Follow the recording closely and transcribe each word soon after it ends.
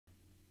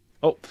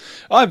Oh,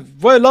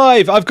 we're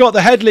live. I've got the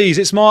Headleys.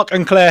 It's Marc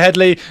and Claire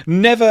Headley.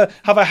 Never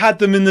have I had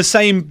them in the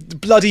same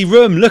bloody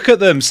room. Look at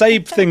them. Say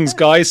things,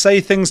 guys. Say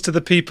things to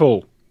the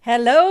people.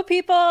 Hello,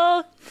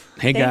 people.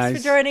 Hey, guys. Thanks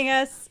for joining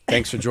us.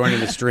 Thanks for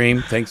joining the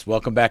stream. Thanks.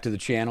 Welcome back to the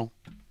channel.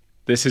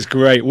 This is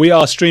great. We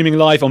are streaming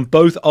live on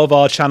both of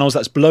our channels.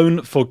 That's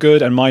Blown for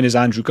Good, and mine is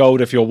Andrew Gold.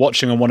 If you're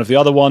watching on one of the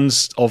other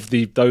ones,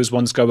 those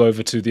ones, go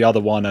over to the other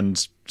one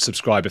and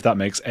subscribe, if that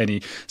makes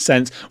any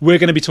sense. We're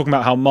going to be talking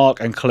about how Marc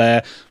and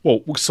Claire,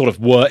 well, sort of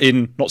were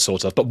in, not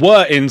sort of, but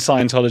were in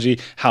Scientology,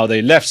 how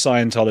they left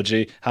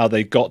Scientology, how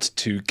they got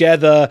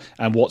together,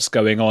 and what's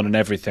going on and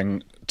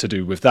everything to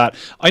do with that.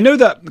 I know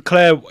that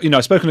Claire,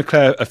 I've spoken to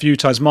Claire a few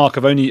times. Marc,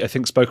 I've only, I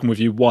think, spoken with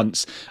you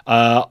once.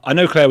 I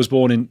know Claire was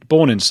born in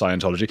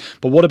Scientology,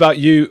 but what about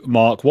you,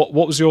 Marc? What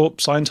was your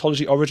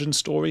Scientology origin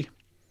story?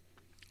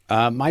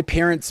 My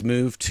parents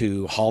moved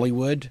to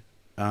Hollywood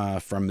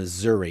from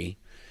Missouri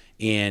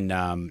in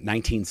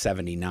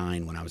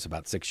 1979 when I was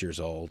about 6 years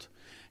old.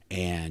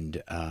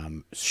 And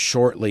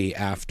shortly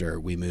after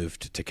we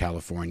moved to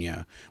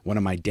California, one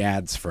of my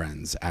dad's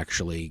friends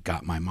actually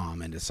got my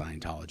mom into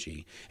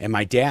Scientology. And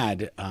my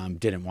dad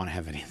didn't want to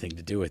have anything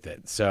to do with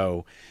it.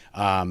 So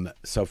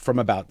from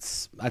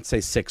about, I'd say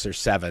 6 or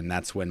 7,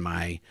 that's when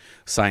my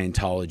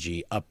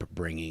Scientology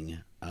upbringing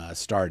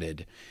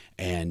started.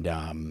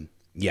 And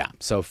yeah,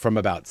 so from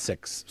about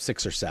six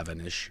or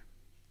 7-ish.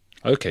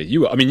 Okay,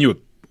 you were,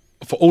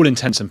 for all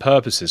intents and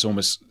purposes,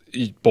 almost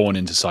born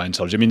into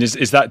Scientology. I mean,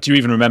 is that, do you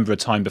even remember a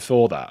time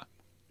before that?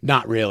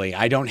 Not really.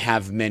 I don't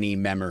have many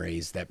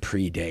memories that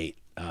predate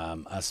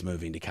us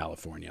moving to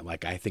California.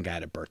 Like, I think I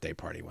had a birthday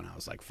party when I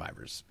was like 5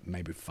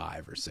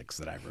 or 6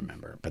 that I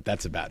remember, but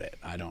that's about it.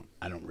 I don't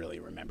really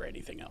remember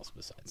anything else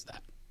besides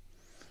that.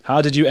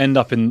 How did you end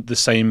up in the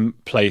same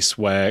place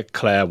where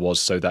Claire was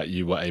so that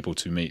you were able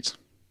to meet?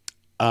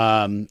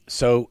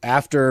 So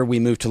after we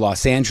moved to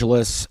Los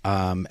Angeles,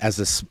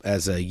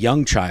 as a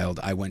young child,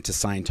 I went to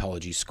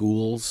Scientology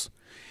schools,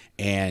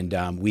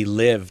 and we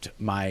lived.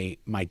 My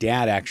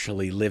dad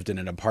actually lived in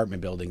an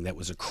apartment building that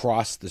was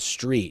across the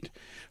street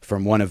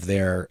from one of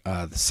their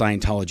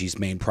Scientology's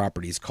main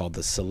properties called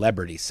the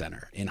Celebrity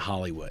Center in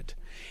Hollywood,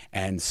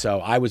 and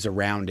so I was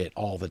around it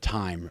all the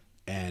time.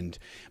 And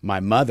my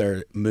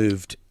mother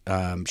moved.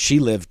 She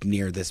lived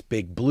near this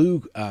big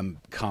blue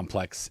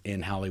complex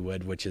in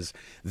Hollywood, which is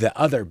the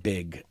other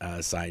big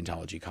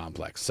Scientology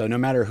complex. So no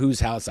matter whose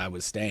house I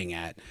was staying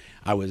at,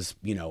 I was,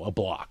 a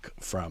block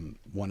from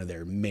one of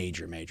their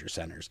major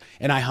centers.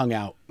 And I hung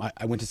out.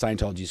 I went to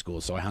Scientology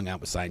school, so I hung out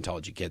with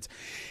Scientology kids.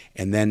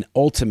 And then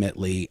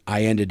ultimately,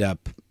 I ended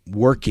up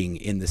working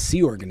in the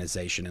Sea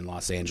Organization in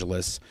Los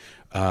Angeles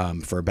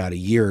for about a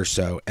year or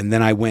so. And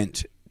then I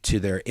went to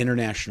their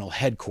international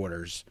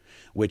headquarters,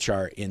 which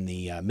are in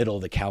the middle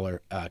of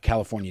the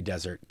California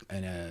desert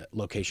in a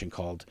location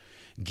called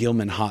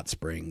Gilman Hot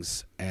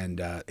Springs. And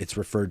it's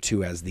referred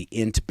to as the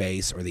INT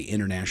base, or the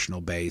international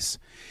base.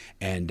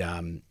 And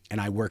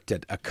I worked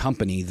at a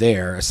company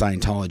there, a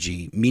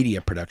Scientology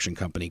media production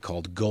company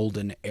called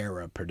Golden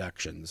Era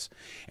Productions.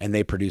 And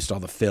they produced all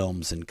the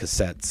films and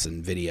cassettes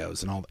and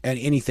videos and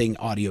anything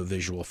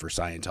audiovisual for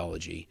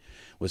Scientology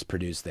was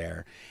produced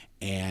there.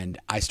 And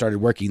I started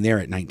working there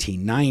at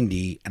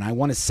 1990, and I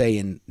want to say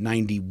in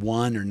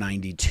 91 or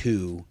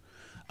 92,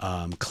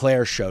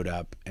 Claire showed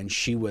up, and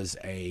she was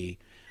a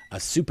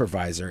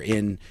supervisor.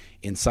 In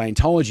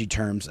Scientology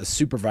terms, a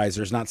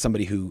supervisor is not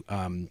somebody who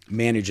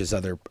manages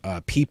other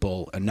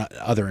people and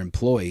other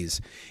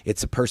employees.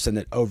 It's a person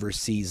that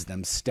oversees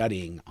them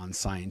studying on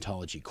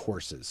Scientology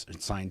courses and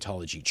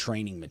Scientology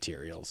training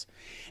materials.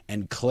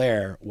 And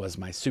Claire was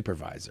my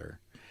supervisor.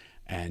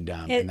 And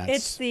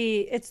that's,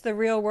 it's the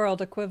real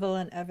world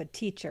equivalent of a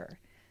teacher.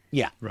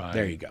 Yeah, right.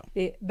 There you go.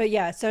 But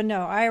yeah, so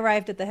no, I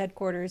arrived at the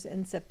headquarters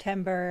in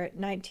September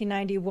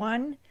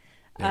 1991,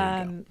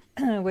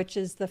 which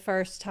is the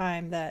first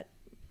time that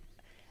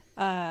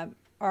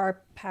our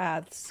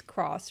paths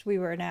crossed. We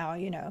were now,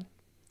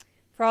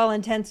 for all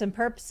intents and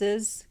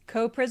purposes,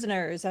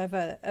 co-prisoners of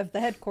the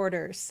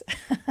headquarters.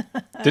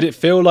 Did it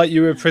feel like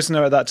you were a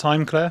prisoner at that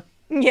time, Claire?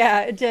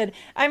 Yeah, it did.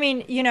 I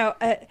mean,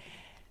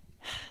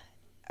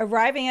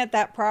 arriving at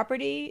that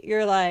property,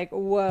 you're like,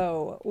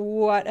 whoa,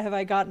 what have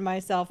I gotten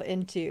myself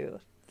into?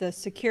 The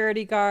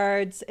security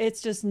guards,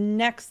 it's just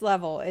next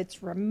level.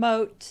 It's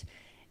remote.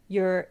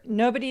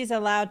 Nobody's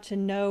allowed to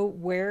know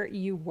where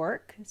you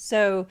work.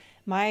 So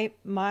my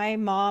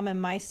mom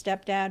and my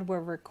stepdad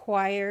were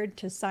required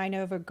to sign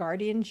over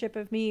guardianship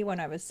of me when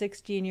I was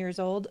 16 years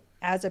old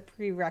as a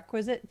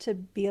prerequisite to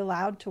be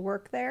allowed to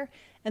work there.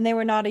 And they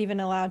were not even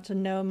allowed to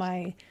know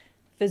my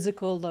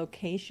physical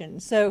location.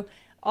 So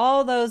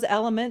all those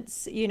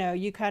elements,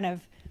 you kind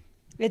of,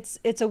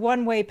 it's a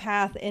one-way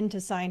path into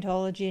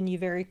Scientology, and you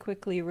very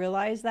quickly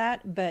realize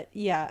that. But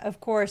yeah,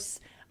 of course,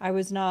 I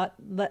was not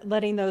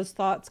letting those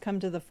thoughts come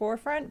to the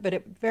forefront, but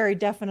it very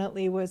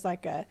definitely was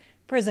like a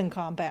prison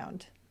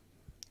compound.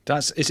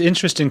 It's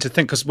interesting to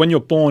think, because when you're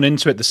born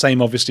into it, the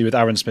same obviously with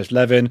Aaron Smith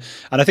Levin,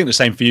 and I think the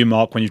same for you,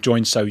 Marc, when you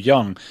joined so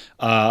young,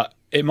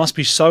 it must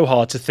be so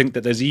hard to think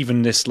that there's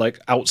even this like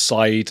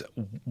outside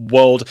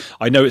world.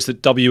 I know it's the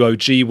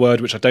WOG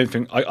word, which I don't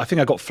think I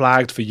think I got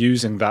flagged for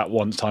using that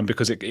one time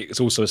because it's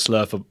also a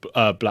slur for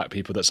black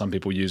people that some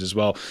people use as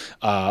well.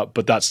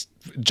 But that's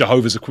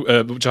Jehovah's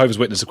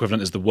Witness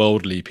equivalent is the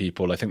worldly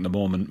people. I think the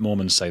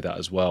Mormons say that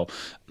as well.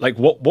 Like,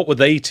 what were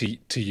they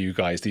to you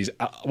guys?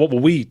 What were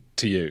we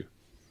to you?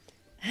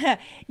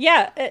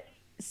 Yeah.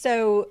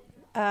 So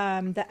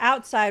the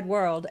outside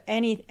world,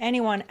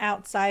 anyone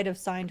outside of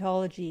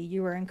Scientology,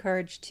 you were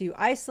encouraged to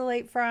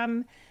isolate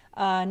from,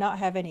 not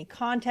have any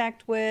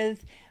contact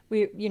with.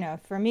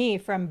 For me,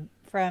 from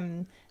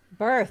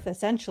birth,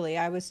 essentially,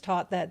 I was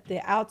taught that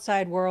the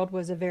outside world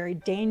was a very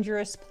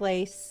dangerous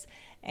place,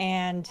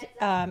 and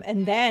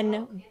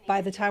then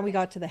by the time we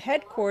got to the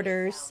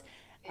headquarters,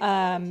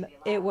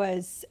 it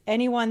was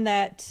anyone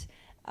that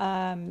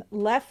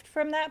left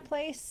from that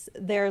place,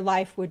 their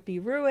life would be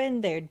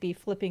ruined. They'd be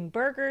flipping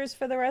burgers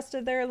for the rest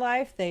of their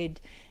life.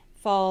 They'd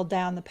fall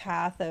down the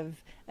path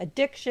of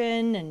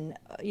addiction and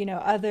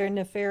other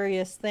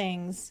nefarious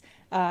things.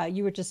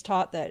 You were just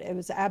taught that it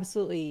was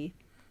absolutely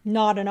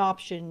not an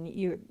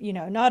option.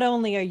 Not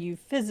only are you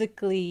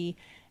physically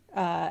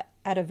at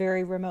a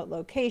very remote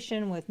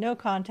location with no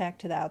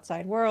contact to the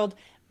outside world,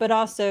 but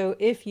also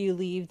if you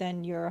leave,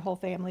 then your whole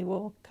family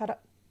will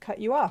cut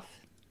you off.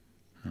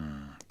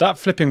 That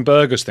flipping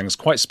burgers thing is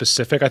quite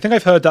specific. I think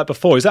I've heard that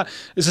before. It's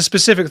a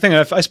specific thing.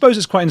 I suppose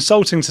it's quite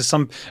insulting to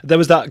some. There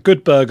was that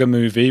Good Burger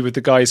movie with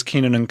the guys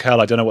Keenan and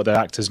Kel. I don't know what their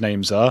actors'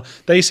 names are.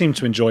 They seem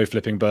to enjoy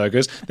flipping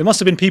burgers. There must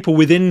have been people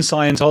within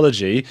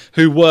Scientology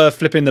who were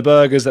flipping the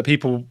burgers that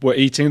people were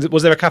eating.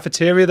 Was there a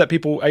cafeteria that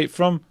people ate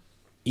from?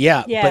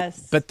 Yeah,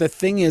 yes. but the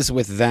thing is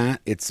with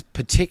that, it's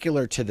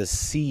particular to the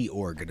C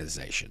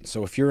organization.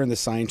 So if you're in the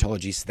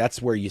Scientology,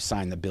 that's where you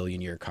sign the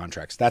billion-year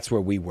contracts. That's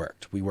where we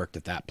worked. We worked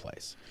at that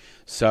place.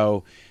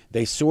 So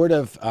they sort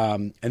of,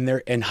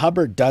 and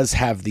Hubbard does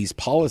have these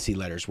policy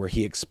letters where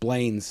he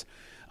explains,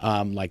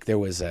 like there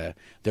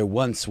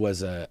once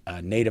was a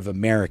Native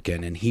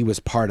American and he was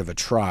part of a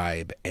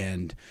tribe,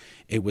 and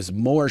it was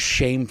more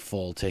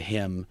shameful to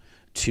him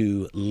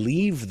to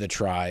leave the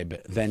tribe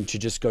than to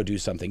just go do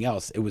something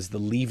else. It was the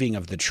leaving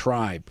of the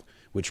tribe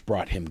which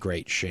brought him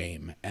great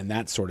shame and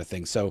that sort of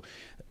thing. So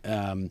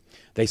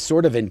they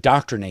sort of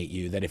indoctrinate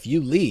you that if you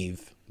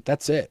leave,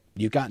 that's it.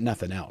 You got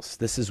nothing else.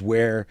 This is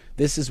where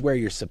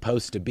you're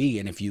supposed to be.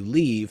 And if you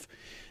leave,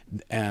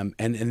 and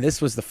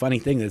this was the funny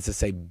thing, is to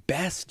say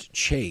best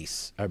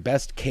case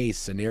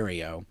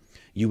scenario,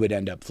 you would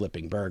end up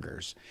flipping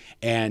burgers,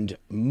 and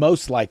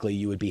most likely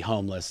you would be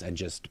homeless and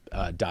just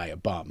die a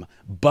bum.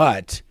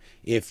 But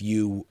if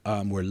you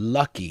were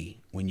lucky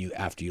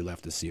after you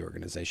left the C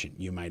organization,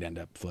 you might end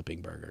up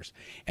flipping burgers.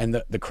 And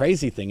the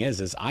crazy thing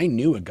is I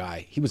knew a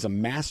guy. He was a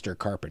master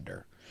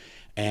carpenter,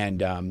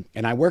 and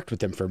I worked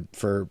with him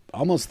for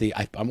almost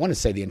I want to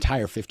say the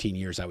entire 15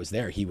 years I was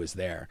there. He was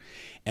there,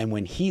 and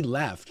when he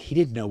left, he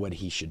didn't know what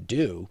he should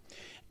do.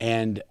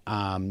 And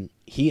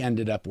he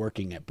ended up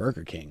working at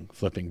Burger King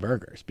flipping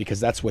burgers because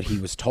that's what he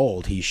was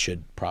told he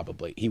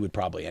would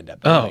probably end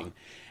up doing. Oh.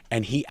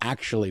 And he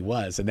actually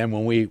was. And then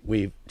when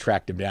we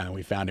tracked him down and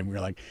we found him, we were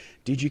like,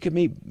 dude, you could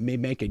be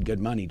making good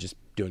money just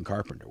doing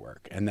carpenter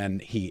work. And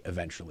then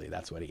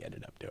that's what he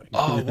ended up doing.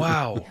 Oh,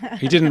 wow.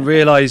 He didn't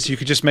realize you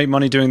could just make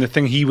money doing the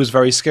thing he was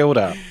very skilled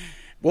at.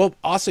 Well,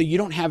 also, you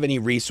don't have any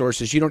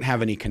resources. You don't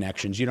have any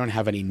connections. You don't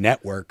have any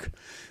network.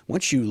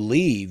 Once you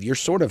leave, you're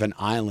sort of an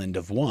island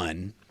of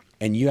one.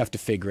 And you have to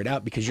figure it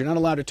out because you're not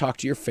allowed to talk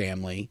to your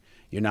family.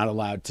 You're not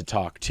allowed to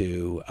talk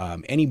to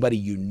anybody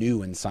you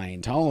knew in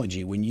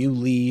Scientology. When you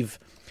leave,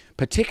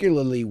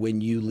 particularly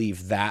when you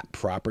leave that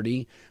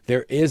property,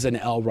 there is an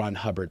L. Ron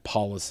Hubbard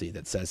policy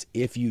that says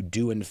if you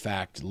do in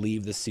fact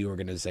leave the C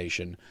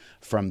organization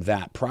from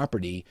that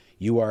property,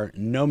 you are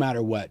no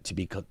matter what to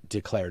be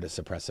declared a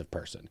suppressive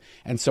person.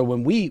 And so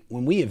when we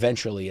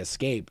eventually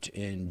escaped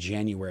in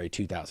January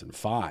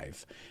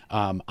 2005,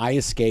 I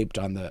escaped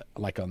on the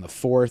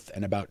 4th,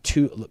 and about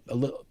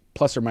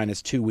plus or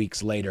minus 2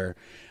 weeks later,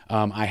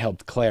 I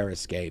helped Claire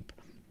escape.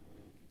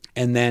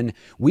 And then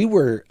we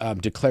were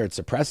declared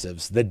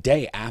suppressives the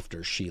day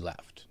after she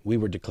left. We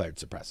were declared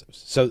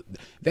suppressives. So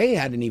they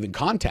hadn't even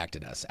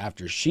contacted us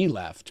after she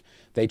left.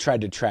 They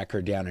tried to track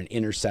her down and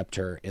intercept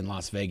her in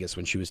Las Vegas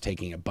when she was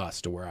taking a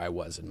bus to where I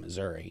was in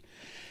Missouri.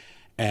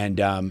 And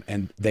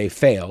they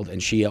failed,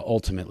 and she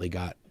ultimately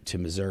got to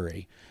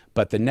Missouri.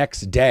 But the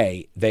next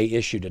day, they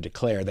issued a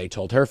declare. They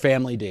told her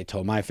family, they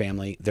told my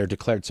family, they're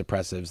declared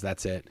suppressives,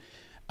 that's it.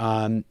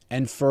 And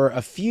for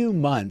a few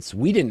months,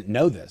 we didn't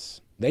know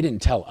this. They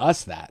didn't tell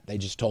us that. They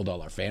just told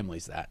all our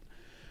families that.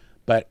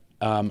 But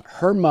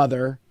her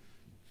mother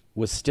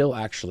was still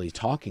actually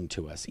talking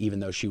to us, even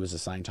though she was a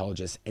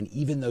Scientologist, and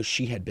even though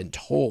she had been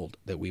told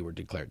that we were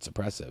declared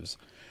suppressives.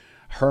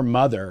 Her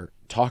mother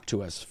talked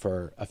to us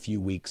for a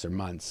few weeks or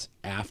months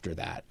after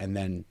that, and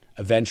then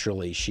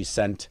eventually she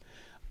sent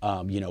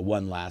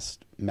one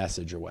last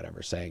message or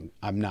whatever saying,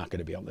 I'm not going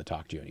to be able to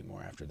talk to you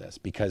anymore after this,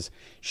 because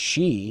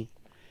she,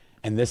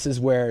 and this is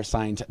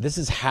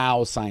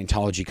how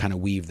Scientology kind of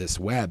weave this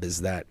web,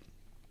 is that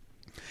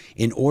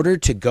In order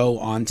to go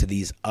on to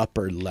these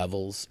upper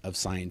levels of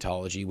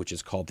Scientology, which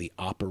is called the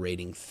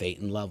operating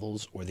thetan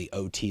levels or the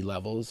OT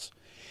levels,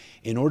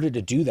 in order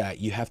to do that,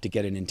 you have to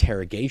get an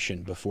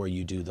interrogation before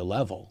you do the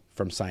level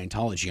from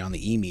Scientology on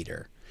the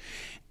e-meter.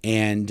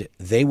 And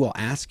they will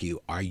ask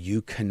you, are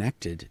you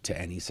connected to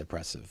any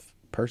suppressive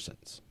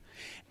persons?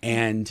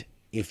 And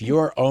if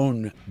your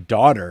own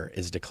daughter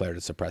is declared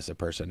a suppressive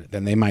person,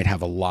 then they might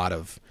have a lot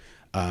of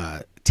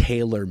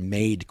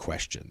tailor-made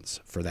questions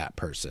for that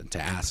person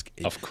to ask.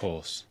 Of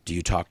course. Do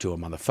you talk to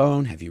him on the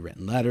phone? Have you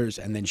written letters?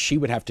 And then she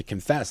would have to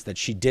confess that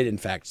she did in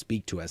fact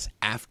speak to us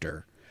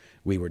after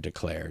we were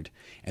declared.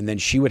 And then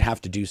she would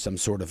have to do some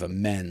sort of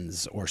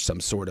amends or some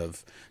sort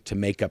of to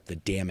make up the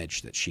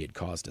damage that she had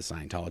caused to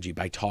Scientology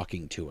by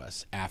talking to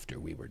us after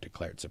we were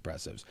declared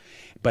suppressives.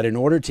 But in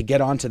order to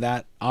get onto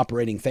that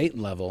operating thetan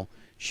level,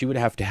 she would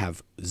have to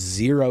have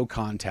zero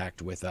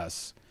contact with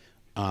us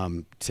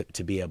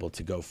to be able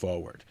to go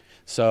forward.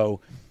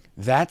 So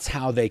that's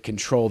how they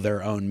control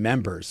their own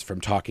members from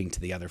talking to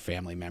the other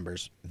family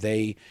members.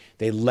 They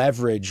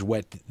leverage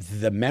what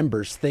the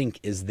members think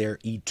is their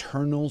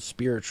eternal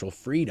spiritual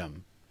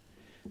freedom.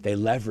 They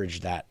leverage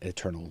that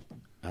eternal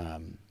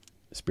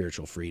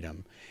spiritual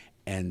freedom,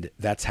 and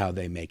that's how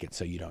they make it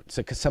so you don't.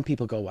 So because some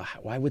people go, well,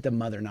 why would the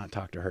mother not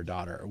talk to her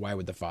daughter, or why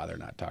would the father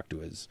not talk to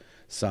his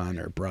son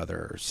or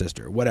brother or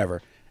sister, or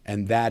whatever?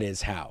 And that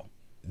is how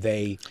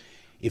they.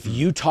 If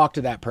you talk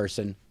to that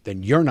person,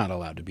 then you're not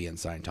allowed to be in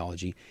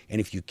Scientology. And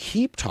if you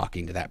keep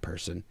talking to that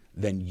person,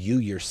 then you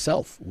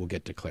yourself will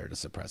get declared a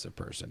suppressive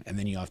person. And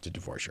then you have to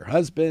divorce your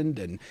husband,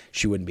 and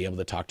she wouldn't be able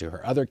to talk to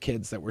her other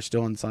kids that were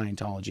still in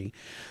Scientology.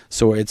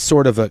 So it's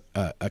sort of a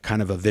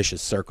kind of a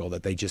vicious circle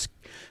that they just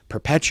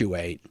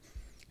perpetuate.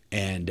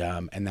 And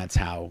that's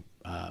how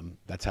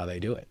they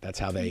do it. That's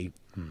how they,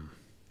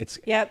 it's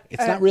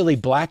not really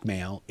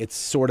blackmail. It's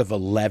sort of a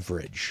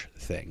leverage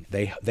thing.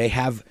 They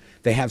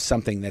have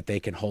something that they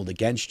can hold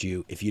against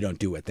you if you don't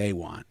do what they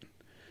want.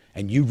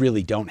 And you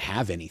really don't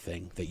have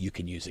anything that you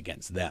can use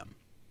against them.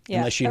 Yeah.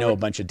 Unless you know a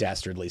bunch of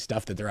dastardly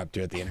stuff that they're up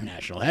to at the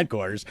international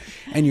headquarters,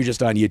 and you're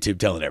just on YouTube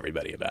telling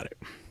everybody about it.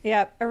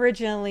 Yeah,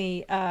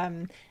 originally,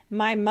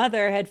 my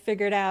mother had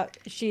figured out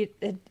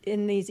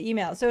in these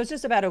emails. So it was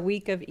just about a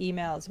week of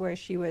emails where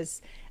she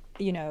was,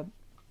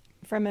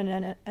 from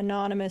an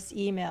anonymous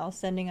email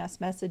sending us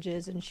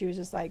messages, and she was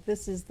just like,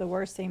 this is the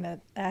worst thing that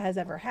has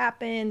ever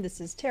happened.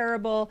 This is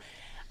terrible.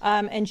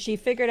 And she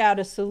figured out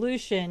a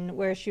solution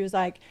where she was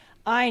like,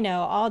 I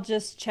know, I'll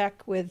just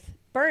check with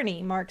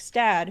Bernie, Marc's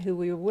dad, who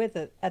we were with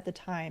at the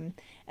time.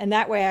 And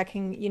that way I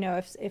can,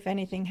 if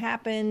anything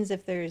happens,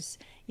 if there's,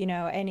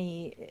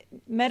 any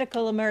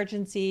medical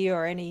emergency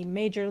or any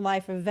major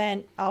life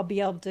event, I'll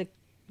be able to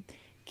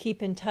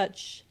keep in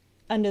touch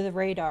under the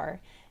radar.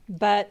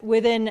 But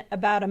within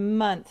about a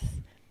month,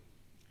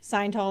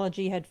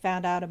 Scientology had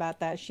found out about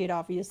that. She had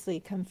obviously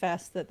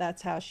confessed that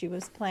that's how she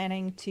was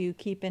planning to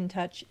keep in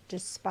touch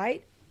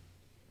despite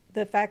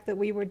the fact that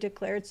we were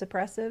declared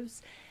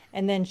suppressives.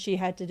 And then she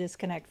had to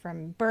disconnect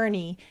from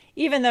Bernie,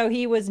 even though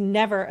he was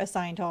never a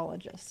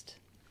Scientologist.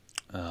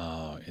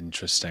 Oh,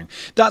 interesting.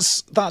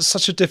 That's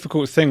such a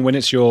difficult thing when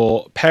it's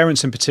your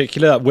parents in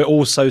particular. We're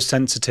all so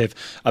sensitive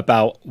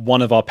about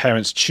one of our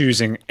parents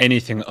choosing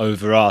anything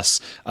over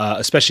us,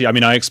 especially,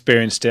 I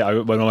experienced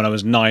it when I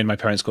was 9, my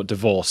parents got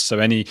divorced. So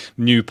any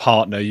new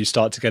partner, you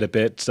start to get a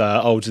bit,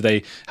 have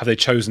they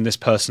chosen this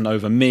person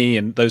over me,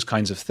 and those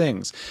kinds of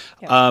things.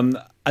 Yeah.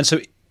 And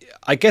so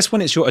I guess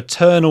when it's your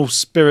eternal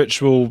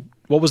spiritual,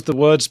 what was the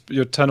word?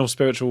 Your eternal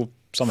spiritual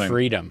something.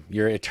 Freedom.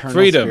 Your eternal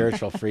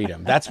spiritual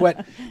freedom. That's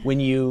what,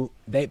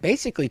 they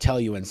basically tell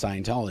you in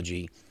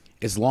Scientology,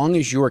 as long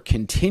as you're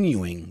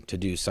continuing to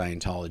do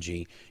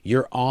Scientology,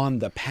 you're on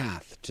the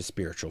path to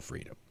spiritual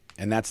freedom.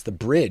 And that's the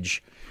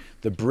bridge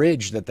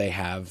that they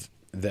have.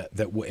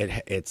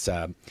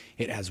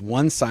 It has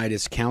one side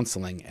is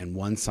counseling and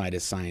one side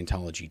is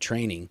Scientology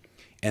training.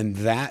 And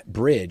that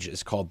bridge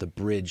is called the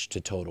bridge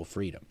to total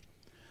freedom.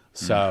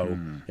 So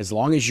as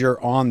long as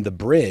you're on the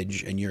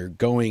bridge and you're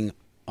going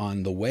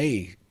on the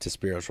way to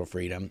spiritual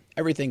freedom,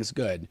 everything's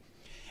good.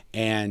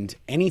 And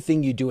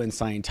anything you do in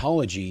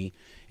Scientology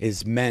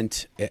is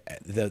meant,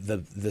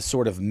 the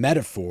sort of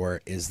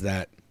metaphor is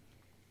that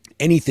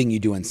anything you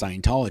do in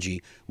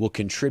Scientology will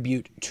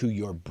contribute to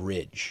your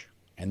bridge.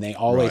 And they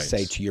always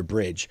say to your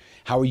bridge,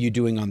 how are you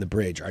doing on the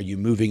bridge? Are you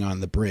moving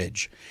on the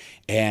bridge?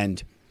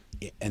 And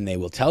they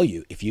will tell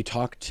you, if you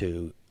talk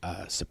to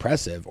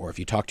suppressive, or if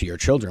you talk to your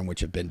children, which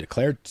have been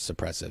declared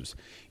suppressives,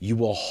 you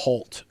will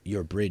halt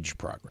your bridge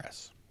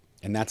progress.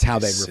 And that's how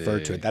they refer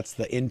to it. That's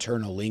the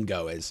internal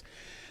lingo is,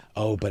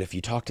 oh, but if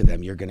you talk to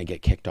them, you're going to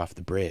get kicked off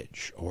the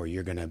bridge, or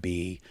you're going to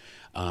be,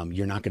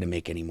 you're not going to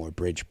make any more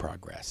bridge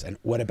progress. And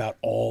what about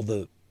all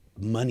the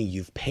money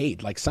you've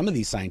paid? Like some of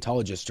these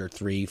Scientologists are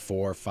 $3,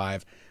 $4,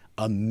 $5,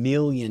 $1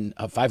 million,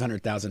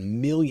 $500,000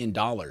 million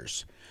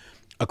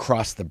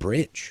across the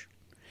bridge.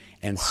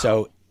 And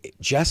so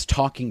just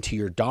talking to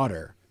your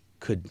daughter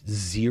could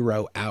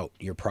zero out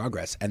your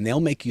progress, and they'll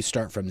make you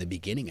start from the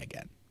beginning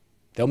again.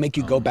 They'll make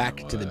you go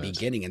back to the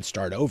beginning and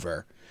start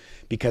over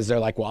because they're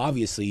like, well,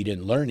 obviously you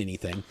didn't learn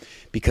anything,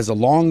 because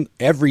along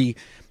every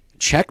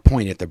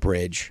checkpoint at the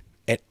bridge,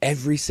 at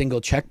every single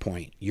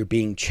checkpoint, you're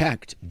being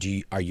checked.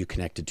 Are you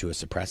connected to a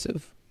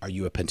suppressive? Are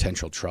you a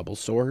potential trouble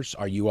source?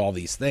 Are you all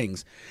these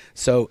things?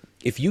 So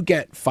if you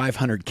get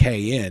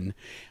 500K in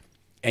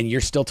and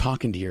you're still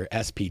talking to your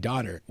SP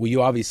daughter, well,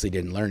 you obviously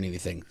didn't learn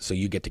anything. So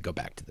you get to go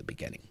back to the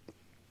beginning.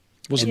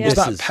 Was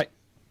that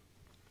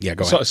yeah,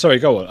 go ahead. Sorry,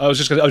 go on. I was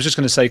just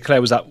going to say,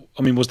 Claire, was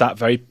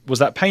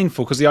that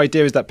painful? Because the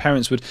idea is that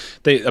parents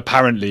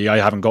apparently, I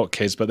haven't got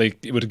kids, but they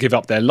would give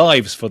up their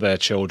lives for their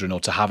children or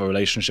to have a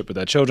relationship with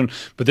their children.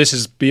 But this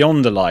is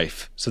beyond a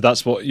life. So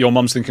that's what your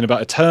mum's thinking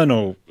about,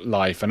 eternal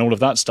life and all of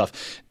that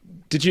stuff.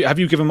 Have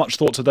you given much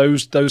thought to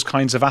those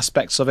kinds of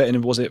aspects of it?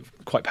 And was it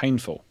quite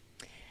painful?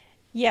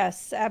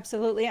 Yes,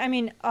 absolutely. I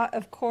mean,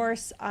 of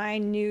course, I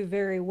knew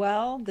very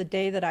well the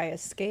day that I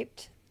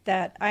escaped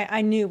that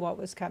I knew what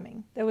was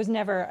coming. There was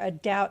never a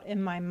doubt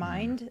in my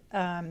mind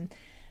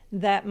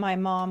that my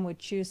mom would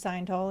choose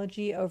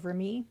Scientology over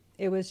me.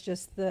 It was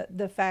just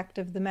the fact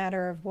of the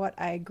matter of what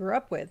I grew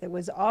up with. It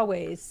was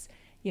always,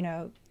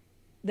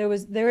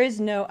 there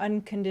is no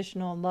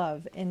unconditional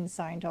love in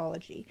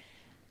Scientology.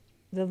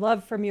 The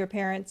love from your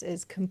parents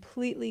is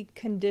completely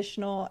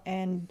conditional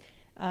and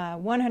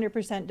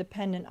 100%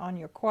 dependent on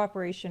your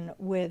cooperation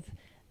with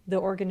the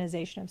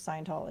organization of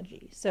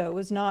Scientology. So it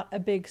was not a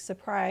big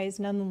surprise.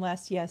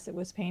 Nonetheless, yes, it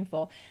was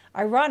painful.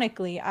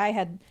 Ironically, I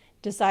had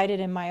decided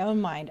in my own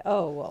mind,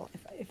 oh, well,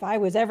 if I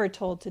was ever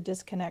told to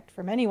disconnect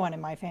from anyone in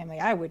my family,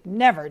 I would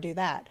never do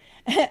that.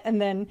 And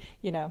then,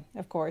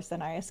 of course,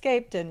 then I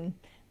escaped and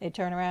they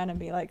turn around and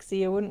be like,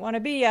 see, you wouldn't want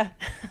to be ya.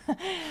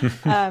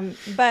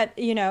 But,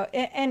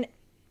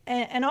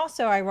 and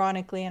also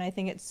ironically, and I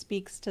think it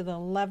speaks to the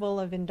level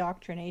of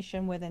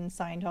indoctrination within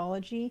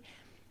Scientology,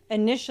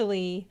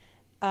 initially,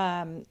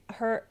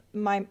 my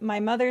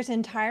mother's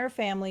entire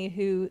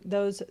family,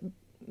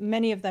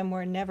 many of them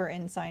were never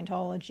in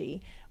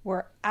Scientology,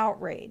 were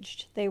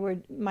outraged.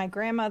 My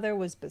grandmother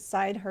was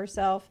beside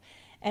herself,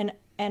 and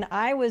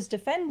I was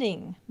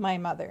defending my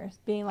mother,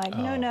 being like,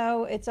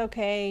 no, it's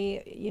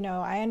okay.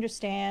 I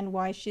understand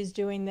why she's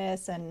doing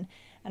this, and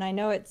I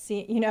know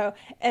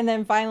and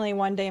then finally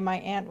one day my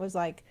aunt was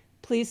like,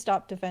 please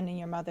stop defending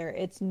your mother.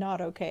 It's not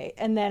okay.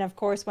 And then of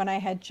course, when I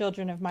had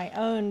children of my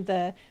own,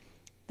 the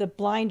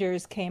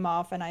blinders came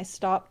off and I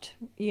stopped,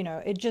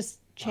 it just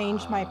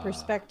changed my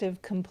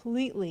perspective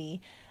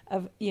completely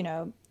of,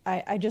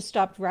 I just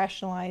stopped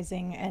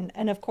rationalizing.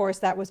 And of course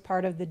that was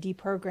part of the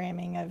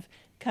deprogramming of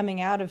coming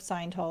out of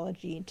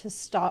Scientology, to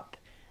stop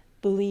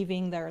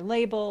believing their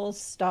labels,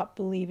 stop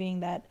believing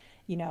that,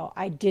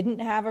 I didn't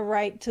have a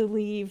right to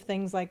leave,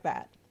 things like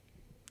that.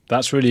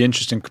 That's really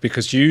interesting,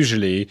 because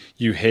usually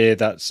you hear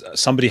that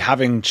somebody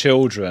having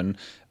children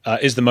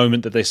is the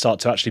moment that they start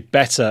to actually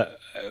better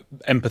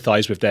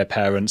empathize with their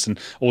parents, and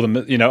all them,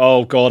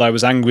 oh God, I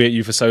was angry at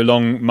you for so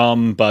long,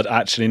 mum, but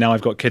actually now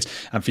I've got kids.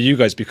 And for you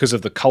guys, because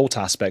of the cult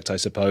aspect, I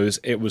suppose,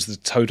 it was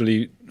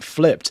totally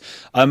flipped.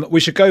 We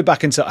should go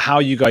back into how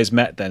you guys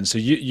met then. So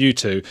you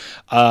two,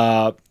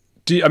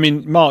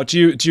 Marc, do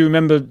you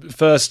remember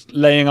first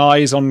laying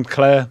eyes on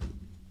Claire?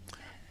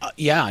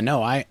 Yeah,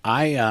 no, I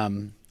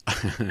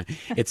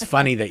it's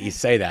funny that you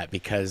say that,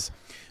 because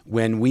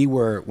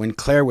when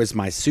Claire was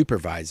my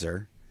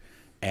supervisor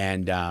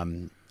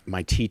and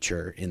my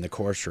teacher in the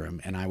course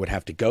room, and I would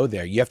have to go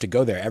there. You have to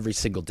go there every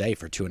single day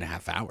for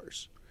 2.5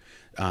 hours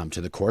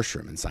to the course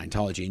room in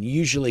Scientology. And you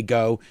usually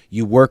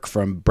you work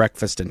from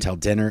breakfast until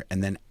dinner,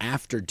 and then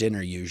after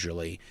dinner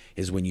usually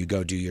is when you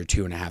go do your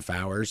 2.5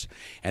 hours.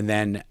 And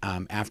then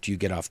after you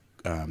get off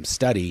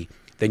study,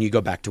 then you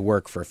go back to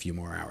work for a few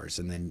more hours,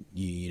 and then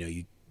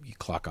you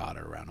clock out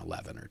at around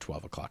 11 or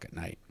 12 o'clock at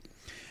night.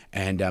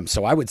 And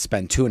so I would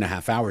spend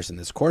 2.5 hours in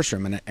this course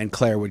room, and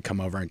Claire would come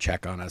over and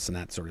check on us and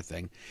that sort of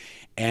thing.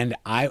 And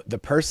the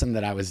person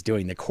that I was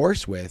doing the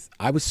course with,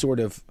 I was sort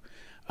of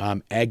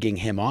egging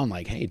him on,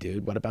 like, hey,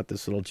 dude, what about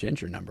this little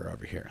Ginger number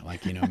over here?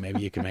 Like,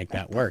 maybe you can make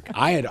that work.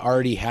 I had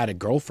already had a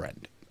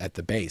girlfriend at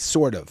the base,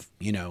 sort of.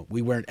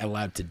 We weren't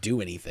allowed to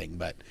do anything,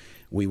 but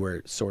we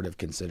were sort of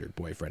considered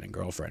boyfriend and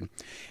girlfriend.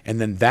 And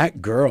then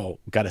that girl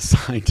got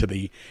assigned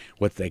to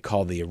what they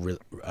call the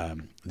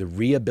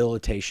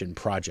Rehabilitation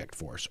Project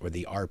Force, or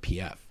the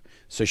RPF.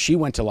 So she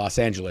went to Los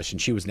Angeles and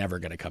she was never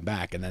going to come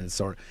back. And then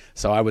so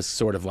I was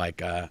sort of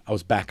like, I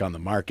was back on the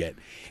market,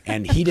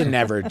 and he didn't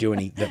ever do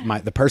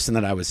the person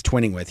that I was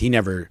twinning with,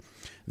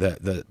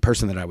 the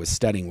person that I was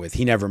studying with,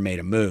 he never made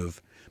a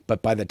move.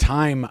 But by the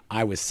time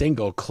I was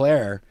single,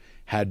 Claire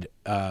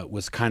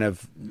was kind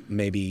of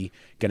maybe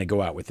going to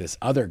go out with this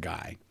other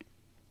guy.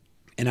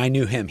 And I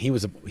knew him. He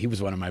was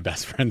one of my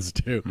best friends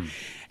too.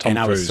 Tom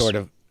I Cruise. Was sort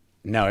of,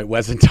 no, it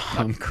wasn't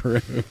Tom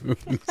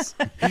Cruise.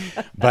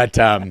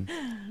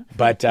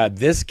 But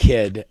this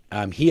kid,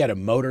 he had a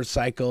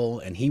motorcycle,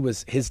 and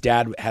his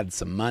dad had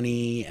some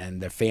money,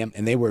 and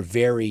and they were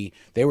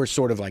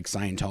sort of like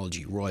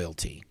Scientology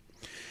royalty.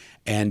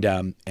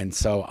 And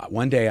so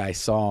one day I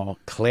saw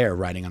Claire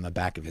riding on the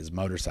back of his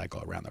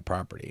motorcycle around the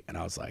property, and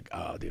I was like,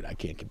 "Oh, dude, I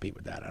can't compete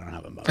with that. I don't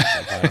have a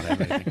motorcycle. I don't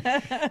have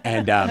anything."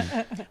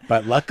 And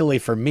but luckily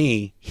for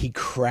me, he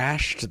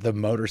crashed the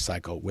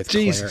motorcycle with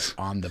Jesus.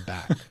 Claire on the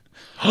back.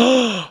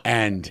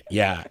 And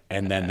yeah,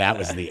 and then that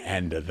was the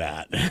end of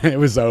that. It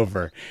was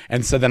over.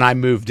 And so then I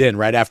moved in.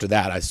 Right after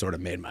that, I sort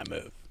of made my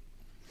move.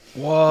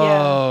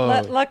 Whoa.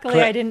 Yeah.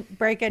 Luckily, I didn't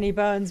break any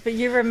bones, but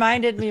you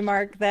reminded me,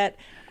 Mark, that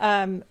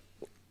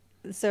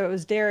so it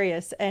was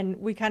Darius, and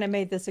we kind of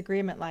made this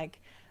agreement like,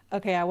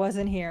 okay, I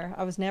wasn't here.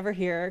 I was never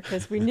here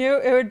because we knew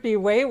it would be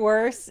way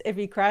worse if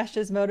he crashed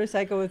his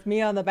motorcycle with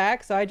me on the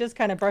back. So I just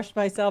kind of brushed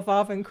myself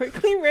off and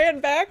quickly ran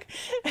back.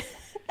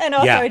 And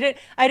also,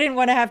 I didn't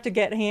want to have to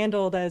get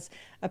handled as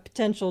a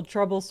potential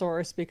trouble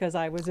source because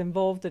I was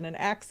involved in an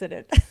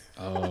accident.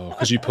 Oh,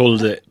 because you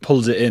pulled it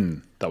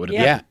in. That would have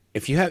been. Yeah.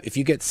 If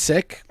you get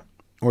sick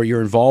or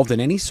you're involved in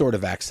any sort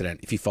of accident,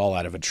 if you fall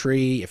out of a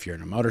tree, if you're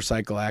in a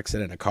motorcycle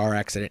accident, a car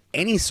accident,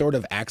 any sort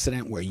of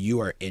accident where you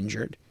are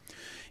injured,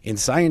 in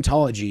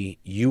Scientology,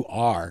 you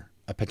are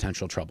a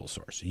potential trouble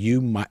source.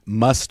 You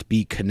must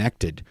be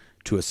connected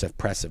to a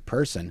suppressive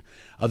person.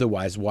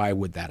 Otherwise, why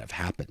would that have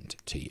happened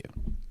to you?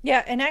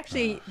 Yeah, and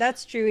actually,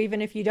 that's true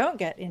even if you don't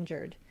get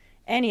injured.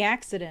 Any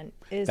accident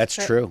is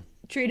true.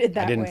 Treated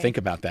that way. I didn't think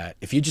about that.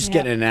 If you just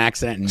get in an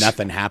accident and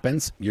nothing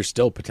happens, you're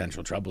still a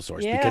potential trouble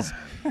source. Yeah. Because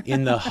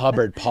in the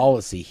Hubbard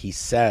policy, he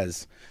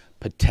says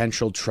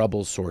potential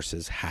trouble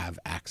sources have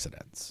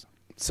accidents.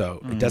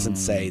 So it doesn't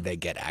say they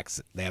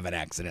have an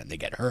accident and they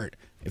get hurt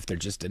if they're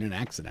just in an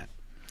accident.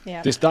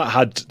 Yeah.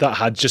 That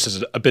had just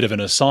as a bit of an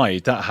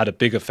aside, that had a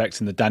big effect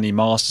in the Danny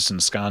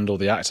Masterson scandal,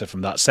 the actor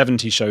from that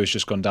 70 show has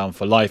just gone down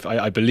for life.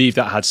 I believe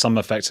that had some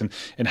effect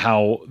in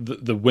how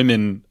the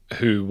women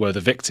who were the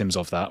victims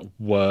of that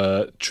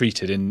were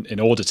treated in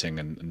auditing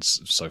and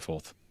so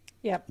forth.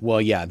 Yep.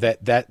 Well, yeah,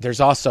 that there's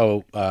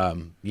also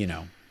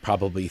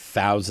probably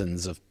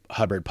thousands of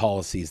Hubbard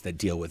policies that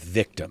deal with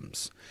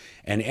victims,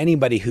 and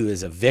anybody who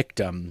is a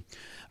victim,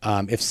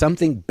 if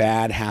something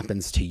bad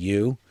happens to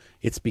you,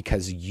 it's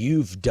because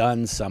you've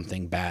done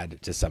something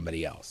bad to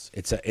somebody else.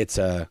 It's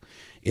a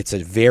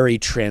very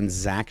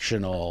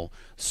transactional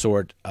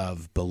sort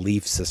of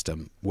belief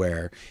system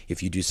where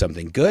if you do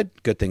something good,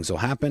 good things will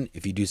happen.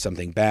 If you do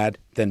something bad,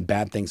 then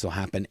bad things will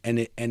happen.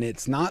 And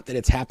it's not that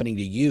it's happening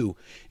to you.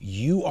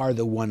 You are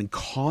the one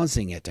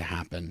causing it to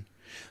happen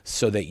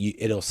so that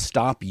it'll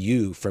stop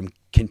you from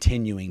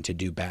continuing to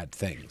do bad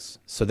things.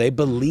 So they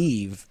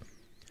believe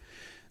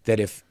that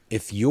if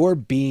you're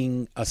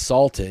being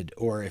assaulted,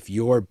 or if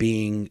you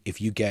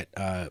get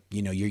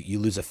you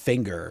lose a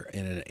finger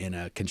in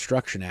a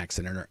construction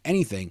accident or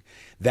anything,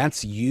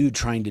 that's you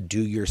trying to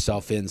do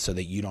yourself in so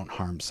that you don't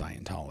harm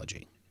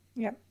Scientology.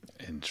 Yep.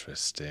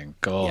 Interesting.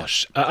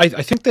 Gosh. Yeah.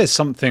 I think there's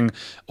something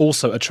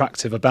also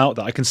attractive about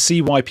that. I can see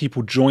why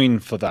people join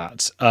for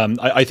that.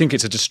 I think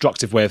it's a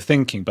destructive way of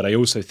thinking, but I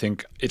also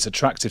think it's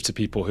attractive to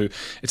people who,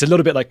 it's a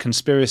little bit like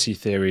conspiracy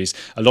theories.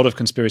 A lot of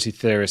conspiracy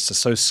theorists are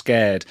so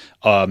scared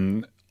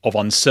of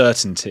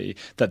uncertainty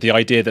that the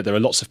idea that there are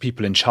lots of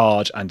people in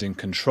charge and in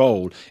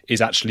control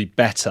is actually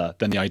better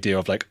than the idea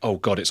of like, oh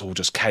God, it's all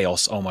just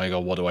chaos. Oh my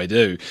God, what do I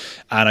do?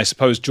 And I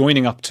suppose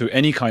joining up to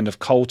any kind of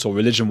cult or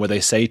religion where they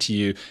say to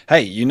you,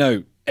 hey,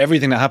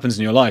 everything that happens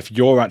in your life,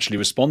 you're actually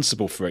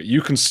responsible for it.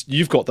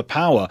 You've got the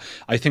power.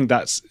 I think do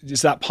you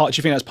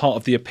think that's part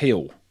of the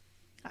appeal?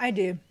 I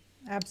do.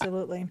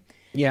 Absolutely.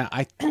 Yeah.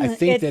 I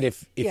think that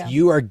if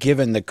you are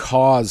given the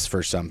cause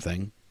for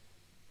something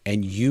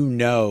and you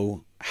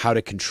know how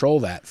to control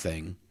that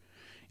thing,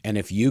 and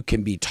if you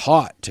can be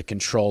taught to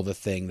control the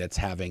thing that's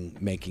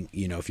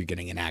if you're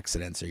getting in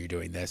accidents or you're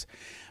doing this,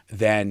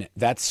 then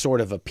that's sort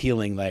of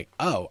appealing, like,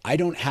 oh, I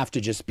don't have to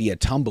just be a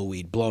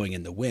tumbleweed blowing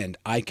in the wind.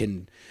 I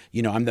can,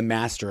 I'm the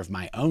master of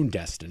my own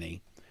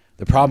destiny.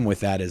 The problem with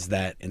that is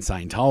that in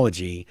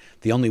Scientology,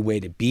 the only way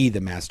to be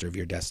the master of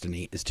your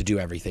destiny is to do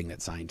everything that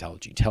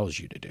Scientology tells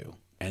you to do.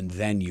 And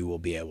then you will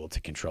be able to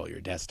control your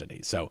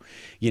destiny. So,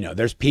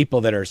 there's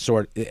people that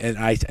are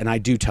and I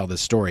do tell this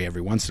story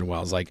every once in a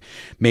while. It's like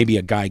maybe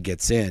a guy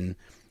gets in,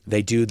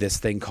 they do this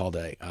thing called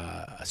a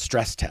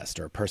stress test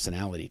or a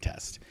personality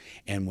test.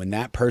 And when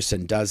that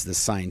person does the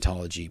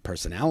Scientology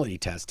personality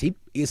test, he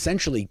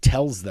essentially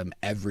tells them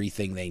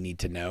everything they need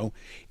to know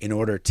in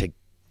order to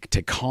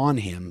con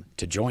him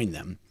to join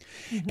them.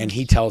 Mm-hmm. And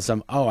he tells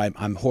them, oh,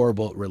 I'm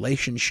horrible at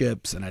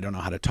relationships and I don't know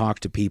how to talk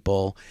to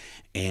people,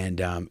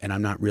 and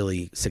I'm not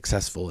really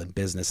successful in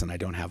business and I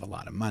don't have a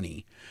lot of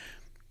money.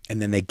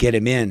 And then they get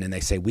him in and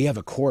they say, we have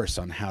a course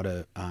on how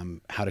to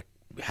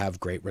have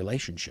great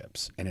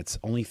relationships, and it's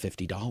only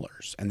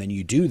 $50. And then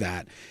you do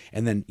that,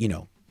 and then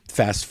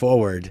fast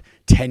forward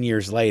 10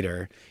 years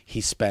later, he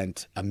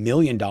spent $1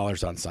 million on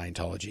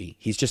Scientology.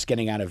 He's just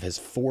getting out of his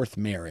 4th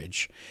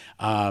marriage.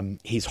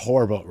 He's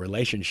horrible at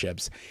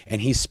relationships, and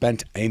he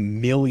spent $1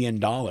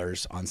 million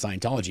on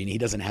Scientology, and he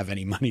doesn't have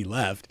any money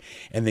left.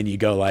 And then you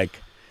go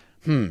like,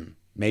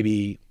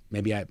 maybe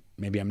maybe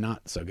I'm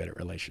not so good at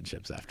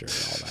relationships after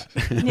all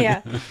that.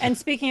 Yeah. And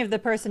speaking of the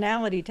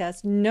personality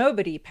test,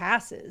 nobody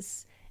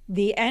passes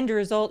the end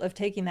result of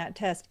taking that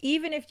test.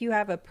 Even if you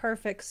have a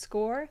perfect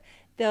score,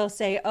 they'll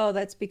say, oh,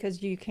 that's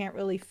because you can't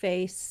really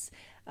face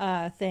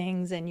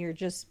things and you're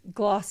just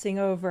glossing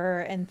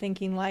over and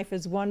thinking life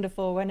is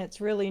wonderful when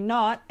it's really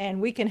not, and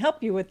we can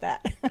help you with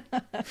that.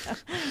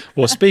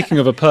 Well, speaking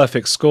of a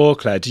perfect score,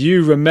 Claire, do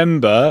you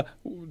remember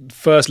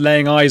first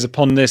laying eyes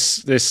upon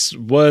this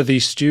worthy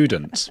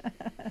student?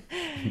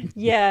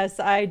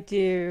 Yes, I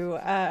do.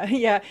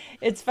 Yeah,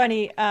 it's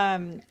funny.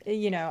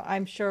 You know,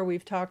 I'm sure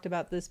we've talked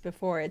about this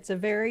before. It's a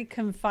very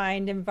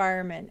confined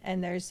environment,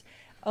 and there's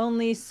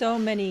only so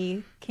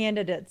many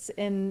candidates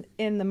in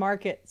the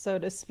market, so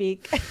to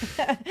speak.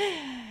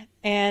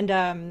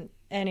 And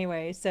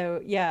anyway,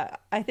 so yeah,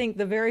 I think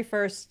the very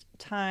first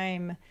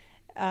time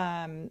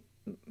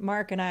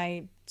Mark and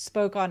I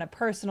spoke on a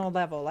personal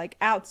level, like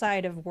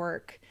outside of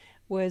work,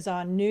 was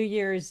on New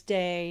Year's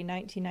Day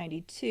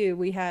 1992.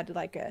 We had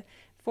like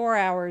 4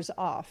 hours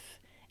off,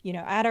 you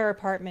know, at our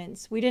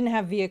apartments. We didn't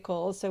have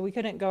vehicles, so we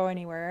couldn't go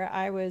anywhere.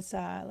 I was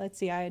let's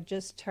see, I had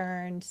just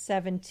turned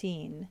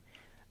 17.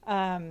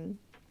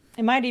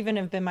 It might even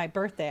have been my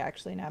birthday,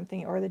 actually, now I'm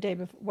thinking, or the day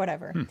before,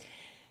 whatever.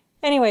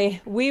 Anyway,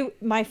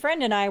 my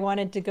friend and I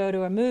wanted to go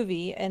to a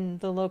movie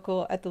at the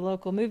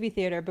local movie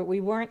theater, but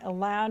we weren't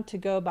allowed to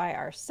go by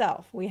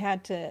ourselves. We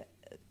had to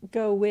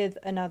go with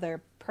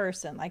another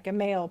person, like a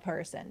male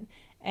person.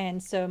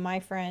 And so my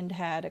friend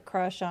had a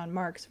crush on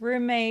Mark's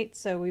roommate,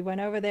 so we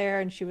went over there,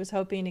 and she was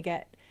hoping to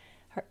get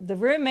the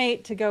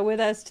roommate to go with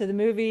us to the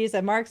movies,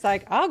 and Mark's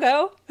like, I'll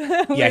go.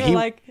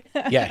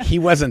 Yeah, he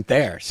wasn't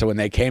there. So when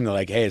they came, they're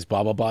like, hey, is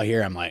blah, blah, blah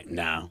here? I'm like,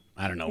 no,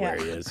 I don't know where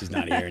he is. He's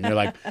not here. And they're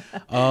like,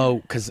 oh,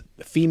 because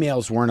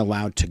females weren't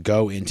allowed to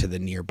go into the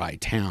nearby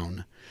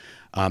town.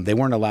 They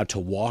weren't allowed to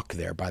walk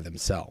there by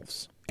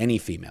themselves, any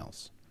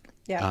females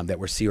that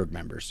were Sea Org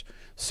members.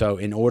 So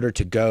in order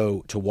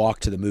to walk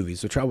to the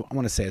movies, which I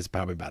want to say is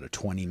probably about a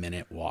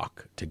 20-minute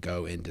walk to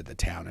go into the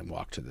town and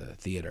walk to the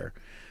theater,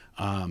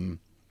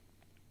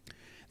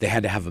 they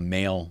had to have a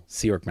male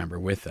Sea Org member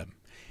with them.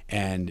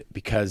 And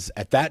because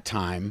at that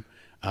time,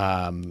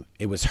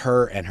 it was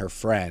her and her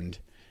friend,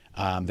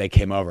 they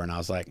came over, and I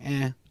was like,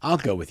 I'll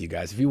go with you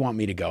guys. If you want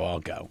me to go, I'll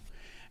go.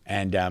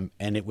 And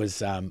it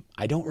was,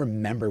 I don't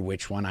remember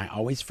which one. I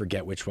always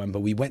forget which one,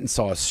 but we went and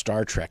saw a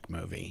Star Trek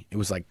movie. It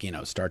was like, you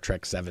know, Star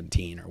Trek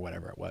 17 or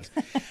whatever it was.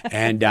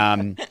 And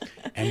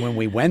when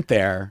we went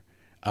there,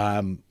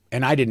 and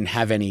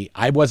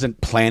I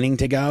wasn't planning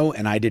to go,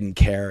 and I didn't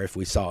care if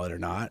we saw it or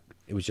not.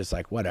 It was just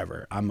like,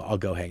 whatever, I'll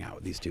go hang out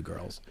with these two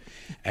girls.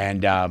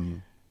 And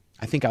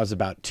I think I was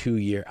about 2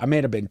 years, I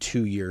may have been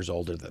 2 years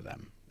older than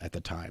them at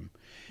the time.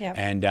 Yeah.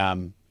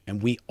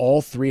 And we,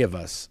 all three of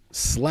us,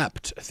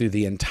 slept through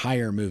the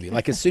entire movie.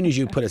 Like, as soon as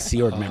you put a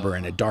Sea Org member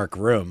in a dark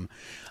room,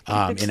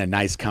 in a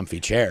nice comfy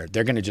chair,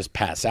 they're going to just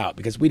pass out,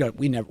 because we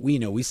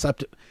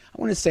slept,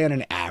 I want to say on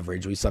an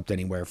average, we slept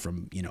anywhere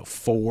from,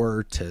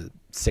 4 to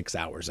 6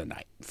 hours a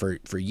night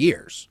for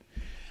years.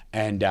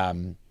 And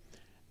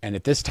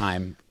at this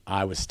time,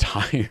 I was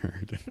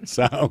tired.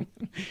 So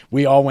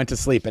we all went to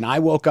sleep, and I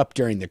woke up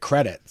during the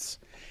credits,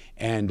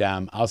 and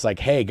I was like,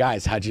 hey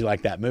guys, how'd you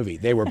like that movie?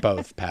 They were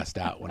both passed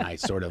out when I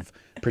sort of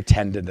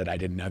pretended that I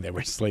didn't know they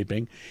were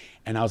sleeping.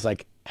 And I was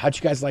like, how'd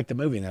you guys like the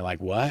movie? And they're like,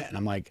 what? And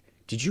I'm like,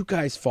 did you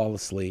guys fall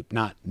asleep?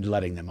 Not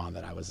letting them on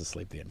that I was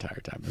asleep the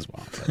entire time as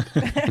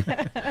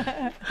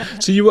well.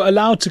 So you were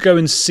allowed to go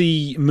and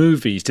see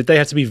movies. Did they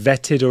have to be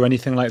vetted or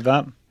anything like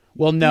that?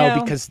 Well, no,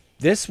 because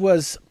this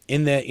was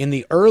in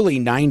the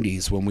early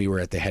 90s when we were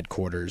at the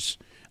headquarters.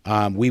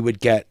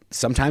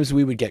 Sometimes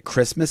we would get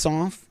Christmas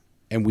off,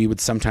 and we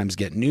would sometimes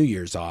get New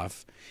Year's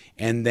off.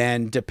 And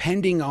then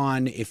depending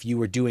on if you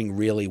were doing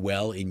really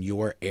well in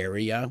your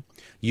area,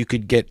 you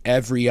could get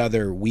every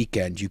other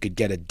weekend, you could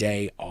get a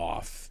day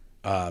off.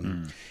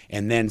 And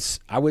then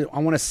I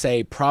want to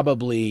say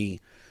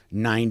probably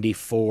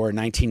 1994,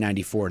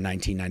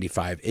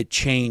 1995, it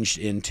changed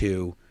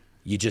into,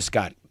 you just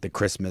got the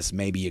Christmas,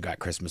 maybe you got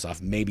Christmas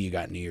off, maybe you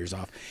got New Year's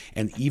off.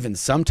 And even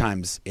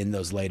sometimes in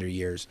those later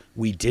years,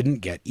 we didn't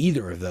get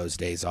either of those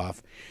days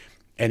off.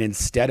 And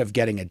instead of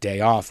getting a day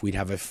off, we'd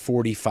have a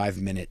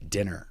 45-minute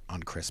dinner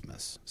on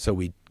Christmas. So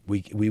we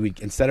would,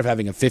 instead of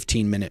having a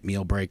 15-minute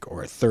meal break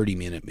or a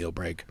 30-minute meal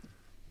break,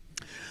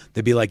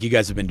 they'd be like, you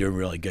guys have been doing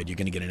really good. You're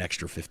going to get an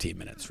extra 15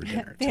 minutes for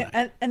dinner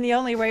tonight. And the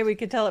only way we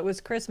could tell it was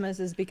Christmas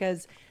is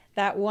because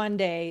that one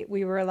day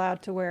we were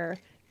allowed to wear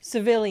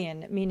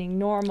civilian, meaning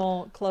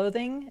normal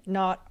clothing,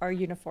 not our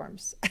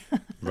uniforms.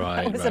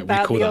 Right. That was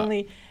about the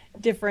only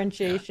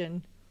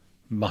differentiation.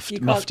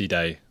 Mufti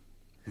day.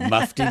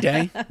 Mufti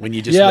day, when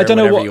you just wear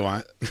whatever you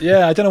want.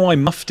 Yeah, I don't know why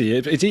mufti.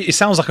 It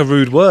sounds like a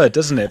rude word,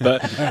 doesn't it? But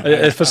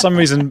for some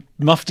reason,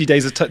 mufti day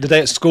is the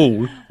day at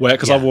school where,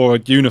 because I wore a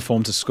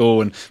uniform to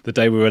school, and the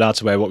day we were allowed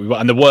to wear what we were.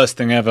 And the worst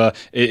thing ever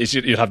is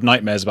you'd have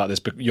nightmares about this,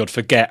 but you'd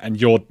forget and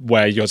you'd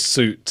wear your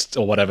suit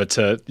or whatever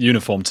to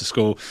uniform to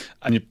school,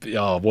 and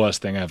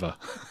worst thing ever.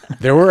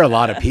 There were a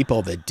lot of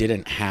people that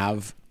didn't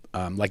have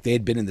Like they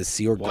had been in the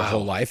Sea Org their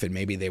whole life, and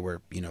maybe they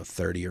were,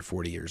 30 or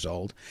 40 years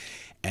old.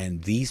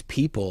 And these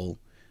people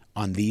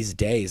on these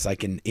days,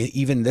 like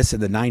even this in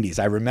the 90s,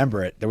 I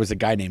remember it. There was a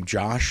guy named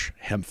Josh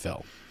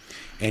Hemphill,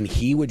 and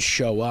he would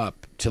show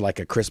up to like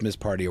a Christmas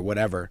party or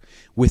whatever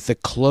with the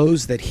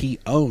clothes that he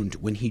owned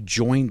when he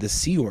joined the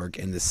Sea Org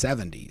in the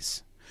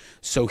 70s.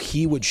 So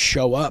he would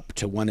show up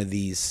to one of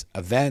these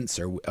events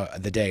or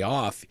the day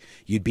off.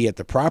 You'd be at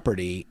the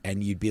property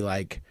and you'd be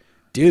like,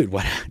 dude,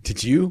 what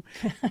did you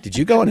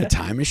go in a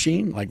time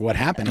machine? Like what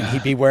happened? And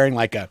he'd be wearing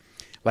like a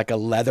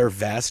leather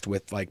vest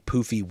with like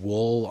poofy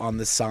wool on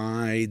the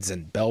sides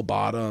and bell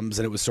bottoms.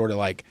 And it was sort of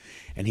like,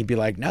 and he'd be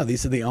like, no,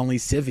 these are the only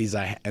civvies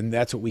and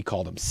that's what we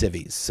called them,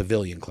 civvies,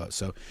 civilian clothes.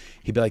 So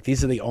he'd be like,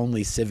 these are the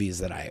only civvies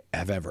that I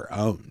have ever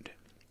owned.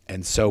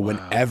 And so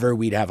whenever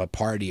we'd have a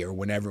party or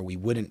whenever we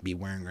wouldn't be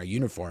wearing our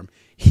uniform,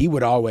 he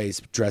would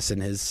always dress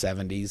in his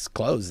 70s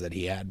clothes that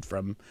he had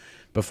from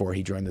before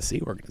he joined the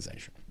Sea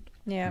Organization.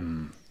 Yeah.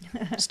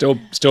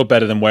 Still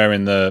better than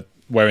wearing the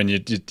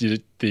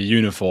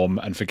uniform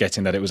and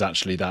forgetting that it was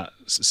actually that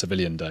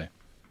civilian day.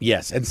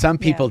 Yes, and some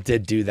people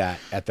did do that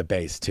at the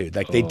base too.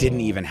 Like they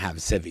didn't even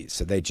have civvies,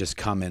 so they just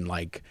come in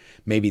like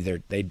maybe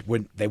they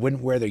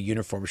wouldn't wear their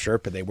uniform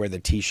shirt, but they wear the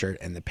t-shirt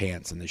and the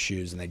pants and the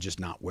shoes, and they just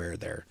not wear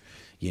their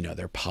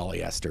their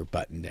polyester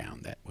button down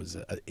that was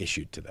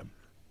issued to them.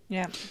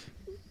 Yeah.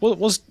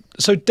 Well,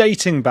 so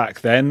dating back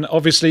then,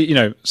 obviously,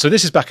 so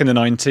this is back in the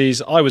 90s.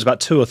 I was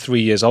about 2 or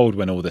 3 years old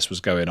when all this was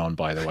going on,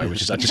 by the way,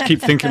 which is, I just keep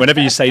thinking, whenever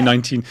you say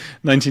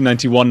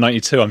 1991,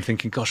 92, I'm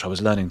thinking, gosh, I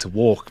was learning to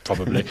walk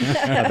probably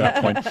at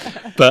that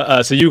point.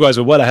 But so you guys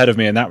were well ahead of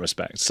me in that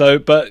respect. So,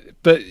 but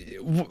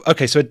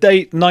okay, so a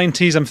date,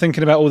 90s, I'm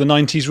thinking about all the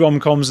 90s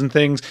rom-coms and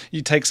things.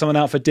 You take someone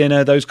out for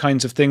dinner, those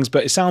kinds of things.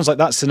 But it sounds like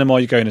that cinema,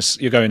 you're going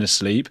to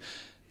sleep.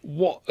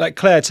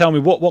 Claire, tell me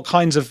what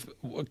kinds of,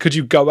 could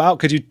you go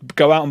out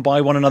and buy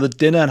one another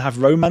dinner and have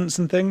romance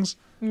and things?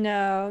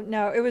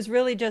 No, it was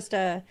really just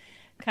a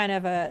kind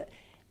of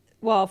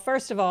well,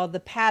 first of all, the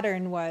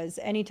pattern was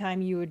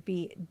anytime you would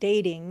be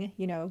dating,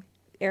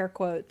 air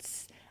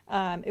quotes,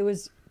 it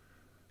was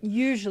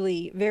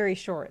usually very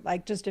short,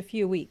 like just a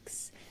few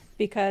weeks,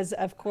 because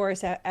of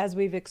course, as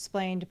we've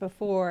explained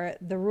before,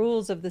 the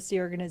rules of the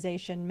Sea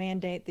Organization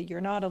mandate that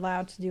you're not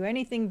allowed to do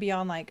anything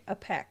beyond like a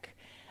peck.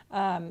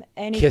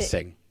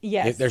 Kissing.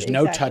 Yes, there's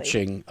no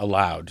touching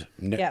allowed.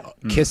 No,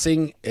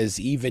 kissing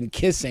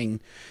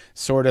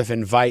sort of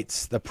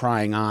invites the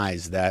prying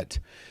eyes that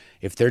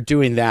if they're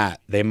doing that,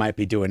 they might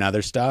be doing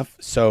other stuff.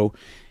 So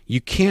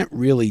you can't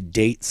really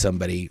date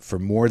somebody for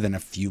more than a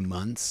few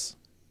months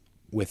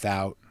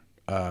without,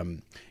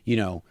 I'm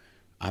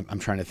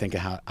trying to think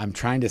of how I'm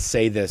trying to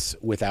say this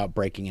without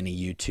breaking any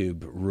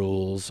YouTube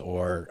rules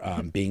or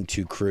being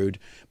too crude.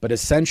 But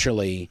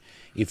essentially,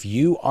 if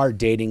you are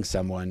dating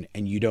someone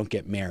and you don't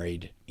get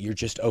married, you're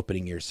just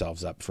opening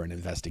yourselves up for an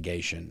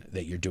investigation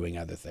that you're doing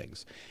other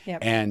things. Yep.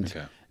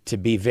 And to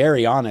be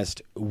very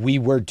honest, we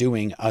were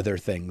doing other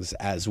things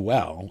as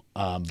well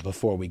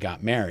before we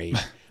got married.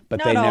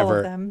 But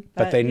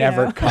they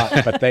never caught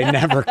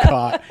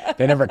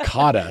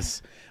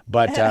us.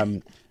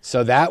 But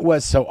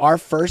so our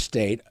first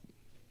date,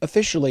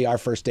 officially our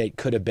first date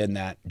could have been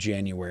that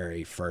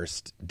January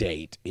 1st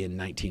date in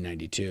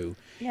 1992.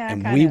 Yeah,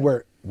 and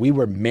we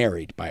were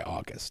married by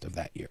August of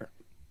that year.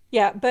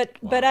 Yeah, but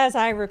as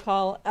I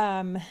recall,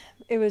 so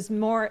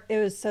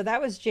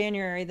that was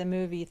January, the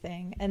movie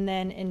thing. And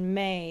then in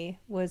May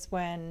was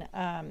when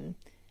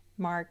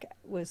Marc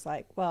was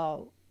like,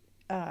 well,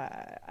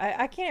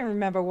 I can't even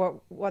remember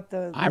what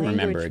the I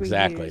remember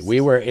exactly. Used.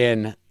 We were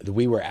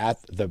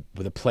at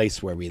the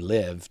place where we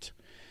lived,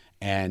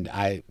 and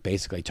I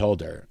basically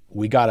told her,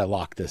 we got to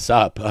lock this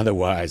up,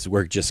 otherwise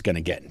we're just going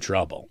to get in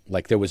trouble.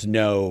 Like there was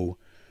no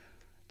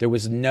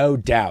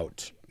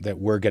doubt that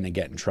we're going to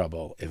get in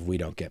trouble if we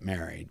don't get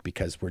married,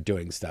 because we're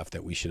doing stuff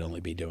that we should only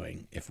be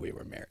doing if we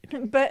were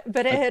married. But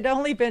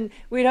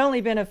we'd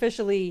only been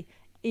officially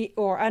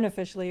or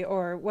unofficially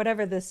or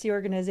whatever the Sea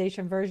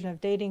Organization version of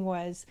dating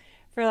was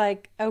for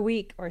like a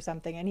week or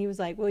something. And he was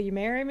like, will you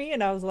marry me?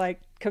 And I was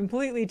like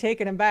completely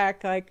taken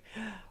aback, like,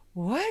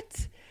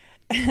 what?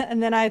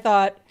 And then I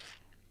thought,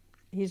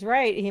 he's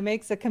right. He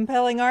makes a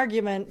compelling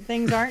argument.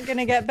 Things aren't going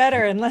to get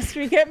better unless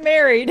we get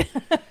married.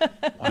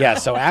 Yeah.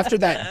 So after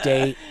that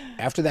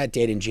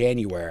date in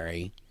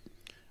January,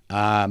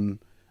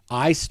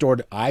 I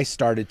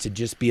started to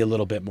just be a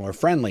little bit more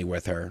friendly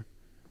with her,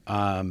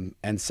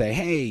 and say,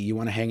 hey, you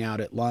want to hang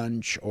out at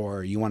lunch,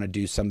 or you want to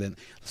do something?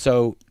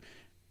 So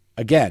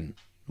again,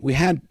 we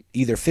had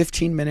either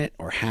 15-minute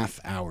or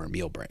half-hour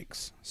meal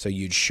breaks. So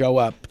you'd show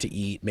up to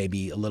eat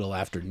maybe a little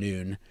after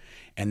noon,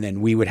 and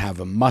then we would have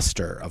a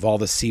muster of all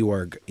the Sea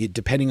Org.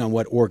 Depending on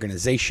what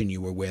organization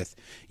you were with,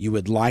 you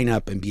would line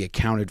up and be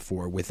accounted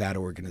for with that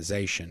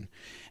organization.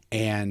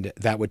 And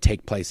that would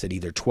take place at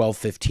either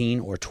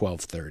 12:15 or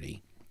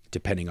 12:30,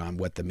 depending on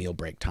what the meal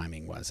break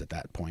timing was at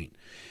that point.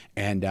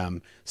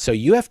 And so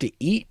you have to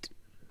eat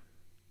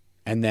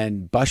and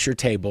then bus your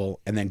table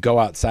and then go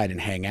outside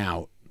and hang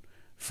out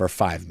for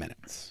 5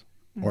 minutes.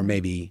 or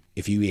maybe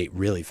if you ate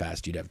really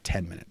fast, you'd have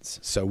 10 minutes.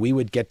 So we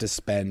would get to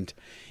spend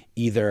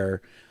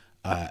either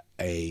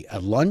a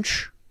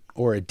lunch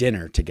or a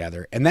dinner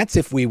together. And that's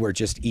if we were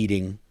just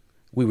eating.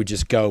 We would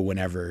just go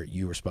whenever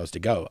you were supposed to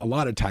go. A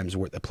lot of times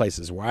the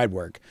places where I'd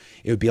work,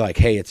 it would be like,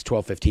 hey, it's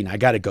 12:15. I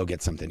got to go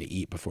get something to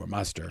eat before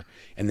muster.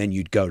 And then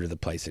you'd go to the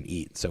place and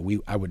eat. So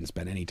I wouldn't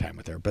spend any time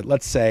with her. But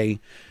let's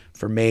say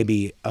for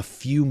maybe a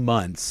few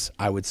months,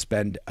 I would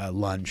spend a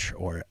lunch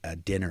or a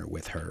dinner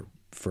with her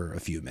for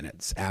a few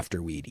minutes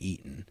after we'd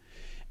eaten.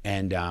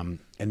 And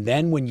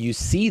then when you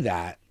see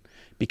that,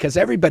 because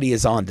everybody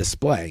is on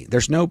display,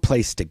 there's no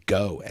place to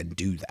go and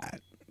do that.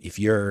 If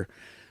you're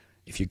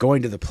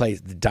going to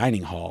the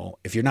dining hall,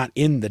 if you're not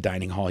in the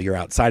dining hall, you're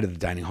outside of the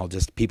dining hall,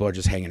 just people are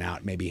just hanging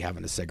out, maybe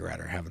having a cigarette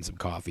or having some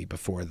coffee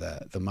before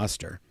the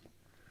muster.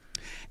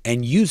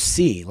 And you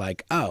see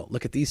like, oh,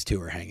 look at these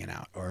two are hanging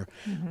out, or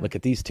look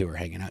at these two are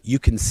hanging out. You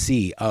can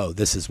see, oh,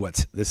 this is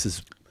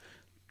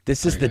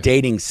the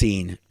dating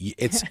scene.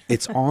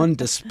 It's on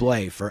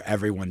display for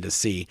everyone to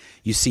see.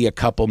 You see a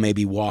couple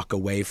maybe walk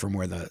away from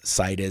where the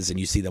site is, and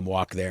you see them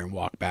walk there and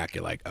walk back.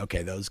 You're like,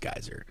 okay, those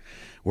guys are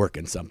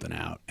working something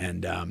out.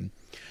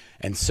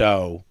 And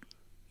so,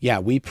 yeah,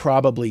 we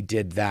probably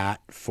did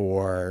that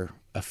for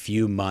a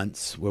few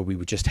months where we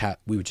would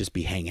just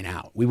be hanging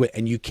out.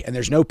 And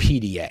there's no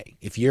PDA.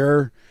 If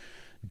you're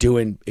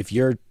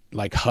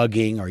like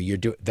hugging or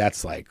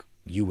that's like,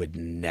 you would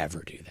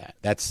never do that.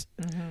 That's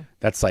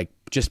like,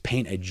 just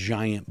paint a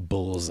giant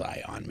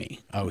bullseye on me.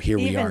 Oh, here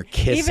we are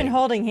kissing. Even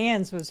holding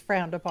hands was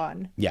frowned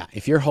upon. Yeah.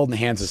 If you're holding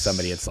hands with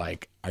somebody, it's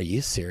like, are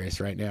you serious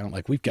right now?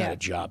 Like, we've got a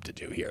job to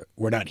do here.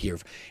 We're not here.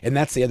 And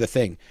that's the other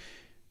thing.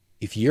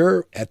 If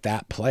you're at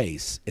that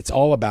place, it's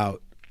all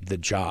about the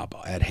job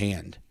at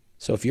hand.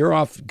 So if you're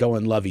off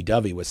going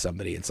lovey-dovey with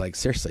somebody, it's like,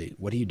 seriously,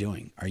 what are you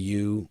doing? Are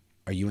you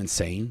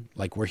insane?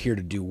 Like, we're here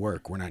to do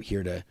work. We're not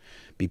here to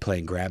be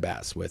playing grab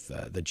ass with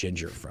the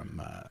ginger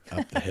from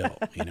up the hill,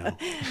 you know?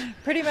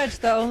 Pretty much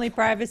the only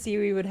privacy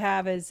we would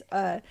have is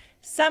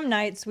some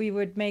nights we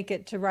would make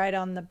it to ride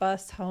on the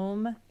bus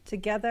home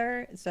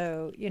together.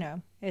 So, you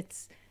know,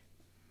 it's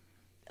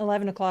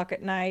 11 o'clock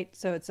at night,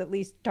 so it's at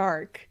least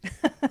dark.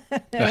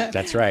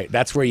 That's right.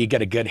 That's where you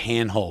get a good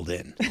handhold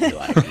in.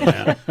 Like, you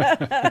know?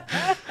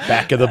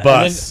 Back of the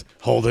bus,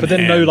 holding hands.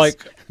 But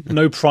then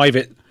no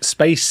private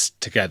space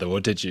together,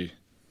 or did you?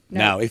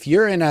 No, if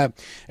you're in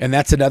and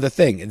that's another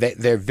thing.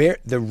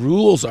 The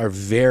rules are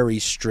very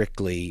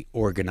strictly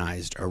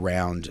organized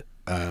around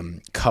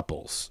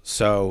couples.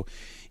 So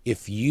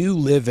if you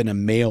live in a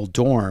male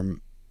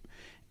dorm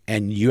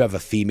and you have a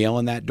female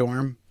in that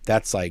dorm,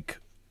 that's like,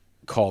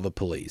 call the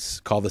police,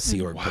 call the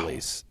Sea Org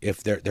police.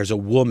 If there's a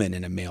woman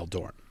in a male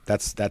dorm,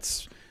 that's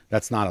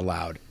not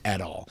allowed at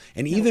all.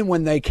 And even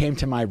when they came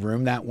to my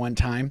room that one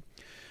time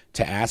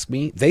to ask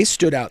me, they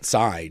stood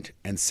outside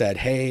and said,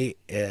 hey,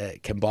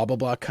 can blah, blah,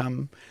 blah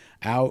come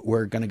out?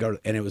 We're going to go.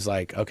 And it was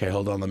like, okay,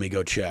 hold on, let me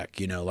go check.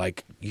 You know,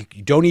 like you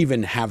don't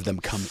even have them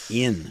come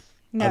in.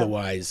 No.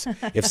 Otherwise,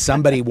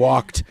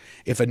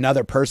 if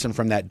another person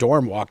from that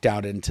dorm walked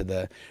out into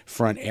the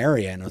front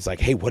area and was like,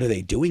 hey, what are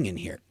they doing in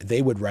here?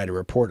 They would write a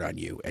report on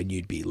you and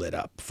you'd be lit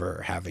up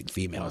for having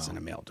females in a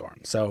male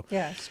dorm. So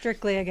yeah,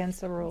 strictly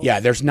against the rules.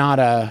 Yeah,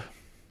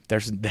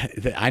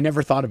 I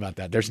never thought about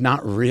that. There's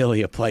not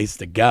really a place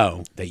to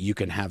go that you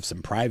can have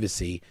some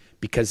privacy,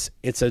 because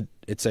it's a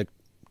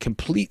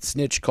complete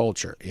snitch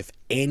culture. If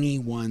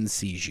anyone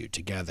sees you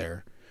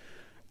together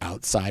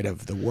outside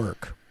of the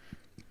work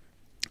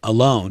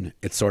alone,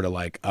 it's sort of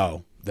like,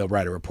 oh, they'll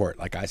write a report.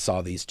 Like, I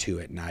saw these two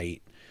at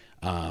night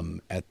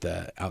at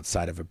the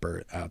outside of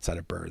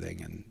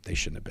birthing, and they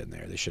shouldn't have been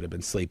there. They should have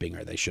been sleeping,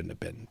 or they shouldn't have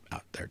been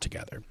out there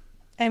together.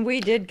 And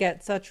we did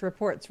get such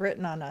reports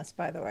written on us,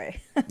 by the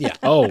way. Yeah.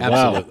 Oh,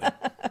 absolutely. Wow.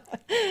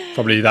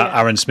 Probably that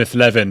Aaron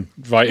Smith-Levin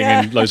writing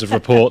in loads of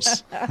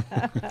reports.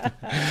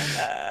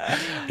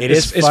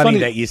 It's funny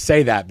that you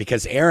say that,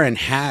 because Aaron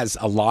has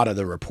a lot of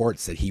the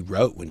reports that he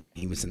wrote when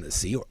he was in the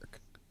Sea Org.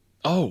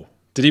 Oh.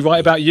 Did he write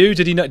about you?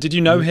 Did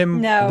you know him?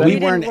 No, we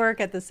didn't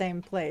work at the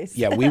same place.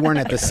 Yeah, we weren't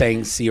at the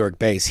same Sea Org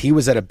base. He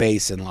was at a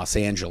base in Los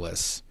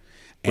Angeles.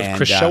 With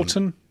Chris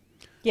Shelton?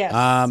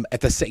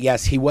 Yes.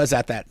 Yes, he was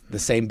at the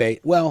same base.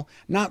 Well,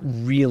 not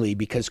really,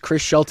 because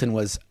Chris Shelton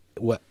was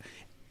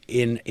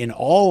in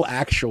all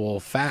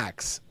actual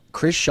facts,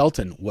 Chris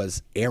Shelton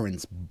was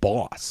Aaron's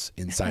boss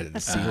inside of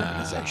the Sea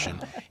organization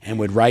and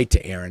would write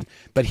to Aaron.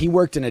 But he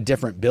worked in a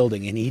different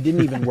building, and he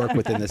didn't even work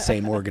within the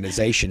same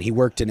organization. He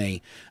worked in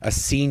a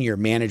senior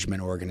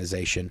management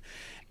organization.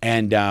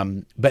 And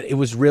but it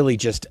was really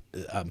just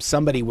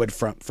somebody would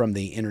from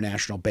the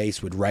international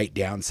base would write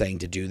down saying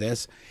to do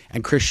this,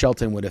 and Chris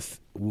Shelton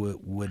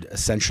would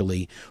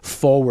essentially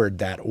forward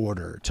that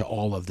order to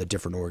all of the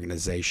different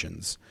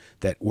organizations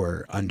that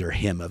were under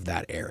him of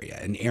that area.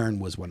 And Aaron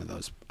was one of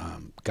those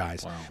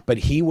guys. Wow. But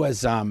he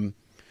was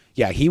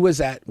he was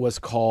at what's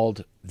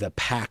called the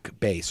PAC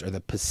base, or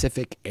the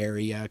Pacific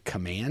Area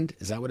Command.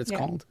 Is that what it's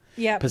called?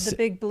 Yeah, the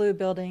big blue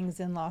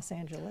buildings in Los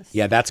Angeles.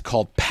 Yeah, that's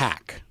called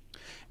PAC.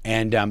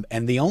 And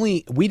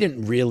we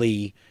didn't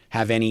really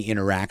have any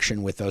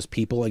interaction with those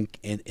people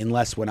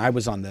unless when I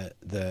was on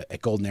the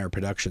at Golden Era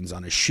Productions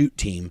on a shoot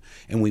team,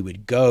 and we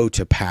would go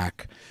to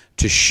PAC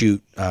to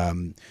shoot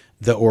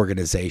the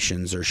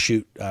organizations or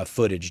shoot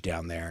footage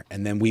down there,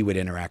 and then we would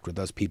interact with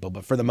those people.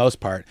 But for the most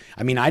part,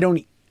 I mean, I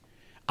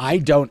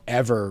don't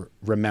ever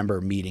remember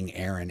meeting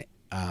Aaron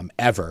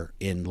ever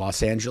in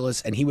Los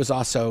Angeles, and he was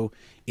also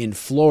in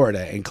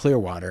Florida in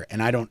Clearwater,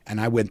 and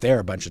I went there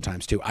a bunch of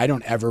times too. I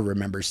don't ever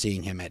remember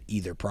seeing him at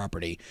either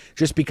property,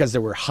 just because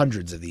there were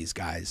hundreds of these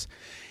guys.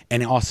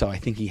 And also, I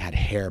think he had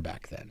hair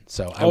back then.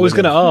 So I was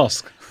going to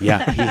ask.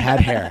 Yeah, he had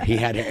hair. He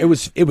had hair. It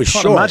was Can't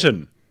short.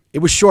 Imagine. It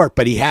was short,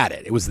 but he had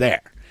it. It was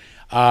there.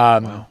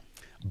 Wow.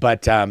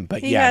 But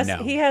he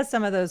has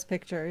some of those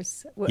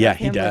pictures. Yeah, of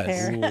he him does.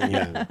 With hair.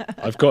 Yeah.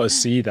 I've got to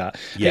see that.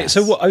 Yes.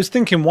 Hey, so what I was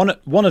thinking,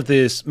 one of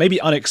these maybe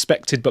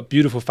unexpected but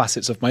beautiful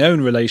facets of my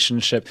own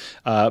relationship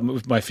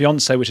with my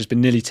fiance, which has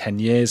been nearly 10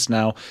 years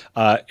now,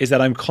 is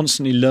that I'm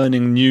constantly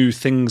learning new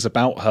things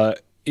about her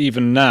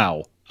even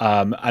now.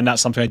 And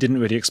that's something I didn't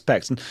really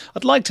expect. And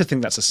I'd like to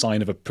think that's a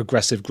sign of a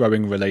progressive,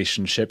 growing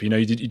relationship. You know,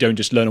 you don't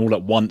just learn all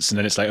at once and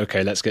then it's like,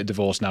 okay, let's get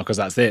divorced now because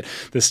that's it.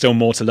 There's still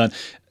more to learn.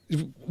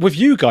 With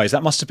you guys,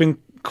 that must have been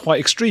quite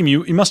extreme.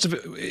 You must have.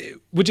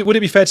 Would it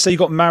be fair to say you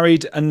got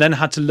married and then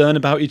had to learn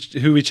about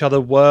who each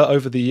other were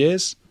over the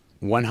years?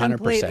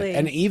 100%.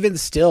 And even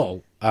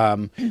still,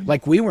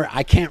 like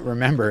I can't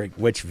remember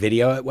which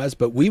video it was,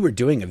 but we were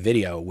doing a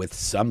video with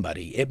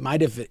somebody. It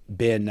might have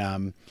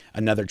been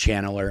another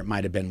channel, or it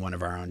might have been one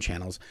of our own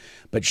channels.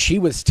 But she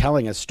was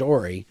telling a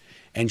story,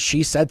 and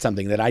she said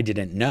something that I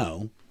didn't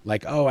know.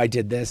 Like, oh, I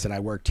did this and I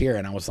worked here.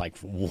 And I was like,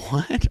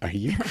 what? Are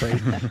you crazy?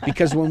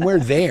 Because when we're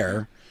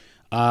there,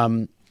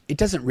 it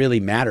doesn't really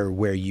matter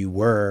where you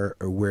were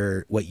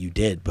or what you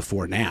did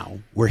before now.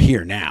 We're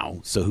here now,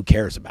 so who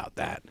cares about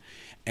that?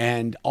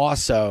 And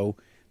also,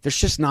 there's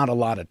just not a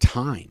lot of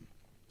time.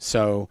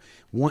 So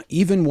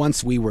even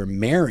once we were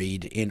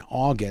married in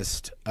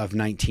August of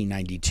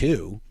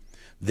 1992,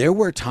 there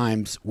were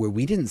times where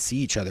we didn't see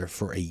each other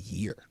for a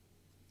year.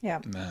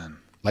 Yeah. Man.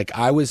 Like,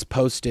 I was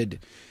posted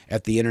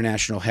at the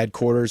international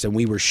headquarters and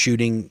we were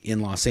shooting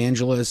in Los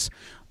Angeles,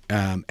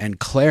 and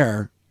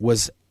Claire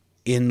was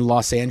in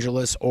Los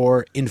Angeles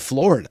or in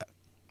Florida.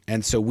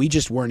 And so we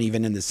just weren't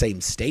even in the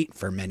same state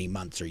for many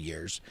months or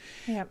years.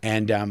 Yep.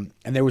 And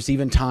there was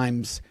even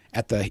times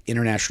at the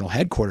international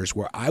headquarters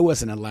where I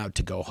wasn't allowed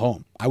to go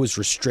home. I was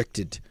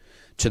restricted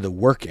to the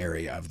work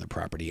area of the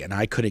property, and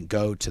I couldn't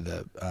go to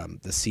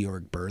the Sea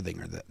Org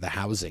berthing or the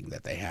housing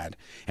that they had.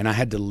 And I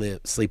had to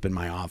sleep in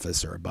my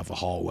office or above a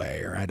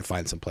hallway, or I had to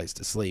find some place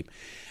to sleep.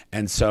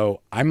 And so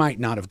I might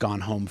not have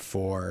gone home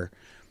for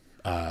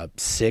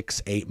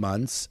 6-8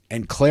 months.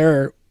 And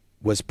Claire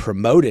was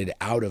promoted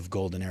out of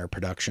Golden Era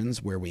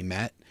Productions, where we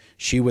met.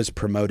 She was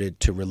promoted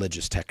to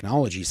Religious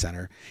Technology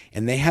Center,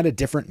 and they had a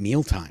different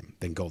meal time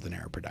than Golden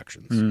Era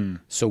Productions.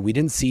 So we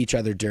didn't see each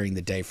other during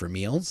the day for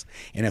meals.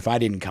 And if I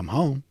didn't come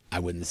home, I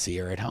wouldn't see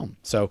her at home.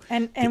 So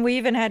and we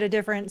even had a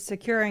different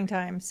securing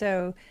time.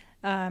 So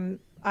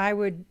I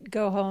would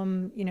go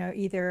home,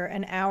 either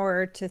an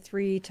hour to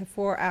 3 to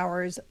 4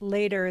 hours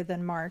later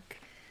than Marc.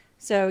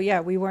 So yeah,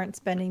 we weren't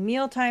spending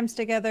meal times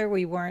together.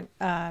 We weren't,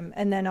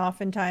 and then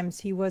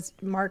oftentimes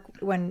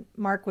when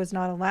Marc was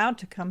not allowed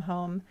to come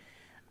home,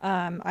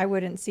 I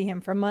wouldn't see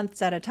him for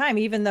months at a time,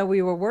 even though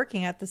we were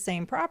working at the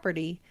same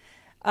property.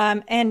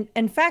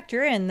 And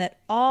factor in that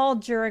all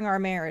during our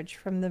marriage,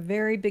 from the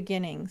very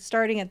beginning,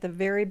 starting at the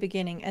very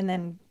beginning, and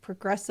then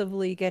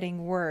progressively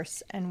getting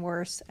worse and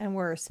worse and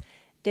worse,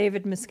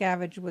 David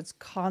Miscavige was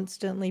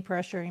constantly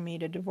pressuring me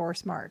to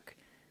divorce Marc.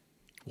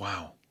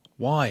 Wow.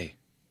 Why?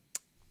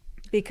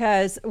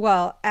 Because,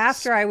 well,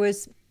 after I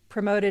was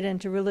promoted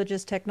into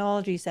Religious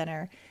Technology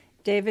Center,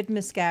 David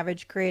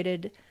Miscavige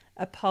created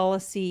a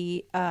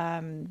policy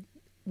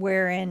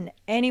wherein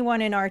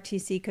anyone in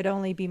RTC could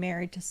only be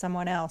married to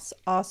someone else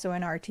also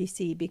in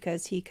RTC,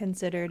 because he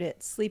considered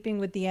it sleeping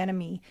with the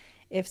enemy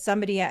if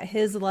somebody at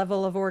his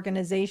level of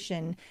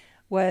organization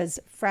was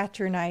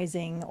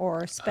fraternizing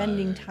or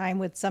spending time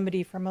with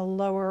somebody from a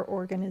lower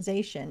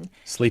organization.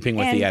 Sleeping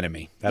with the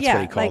enemy. That's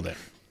what he called it.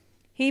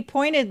 He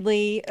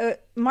pointedly,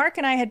 Marc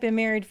and I had been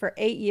married for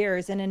 8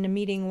 years, and in a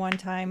meeting one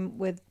time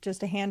with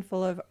just a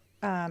handful of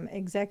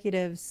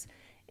executives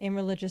in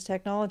Religious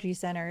Technology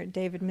Center,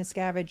 David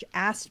Miscavige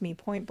asked me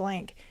point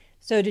blank,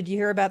 so did you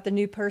hear about the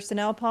new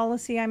personnel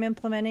policy I'm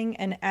implementing?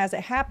 And as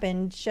it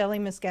happened, Shelley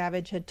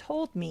Miscavige had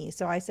told me.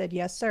 So I said,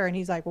 yes, sir. And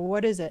he's like, well,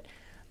 what is it?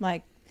 I'm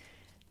like,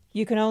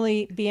 you can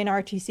only be in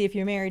RTC if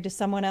you're married to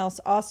someone else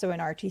also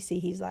in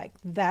RTC. He's like,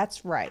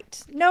 that's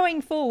right.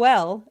 Knowing full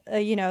well,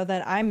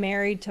 that I'm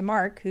married to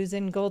Marc, who's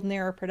in Golden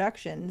Era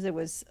Productions. It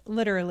was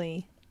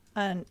literally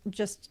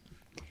just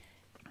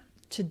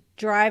to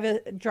drive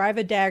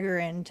a dagger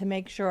in to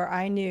make sure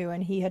I knew,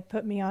 and he had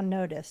put me on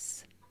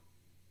notice.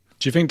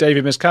 Do you think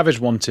David Miscavige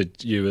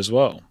wanted you as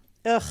well?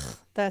 Ugh,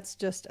 that's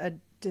just a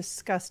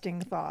disgusting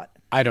thought.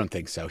 I don't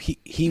think so.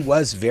 He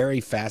was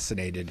very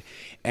fascinated,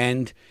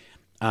 and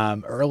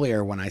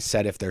earlier when I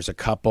said if there's a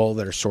couple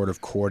that are sort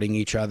of courting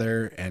each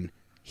other, and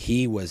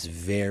he was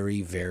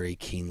very, very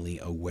keenly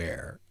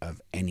aware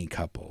of any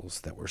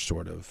couples that were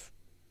sort of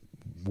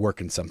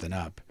working something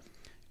up.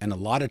 And a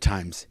lot of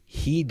times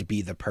he'd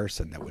be the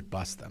person that would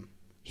bust them.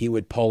 He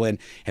would pull in,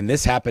 and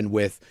this happened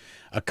with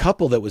a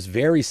couple that was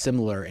very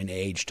similar in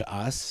age to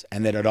us,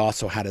 and that had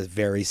also had a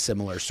very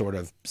similar sort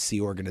of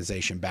Sea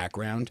Organization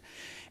background.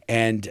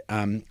 And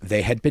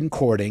they had been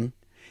courting,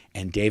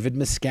 and David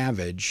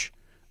Miscavige,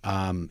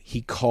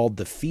 he called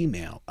the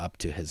female up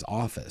to his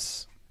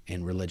office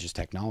in Religious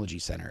Technology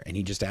Center, and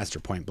he just asked her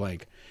point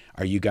blank,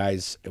 are you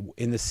guys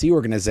in the Sea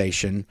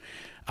Organization?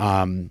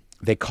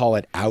 They call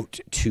it out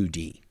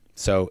 2D.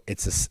 So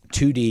it's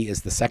 2D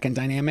is the second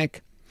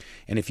dynamic.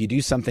 And if you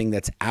do something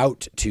that's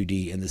out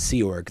 2D in the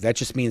Sea Org, that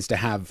just means to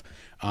have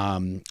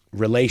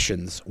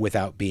relations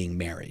without being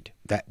married.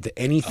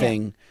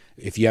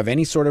 If you have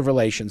any sort of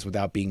relations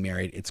without being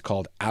married, it's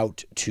called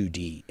out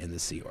 2D in the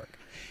Sea Org.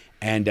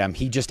 And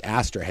he just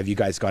asked her, have you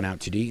guys gone out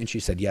 2D? And she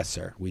said, yes,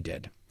 sir, we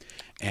did.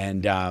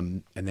 And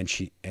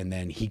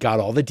then he got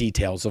all the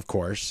details, of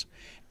course.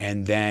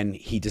 And then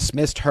he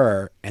dismissed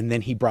her. And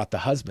then he brought the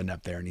husband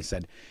up there and he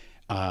said,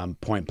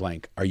 point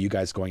blank, are you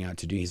guys going out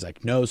to do? He's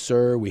like, no,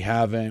 sir, we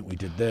haven't. We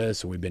did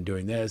this and we've been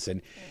doing this.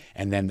 And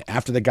then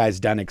after the guy's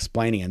done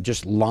explaining and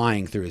just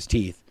lying through his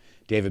teeth,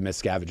 David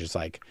Miscavige is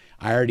like,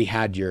 I already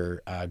had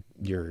your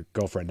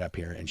girlfriend up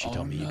here and she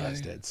told me you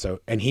guys did. So,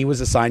 and he was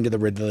assigned to the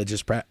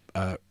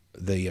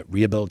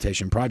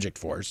Rehabilitation Project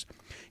Force.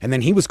 And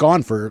then he was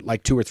gone for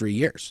like 2 or 3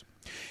 years.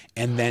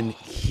 And then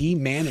he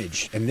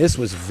managed, and this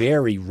was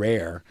very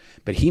rare,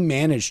 but he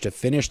managed to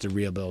finish the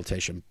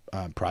Rehabilitation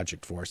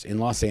Project Force in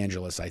Los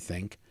Angeles, I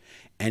think,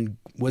 and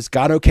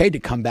got okay to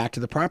come back to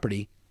the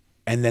property.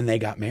 And then they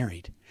got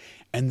married.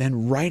 And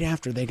then right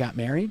after they got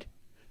married,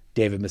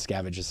 David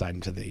Miscavige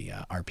assigned to the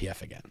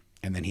RPF again.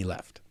 And then he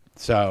left.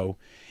 So,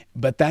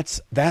 but there's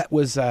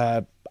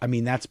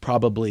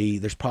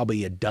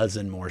probably a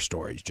dozen more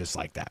stories just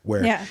like that,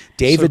 where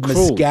David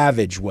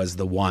Miscavige was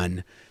the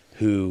one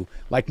who,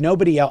 like,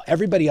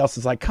 everybody else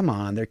is like, come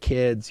on, they're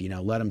kids,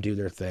 let them do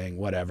their thing,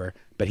 whatever.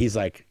 But he's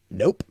like,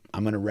 nope,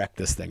 I'm going to wreck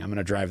this thing. I'm going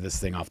to drive this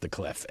thing off the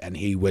cliff. And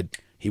he would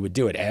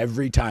do it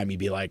every time. He'd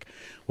be like,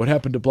 what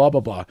happened to blah, blah,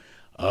 blah?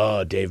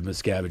 Oh, Dave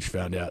Miscavige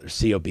found out, or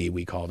COB,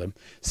 we called him.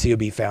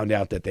 COB found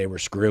out that they were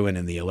screwing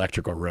in the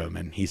electrical room,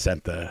 and he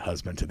sent the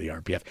husband to the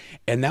RPF.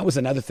 And that was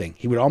another thing.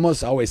 He would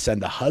almost always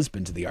send the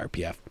husband to the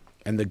RPF.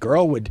 And the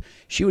girl would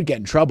get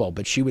in trouble,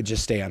 but she would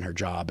just stay on her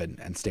job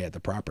and stay at the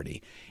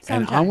property.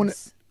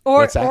 Sometimes.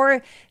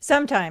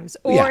 Sometimes.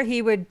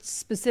 He would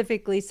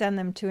specifically send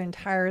them to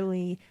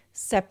entirely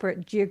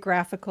separate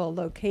geographical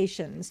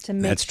locations to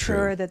make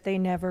sure that they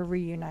never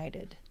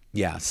reunited.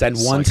 Yeah, send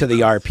one to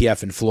the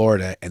RPF in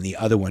Florida and the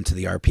other one to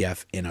the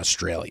RPF in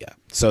Australia.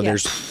 So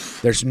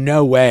there's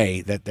no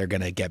way that they're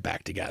going to get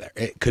back together.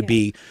 It could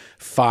be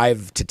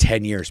 5 to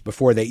 10 years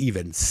before they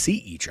even see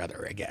each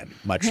other again,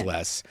 much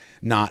less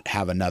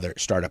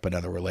start up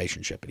another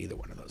relationship in either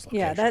one of those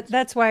locations. Yeah,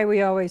 that's why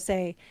we always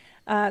say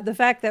the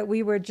fact that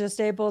we were just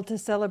able to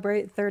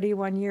celebrate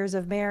 31 years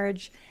of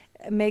marriage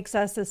makes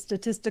us a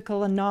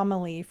statistical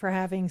anomaly for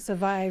having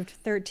survived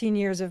 13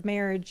 years of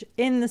marriage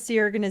in the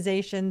Sea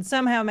Organization,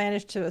 somehow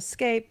managed to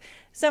escape,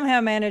 somehow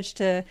managed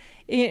to,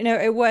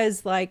 it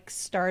was like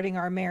starting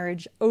our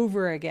marriage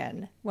over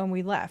again when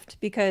we left,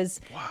 because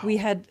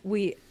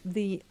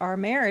our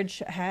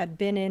marriage had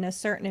been in a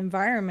certain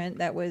environment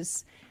that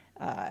was,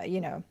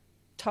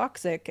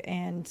 toxic.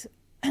 And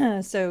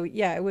so,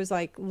 it was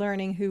like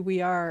learning who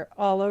we are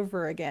all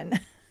over again.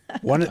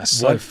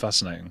 So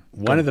fascinating.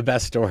 One of the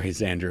best stories,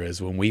 Andrew,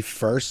 is when we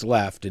first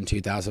left in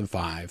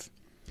 2005.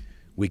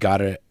 We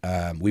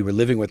were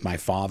living with my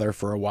father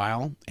for a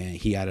while, and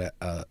he had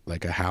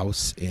a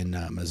house in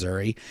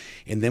Missouri,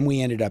 and then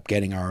we ended up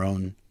getting our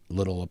own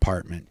little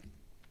apartment.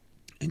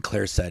 And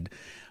Claire said,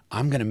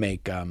 I'm gonna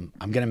make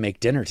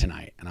dinner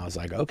tonight, and I was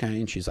like, okay.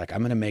 And she's like,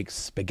 I'm gonna make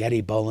spaghetti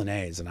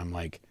bolognese, and I'm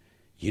like,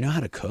 you know how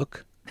to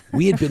cook?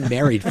 We had been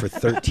married for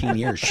 13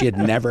 years. She had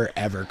never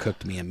ever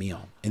cooked me a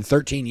meal in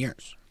 13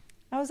 years.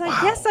 I was like,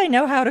 yes, I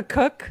know how to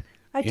cook.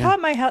 I taught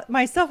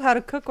myself how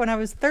to cook when I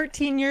was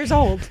 13 years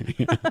old.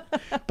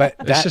 But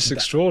that's just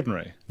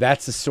extraordinary.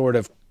 That's the sort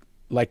of,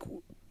 like,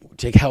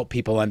 to help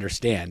people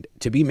understand,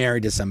 to be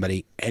married to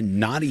somebody and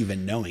not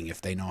even knowing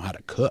if they know how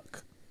to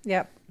cook.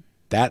 Yep.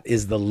 That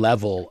is the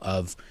level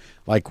of,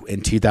 like,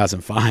 in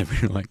 2005,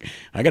 you're like,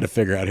 I got to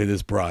figure out who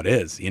this broad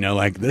is.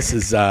 This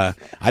is, I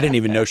didn't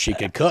even know she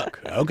could cook.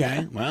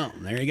 Okay, well,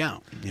 there you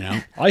go.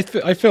 I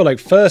feel like,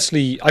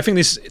 firstly, I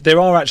think there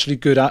are actually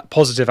good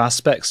positive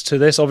aspects to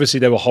this. Obviously,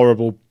 there were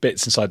horrible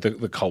bits inside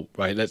the cult,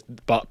 right?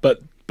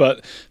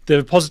 But there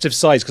are positive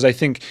sides, because I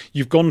think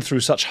you've gone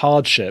through such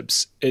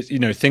hardships.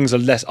 Things are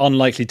less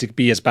unlikely to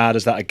be as bad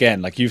as that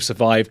again. Like, you've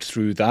survived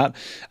through that,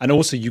 and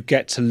also you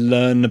get to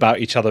learn about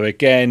each other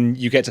again.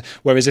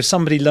 Whereas if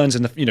somebody learns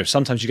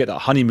sometimes you get that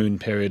honeymoon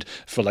period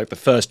for like the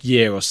first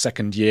year or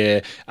second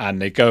year,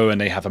 and they go and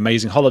they have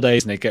amazing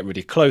holidays and they get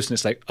really close, and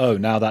it's like, oh,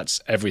 now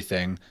that's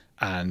everything.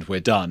 and we're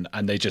done.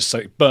 And they just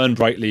burn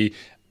brightly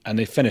and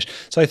they finish.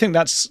 So I think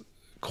that's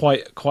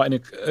quite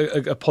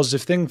a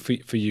positive thing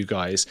for you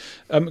guys.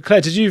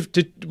 Claire,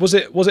 was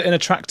it an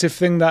attractive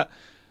thing that?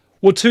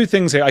 Well, two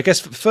things here. I guess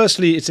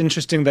firstly, it's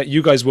interesting that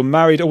you guys were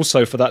married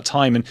also for that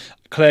time, and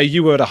Claire,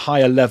 you were at a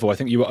higher level. I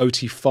think you were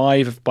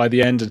OT5 by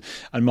the end,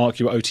 and Mark,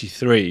 you were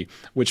OT3,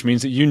 which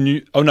means that you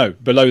knew. Oh no,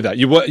 below that,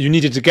 you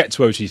needed to get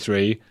to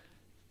OT3.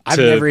 I've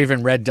never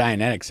even read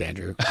Dianetics,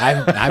 Andrew.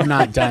 I've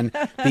not done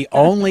the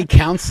only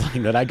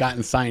counseling that I got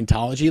in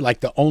Scientology, like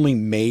the only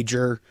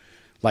major,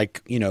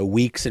 like, you know,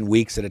 weeks and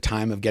weeks at a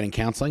time of getting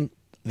counseling.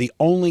 The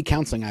only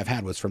counseling I've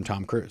had was from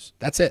Tom Cruise.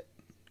 That's it.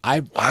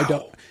 I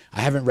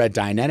haven't read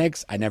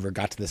Dianetics. I never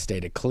got to the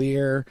state of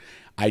clear.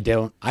 I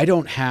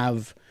don't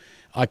have,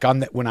 like,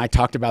 when I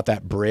talked about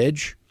that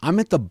bridge, I'm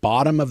at the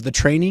bottom of the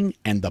training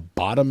and the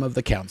bottom of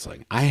the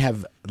counseling. I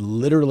have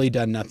literally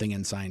done nothing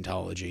in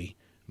Scientology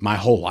my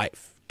whole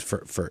life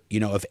for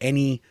you know, of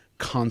any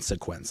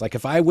consequence. Like,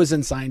 if I was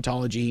in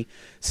Scientology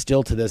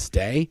still to this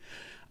day,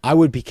 I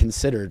would be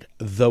considered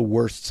the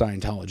worst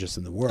Scientologist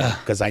in the world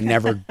because I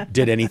never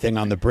did anything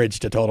on the bridge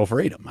to total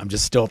freedom. I'm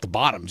just still at the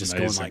bottom, just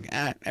Amazing.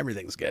 going like,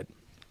 everything's good.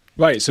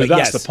 Right, so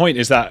that's the point,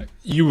 is that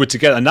you were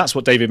together, and that's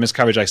what David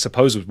Miscavige, I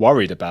suppose, was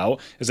worried about,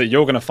 is that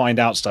you're going to find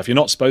out stuff. You're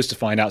not supposed to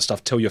find out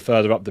stuff till you're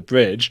further up the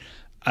bridge,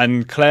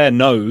 and Claire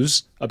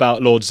knows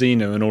about Lord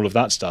Xenu and all of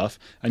that stuff,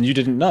 and you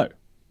didn't know.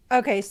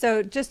 Okay,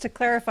 so just to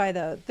clarify,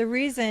 though, the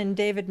reason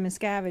David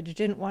Miscavige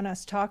didn't want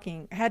us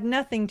talking had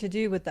nothing to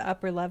do with the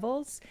upper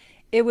levels.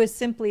 It was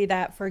simply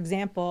that, for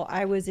example,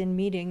 I was in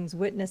meetings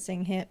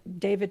witnessing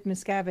David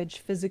Miscavige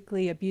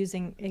physically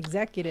abusing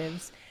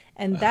executives,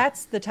 and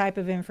that's the type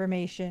of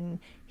information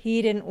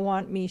he didn't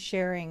want me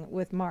sharing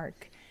with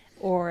Mark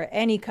or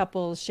any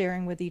couples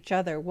sharing with each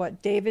other.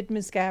 What David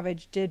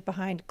Miscavige did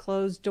behind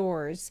closed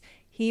doors,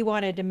 he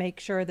wanted to make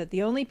sure that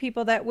the only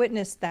people that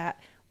witnessed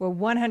that were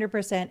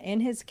 100% in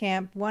his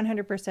camp,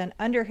 100%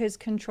 under his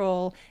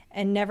control,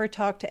 and never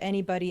talked to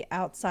anybody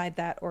outside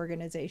that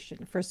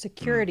organization for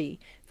security,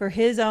 for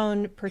his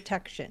own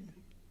protection.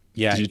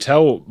 Yeah. Did you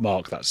tell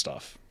Mark that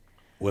stuff?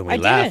 When we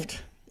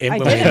left. I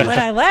did when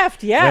I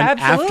left. Yeah,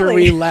 absolutely. After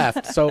we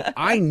left. So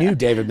I knew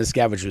David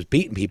Miscavige was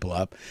beating people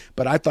up,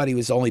 but I thought he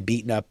was only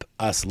beating up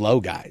us low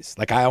guys.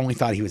 Like, I only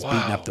thought he was beating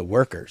up the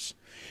workers.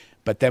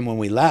 But then when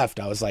we left,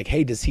 I was like,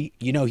 hey, does he,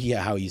 you know,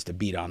 how he used to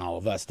beat on all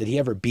of us. Did he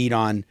ever beat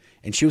on,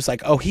 and she was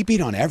like, oh, he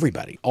beat on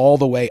everybody all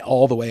the way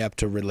up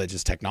to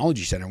Religious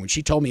Technology Center. When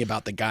she told me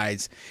about the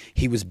guys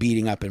he was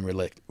beating up in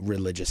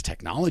Religious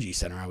Technology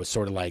Center, I was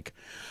sort of like,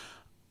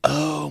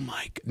 oh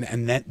my,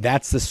 and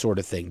that's the sort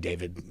of thing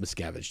David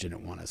Miscavige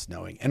didn't want us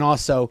knowing. And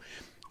also,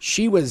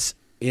 she was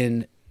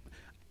in,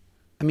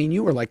 I mean,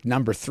 you were like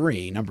number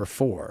 3, number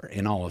 4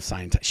 in all of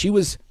Scientology. She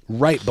was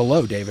right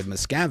below David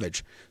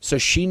Miscavige. So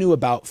she knew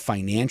about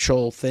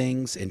financial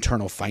things,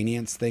 internal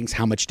finance things,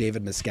 how much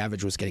David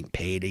Miscavige was getting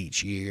paid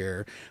each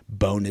year,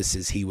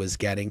 bonuses he was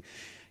getting.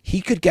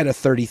 He could get a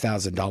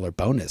 $30,000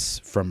 bonus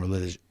from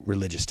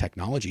Religious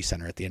Technology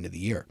Center at the end of the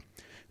year.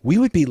 We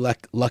would be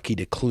lucky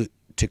to clear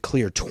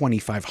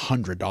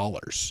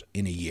 $2,500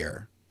 in a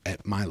year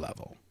at my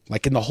level.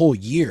 Like, in the whole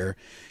year,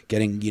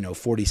 getting, you know,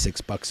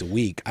 $46 a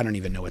week. I don't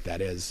even know what that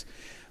is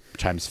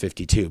times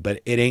 52,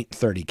 but it ain't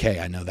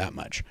 30K. I know that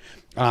much.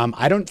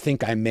 I don't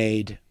think I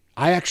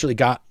actually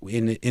got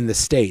in the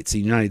States, the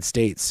United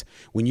States,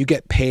 when you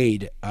get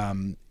paid,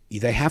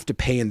 they have to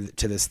pay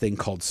into this thing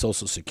called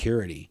Social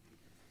Security.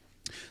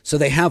 So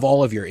they have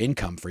all of your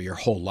income for your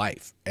whole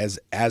life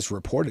as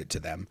reported to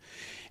them.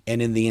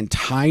 And in the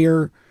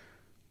entire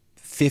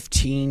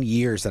 15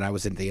 years that I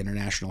was at the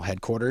international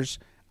headquarters,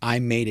 I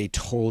made a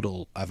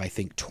total of, I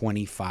think,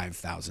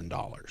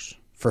 $25,000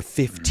 for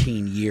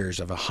 15 years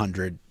of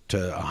 100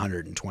 to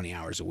 120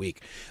 hours a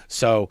week.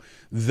 So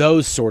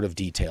those sort of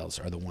details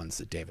are the ones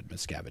that David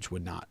Miscavige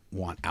would not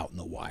want out in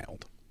the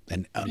wild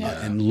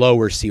and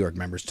lower Sea Org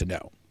members to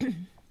know.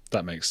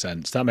 That makes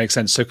sense. That makes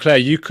sense. So, Claire,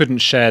 you couldn't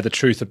share the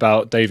truth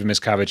about David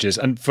Miscavige's,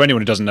 and for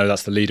anyone who doesn't know,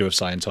 that's the leader of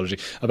Scientology,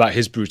 about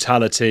his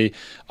brutality.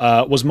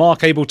 Was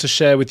Mark able to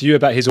share with you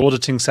about his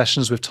auditing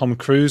sessions with Tom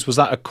Cruise? Was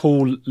that a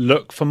cool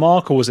look for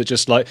Mark, or was it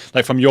just like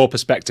from your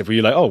perspective, were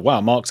you like, oh,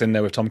 wow, Mark's in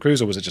there with Tom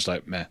Cruise, or was it just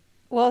like, meh?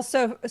 Well,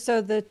 so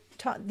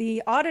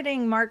the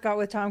auditing Mark got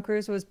with Tom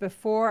Cruise was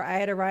before I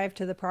had arrived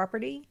to the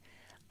property.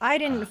 I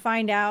didn't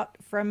find out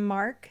from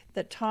Mark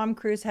that Tom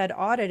Cruise had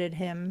audited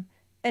him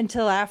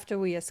until after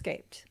we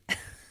escaped.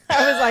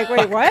 I was like,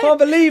 wait, what? I can't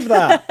believe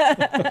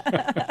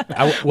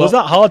that. Was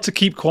that hard to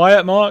keep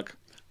quiet, Mark?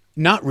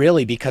 Not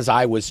really, because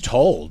I was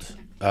told.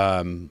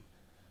 I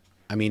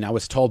mean, I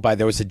was told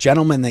there was a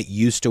gentleman that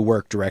used to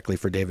work directly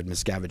for David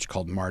Miscavige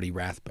called Marty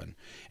Rathbun.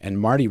 And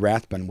Marty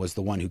Rathbun was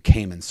the one who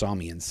came and saw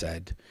me and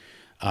said,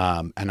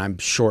 and I'm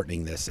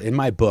shortening this, in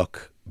my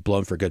book,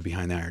 Blown for Good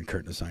Behind the Iron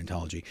Curtain of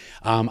Scientology,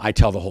 I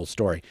tell the whole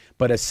story.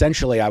 But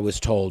essentially, I was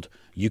told,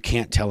 you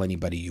can't tell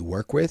anybody you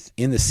work with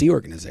in the Sea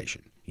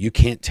organization. You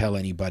can't tell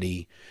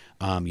anybody,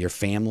 your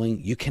family.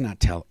 You cannot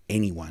tell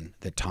anyone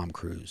that Tom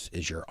Cruise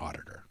is your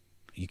auditor.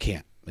 You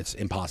can't. It's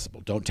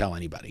impossible. Don't tell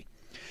anybody.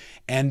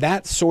 And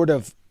that sort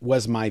of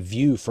was my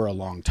view for a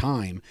long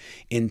time,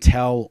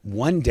 until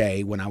one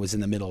day when I was in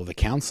the middle of a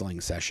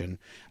counseling session,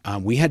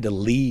 we had to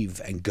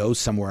leave and go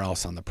somewhere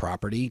else on the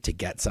property to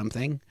get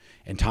something.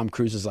 And Tom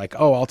Cruise is like,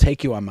 "Oh, I'll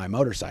take you on my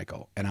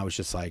motorcycle." And I was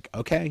just like,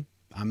 okay,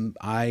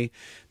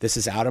 this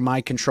is out of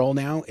my control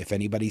now. If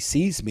anybody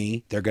sees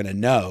me, they're going to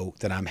know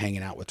that I'm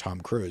hanging out with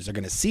Tom Cruise. They're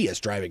going to see us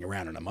driving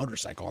around on a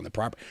motorcycle on the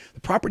property. The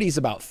property is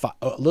about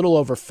a little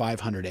over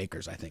 500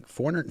 acres, I think,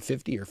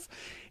 450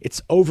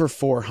 it's over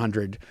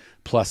 400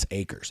 plus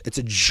acres. It's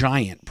a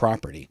giant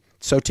property.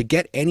 So to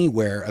get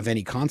anywhere of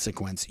any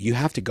consequence, you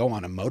have to go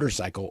on a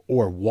motorcycle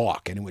or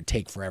walk, and it would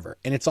take forever.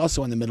 And it's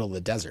also in the middle of the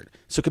desert.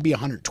 So it could be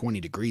 120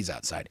 degrees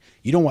outside.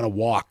 You don't want to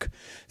walk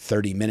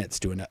 30 minutes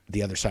to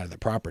the other side of the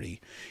property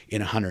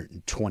in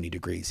 120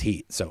 degrees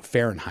heat. So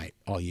Fahrenheit,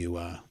 all you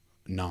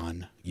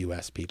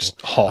non-US people.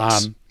 It's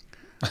hot.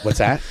 What's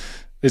that?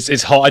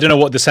 It's hot. I don't know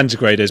what the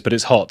centigrade is, but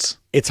it's hot.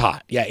 It's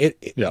hot. Yeah.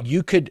 Yeah.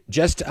 You could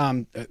just,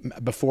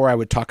 before I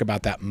would talk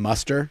about that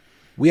muster,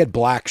 we had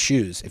black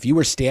shoes. If you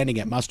were standing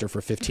at muster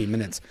for 15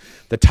 minutes,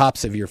 the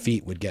tops of your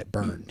feet would get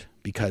burned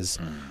because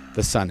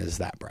the sun is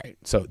that bright.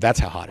 So that's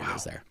how hot it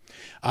is there.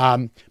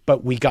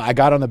 But I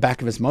got on the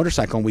back of his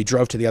motorcycle and we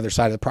drove to the other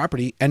side of the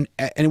property, and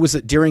it was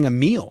during a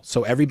meal.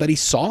 So everybody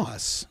saw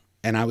us.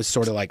 And I was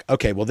sort of like,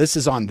 okay, well, this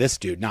is on this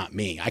dude, not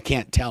me. I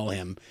can't tell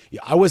him.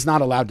 I was not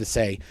allowed to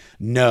say,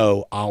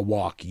 "No, I'll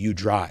walk, you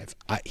drive."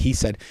 He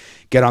said,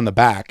 "Get on the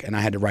back." And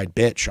I had to ride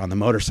bitch on the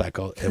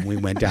motorcycle. And we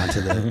went down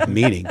to the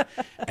meeting.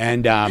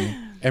 And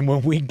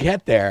when we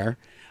get there,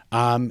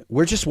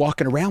 we're just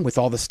walking around with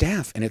all the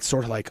staff. And it's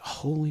sort of like,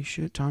 holy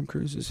shit, Tom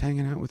Cruise is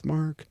hanging out with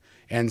Marc.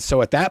 And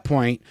so at that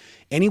point,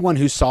 anyone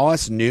who saw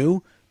us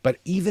knew. But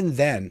even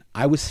then,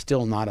 I was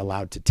still not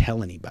allowed to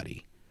tell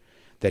anybody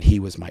that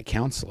he was my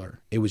counselor.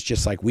 It was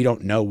just like, we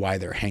don't know why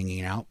they're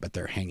hanging out, but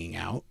they're hanging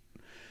out.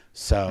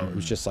 So it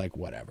was just like,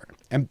 whatever.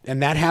 And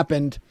that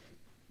happened,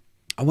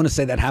 I want to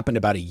say that happened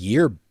about a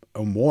year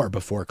or more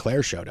before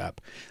Claire showed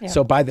up. Yeah.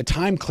 So by the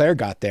time Claire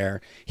got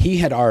there, he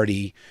had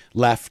already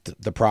left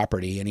the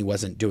property and he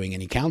wasn't doing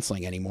any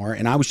counseling anymore.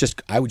 And I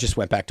just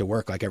went back to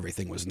work like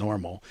everything was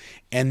normal.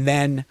 And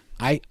then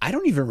I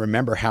don't even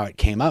remember how it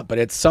came up, but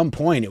at some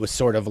point it was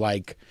sort of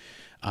like,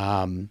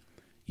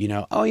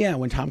 "Oh yeah,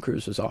 when Tom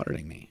Cruise was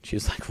auditing me." She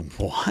was like,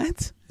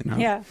 "What?"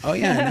 Yeah. "Oh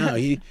yeah, no,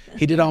 he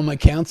did all my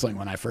counseling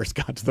when I first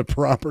got to the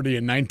property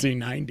in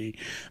 1990."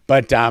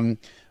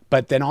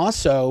 But then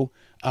also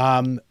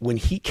when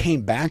he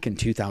came back in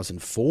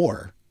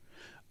 2004,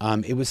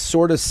 it was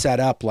sort of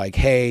set up like,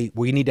 "Hey,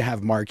 we need to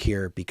have Marc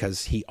here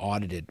because he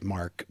audited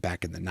Marc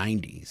back in the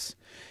 90s."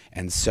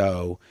 And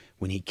so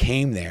when he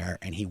came there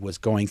and he was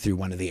going through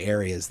one of the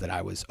areas that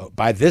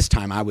by this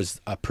time I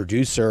was a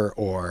producer,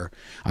 or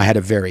I had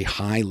a very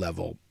high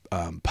level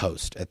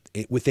post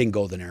within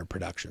Golden Era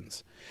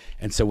Productions.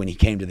 And so when he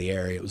came to the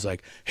area, it was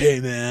like, "Hey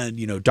man,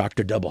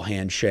 Dr. Double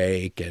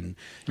Handshake, and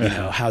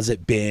how's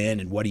it been?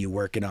 And what are you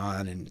working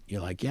on?" And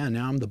you're like, "Yeah,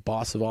 now I'm the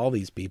boss of all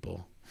these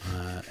people."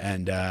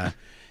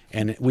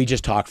 And we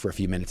just talked for a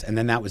few minutes, and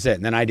then that was it.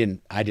 And then I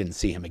didn't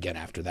see him again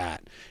after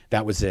that.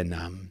 That was in,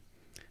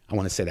 I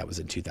want to say that was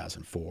in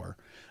 2004.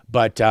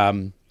 But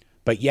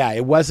yeah,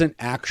 it wasn't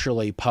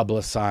actually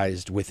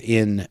publicized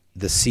within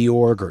the Sea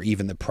Org or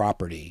even the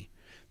property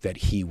that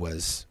he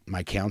was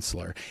my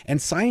counselor. And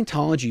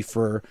Scientology,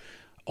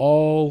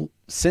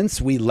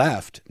 since we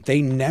left,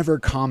 they never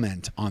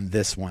comment on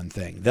this one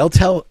thing. They'll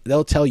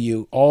tell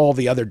you all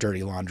the other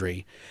dirty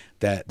laundry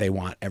that they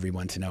want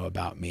everyone to know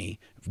about me,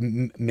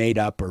 made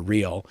up or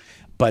real,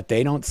 but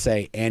they don't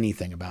say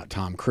anything about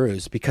Tom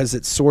Cruise because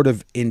it sort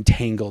of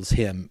entangles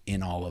him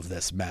in all of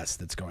this mess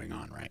that's going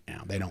on right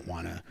now. They don't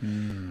want to,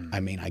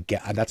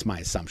 that's my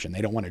assumption.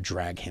 They don't want to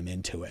drag him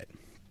into it.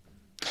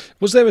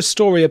 Was there a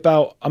story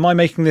about, am I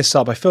making this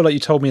up? I feel like you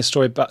told me a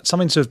story about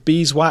something to of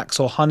beeswax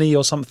or honey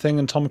or something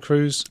and Tom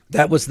Cruise.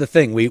 That was the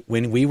thing.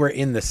 When we were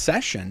in the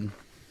session,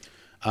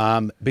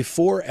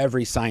 before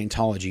every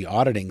Scientology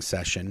auditing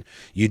session,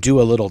 you do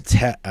a little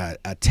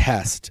a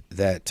test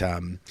that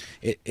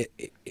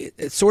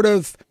it sort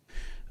of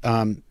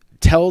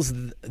tells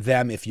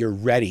them if you're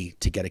ready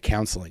to get a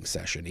counseling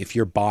session, if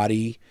your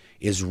body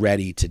is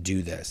ready to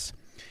do this.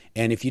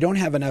 And if you don't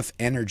have enough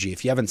energy,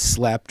 if you haven't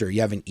slept or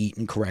you haven't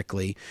eaten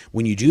correctly,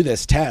 when you do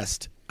this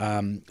test,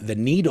 the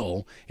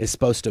needle is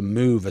supposed to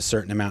move a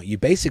certain amount. You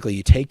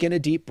take in a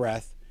deep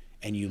breath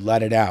and you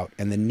let it out,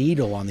 and the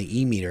needle on the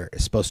e-meter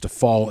is supposed to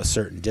fall a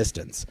certain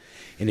distance.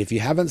 And if you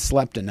haven't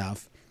slept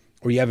enough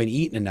or you haven't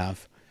eaten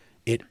enough,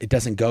 it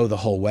doesn't go the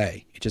whole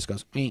way. It just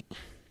goes, "Eh."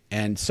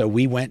 And so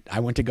I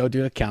went to go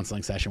do a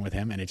counseling session with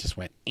him, and it just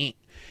went, "Eh."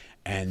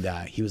 And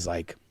he was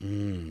like,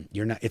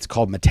 "You're not," it's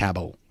called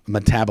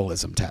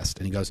metabolism test.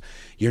 And he goes,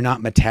 "You're not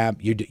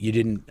you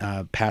didn't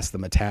pass the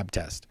metab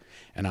test."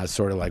 And I was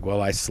sort of like,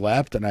 "Well, I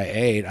slept and I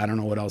ate. I don't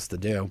know what else to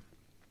do."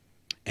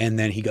 And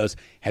then he goes,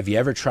 "Have you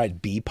ever tried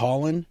bee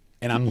pollen?"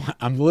 And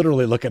I'm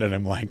literally looking at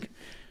him like,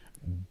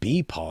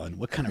 "Bee pollen?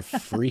 What kind of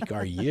freak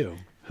are you?"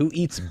 Who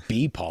eats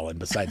bee pollen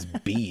besides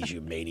bees,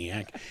 you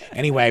maniac?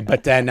 Anyway,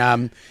 but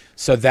then,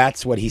 so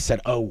that's what he said.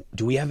 Oh,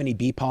 do we have any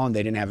bee pollen?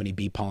 They didn't have any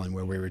bee pollen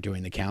where we were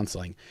doing the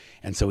counseling.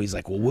 And so he's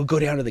like, well, we'll go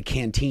down to the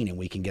canteen and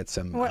we can get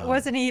some.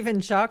 Wasn't he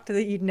even shocked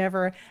that you'd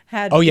never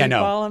had bee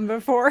pollen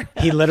before?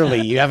 He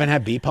literally, you haven't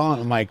had bee pollen?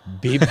 I'm like,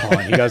 bee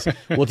pollen. He goes,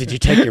 well, did you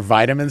take your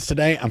vitamins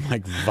today? I'm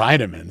like,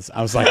 vitamins?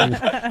 I was like,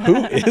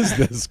 who is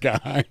this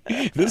guy?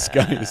 This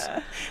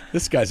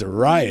guy's a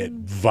riot.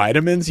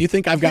 Vitamins? You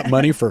think I've got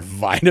money for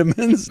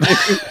vitamins?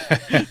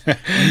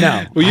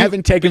 No, I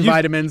haven't taken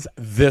vitamins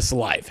this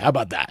life. How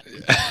about that?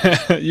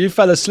 You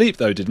fell asleep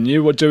though, didn't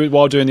you? While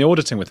doing the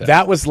auditing with him?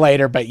 That was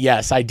later, but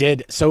yes, I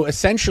did. So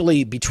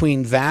essentially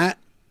between that,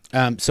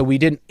 so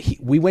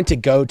we went to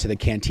go to the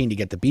canteen to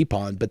get the bee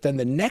pollen, but then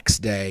the next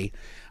day,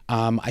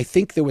 I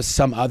think there was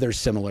some other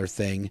similar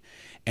thing,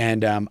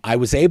 and I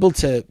was able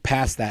to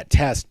pass that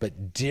test,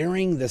 but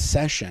during the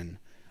session,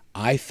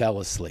 I fell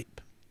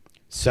asleep.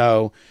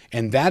 So,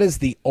 and that is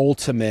the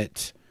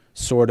ultimate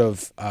sort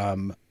of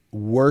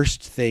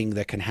worst thing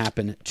that can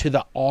happen to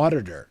the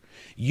auditor.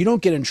 You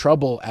don't get in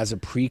trouble as a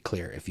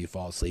pre-clear if you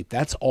fall asleep.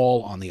 That's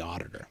all on the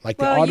auditor. Like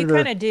the auditor,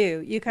 you kind of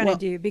do. You kind of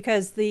do,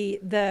 because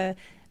the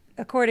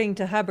according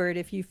to Hubbard,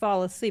 if you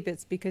fall asleep,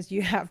 it's because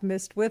you have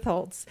missed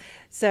withholds.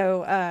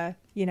 So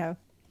you know.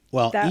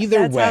 Well, that's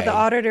how the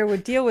auditor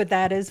would deal with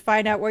that, is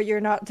find out what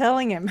you're not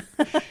telling him.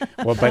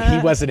 Well, but he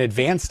wasn't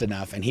advanced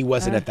enough, and he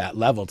wasn't at that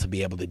level to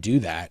be able to do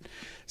that.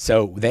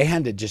 So they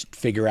had to just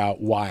figure out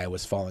why I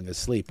was falling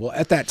asleep. Well,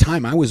 at that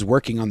time, I was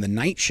working on the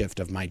night shift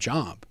of my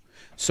job.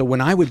 So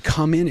when I would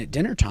come in at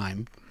dinner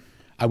time,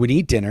 I would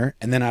eat dinner,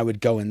 and then I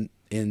would go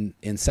in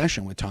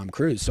session with Tom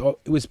Cruise. So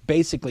it was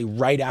basically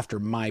right after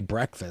my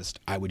breakfast,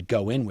 I would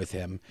go in with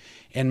him,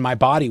 and my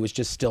body was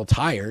just still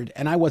tired,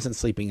 and I wasn't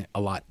sleeping a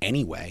lot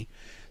anyway.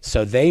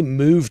 So they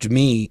moved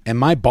me, and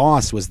my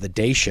boss was the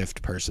day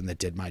shift person that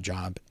did my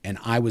job, and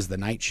I was the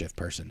night shift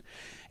person.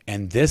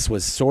 And this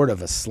was sort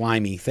of a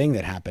slimy thing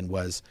that happened.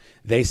 Was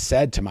they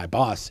said to my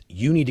boss,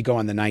 you need to go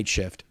on the night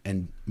shift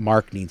and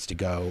Marc needs to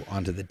go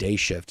onto the day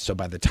shift. So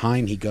by the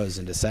time he goes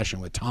into session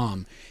with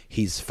Tom,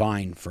 he's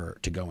fine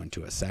to go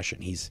into a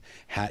session. He's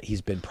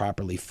been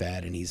properly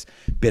fed, and he's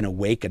been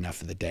awake enough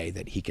for the day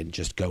that he can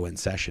just go in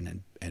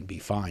session and be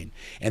fine.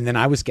 And then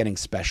I was getting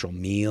special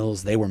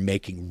meals. They were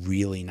making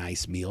really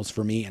nice meals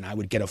for me, and I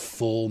would get a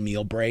full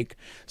meal break.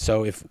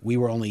 So if we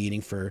were only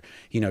eating for,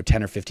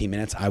 10 or 15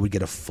 minutes, I would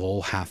get a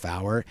full half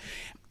hour.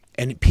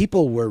 And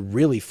people were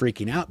really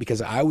freaking out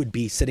because I would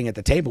be sitting at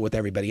the table with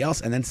everybody else,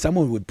 and then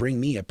someone would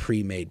bring me a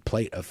pre-made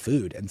plate of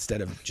food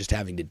instead of just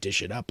having to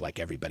dish it up like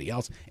everybody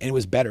else. And it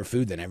was better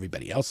food than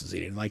everybody else was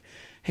eating. Like,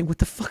 hey, what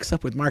the fuck's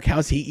up with Marc?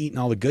 How's he eating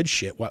all the good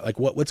shit?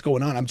 What's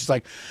going on? I'm just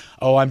like,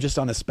 oh, I'm just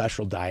on a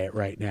special diet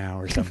right now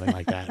or something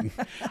like that. And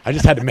I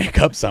just had to make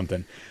up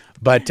something.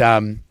 But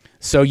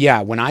so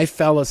yeah, when I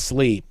fell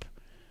asleep,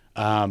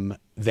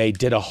 they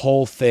did a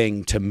whole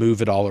thing to move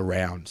it all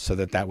around so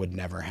that would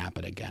never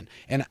happen again.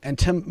 And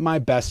to my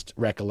best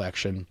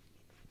recollection,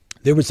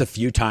 there was a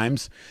few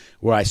times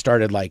where I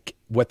started, like,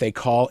 what they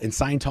call in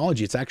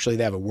Scientology, it's actually,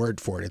 they have a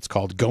word for it. It's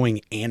called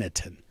going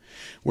anitin,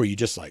 where you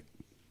just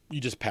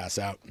pass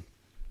out.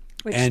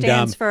 Which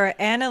stands for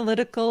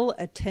analytical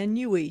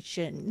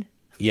attenuation.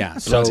 Yeah.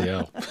 So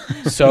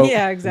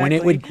yeah,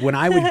 exactly. When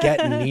I would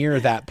get near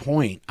that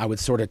point, I would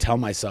sort of tell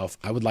myself,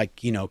 I would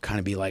kind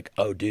of be like,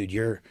 oh dude,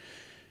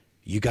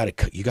 you got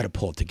to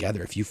pull it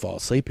together. If you fall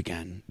asleep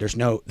again, there's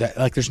no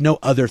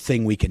other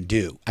thing we can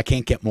do. I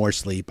can't get more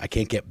sleep. I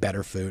can't get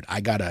better food.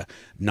 I got to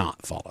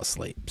not fall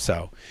asleep.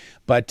 So,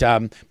 but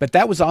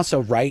that was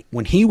also right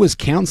when he was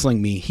counseling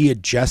me. He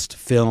had just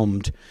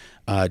filmed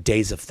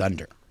Days of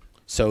Thunder.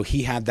 So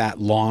he had that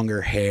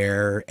longer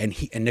hair, and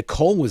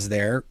Nicole was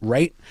there,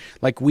 right?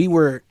 Like we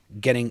were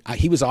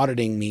he was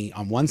auditing me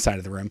on one side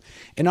of the room,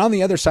 and on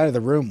the other side of the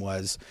room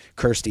was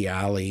Kirstie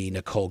Alley,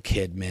 Nicole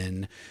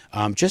Kidman,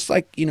 just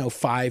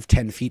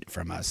 5-10 feet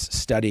from us,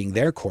 studying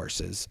their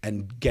courses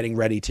and getting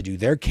ready to do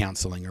their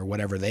counseling or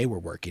whatever they were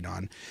working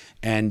on.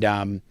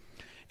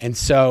 And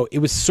so it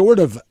was sort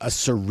of a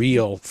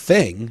surreal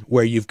thing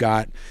where you've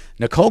got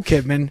Nicole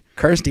Kidman,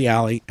 Kirstie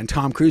Alley, and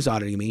Tom Cruise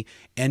auditing me.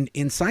 And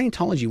in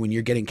Scientology, when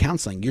you're getting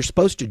counseling, you're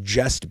supposed to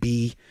just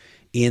be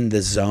in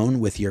the zone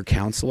with your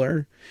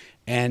counselor.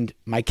 And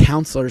my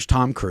counselor's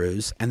Tom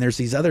Cruise, and there's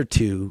these other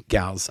two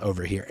gals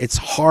over here. It's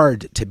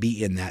hard to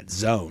be in that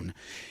zone.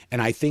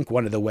 And I think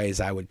one of the ways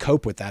I would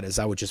cope with that is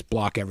I would just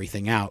block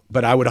everything out,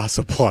 but I would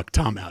also block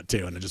Tom out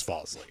too, and I'd just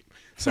fall asleep.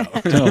 So,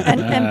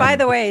 and by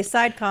the way,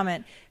 side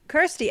comment,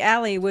 Kirstie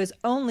Alley was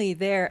only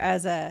there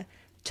as a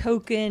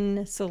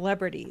token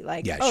celebrity.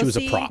 Like, yeah, she was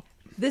a prop.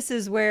 This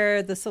is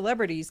where the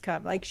celebrities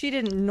come. Like, she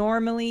didn't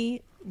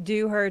normally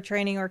do her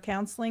training or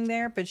counseling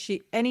there, but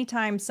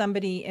anytime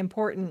somebody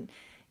important,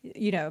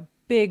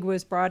 big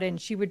was brought in,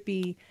 she would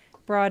be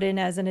brought in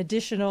as an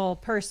additional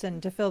person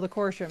to fill the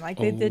course room. Like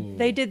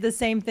they did the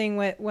same thing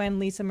when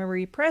Lisa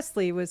Marie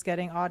Presley was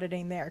getting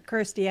auditing there.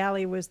 Kirstie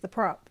Alley was the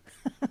prop.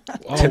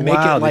 To make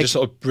it like, they just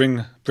sort of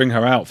bring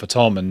her out for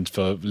Tom and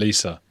for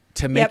Lisa.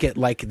 To make it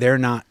like they're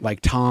not,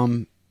 like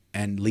Tom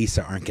and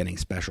Lisa aren't getting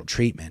special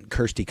treatment.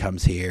 Kirsty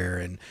comes here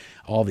and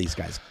all these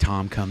guys,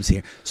 Tom comes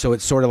here. So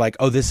it's sort of like,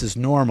 oh, this is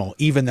normal,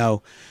 even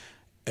though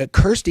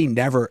Kirsty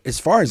never, as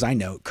far as I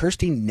know,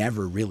 Kirsty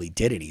never really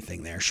did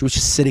anything there. She was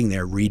just sitting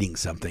there reading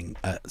something,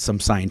 some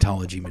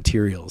Scientology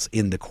materials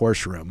in the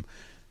course room,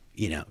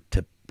 you know,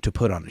 to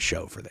put on a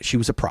show for that. She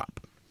was a prop.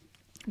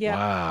 Yeah.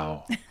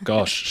 Wow.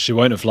 Gosh, she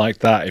won't have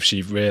liked that if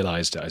she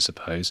realised it, I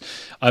suppose.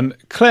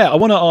 Claire, I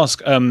want to ask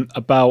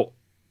about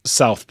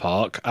South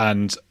Park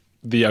and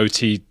the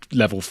OT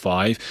level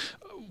 5.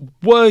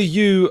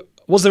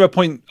 Was there a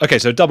point? Okay,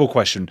 so double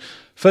question.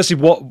 Firstly,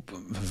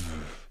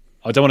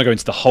 I don't want to go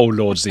into the whole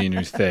Lord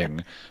Xenu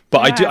thing,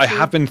 but I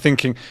have been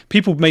thinking,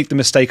 people make the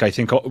mistake, I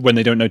think, when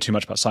they don't know too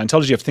much about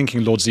Scientology, of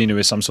thinking Lord Xenu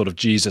is some sort of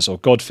Jesus or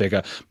God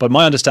figure. But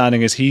my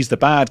understanding is he's the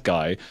bad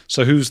guy.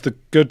 So who's the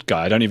good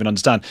guy? I don't even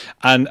understand.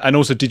 And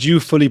also, did you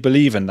fully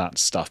believe in that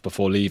stuff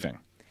before leaving?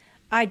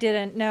 I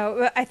didn't.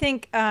 No, I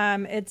think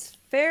it's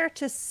fair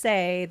to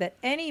say that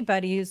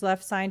anybody who's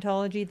left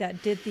Scientology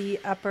that did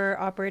the upper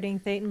operating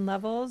Thetan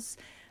levels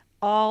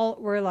all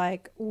were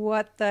like,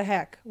 what the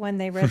heck, when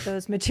they read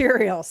those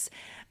materials.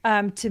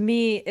 To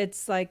me,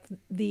 it's like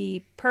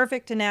the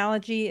perfect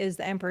analogy is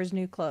the Emperor's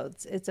New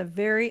Clothes. It's a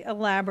very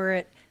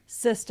elaborate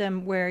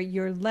system where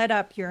you're led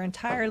up your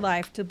entire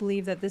life to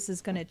believe that this is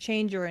going to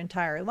change your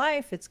entire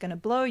life. It's going to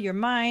blow your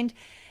mind.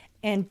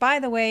 And by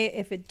the way,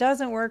 if it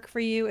doesn't work for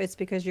you, it's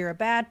because you're a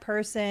bad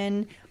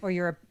person or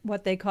you're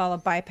what they call a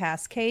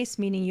bypass case,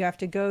 meaning you have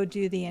to go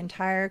do the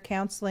entire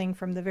counseling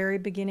from the very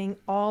beginning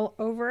all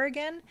over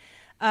again.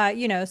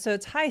 You know, so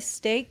it's high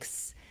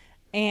stakes,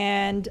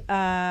 and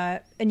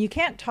you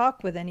can't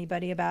talk with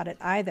anybody about it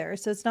either.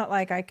 So it's not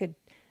like I could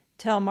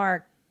tell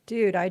Marc,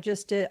 dude, I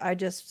just did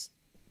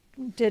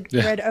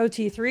read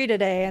OT3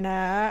 today, and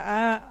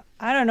I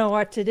don't know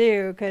what to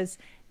do, because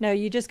no,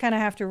 you just kind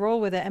of have to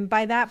roll with it. And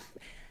by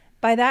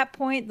that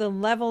point, the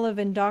level of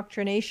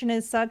indoctrination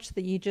is such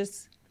that you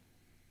just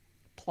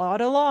plod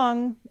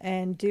along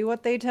and do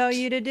what they tell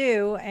you to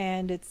do,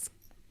 and it's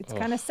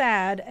kind of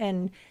sad.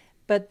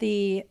 But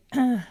the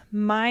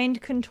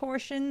mind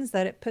contortions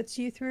that it puts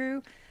you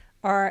through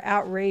are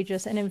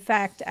outrageous. And in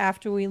fact,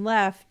 after we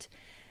left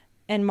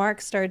and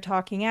Marc started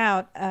talking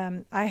out,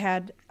 I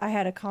had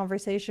a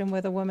conversation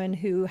with a woman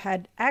who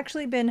had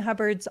actually been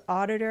Hubbard's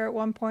auditor at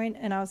one point,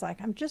 and I was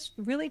like, I'm just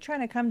really trying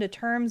to come to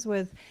terms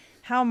with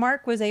how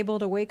Marc was able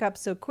to wake up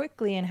so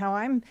quickly and how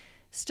I'm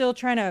still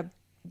trying to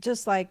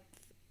just like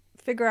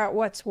figure out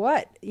what's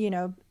what, you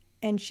know.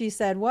 And she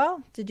said,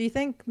 well, did you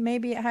think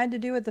maybe it had to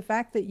do with the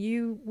fact that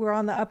you were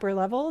on the upper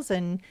levels?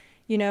 And,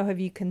 you know, have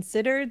you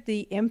considered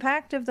the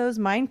impact of those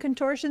mind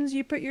contortions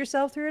you put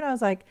yourself through? And I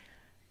was like,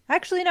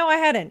 actually, no, I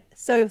hadn't.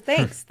 So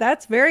thanks.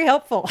 That's very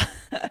helpful.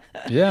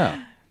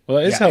 Yeah. Well,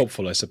 it is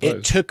helpful, I suppose.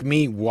 It took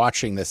me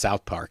watching the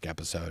South Park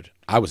episode.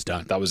 I was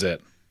done. That was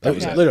it. That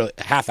was literally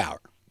a half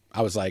hour.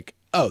 I was like,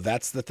 oh,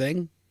 that's the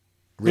thing?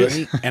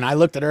 Really? And I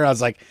looked at her. I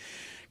was like,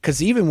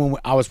 because even when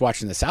I was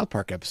watching the South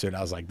Park episode,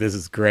 I was like, this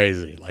is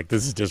crazy. Like,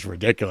 this is just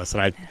ridiculous.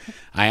 And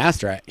I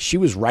asked her, she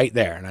was right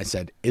there. And I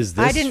said, is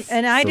this I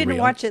didn't real?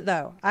 watch it,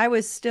 though. I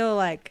was still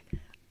like,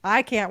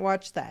 I can't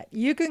watch that.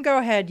 You can go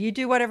ahead. You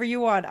do whatever you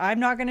want. I'm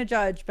not going to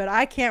judge, but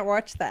I can't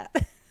watch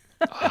that.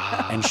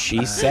 And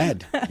she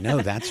said,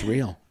 no, that's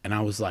real. And I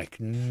was like,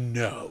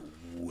 no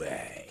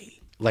way.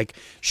 Like,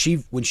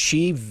 when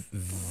she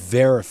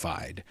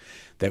verified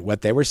that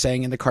what they were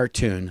saying in the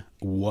cartoon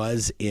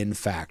was, in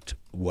fact,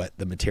 what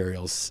the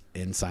materials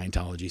in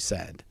Scientology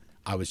said,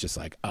 I was just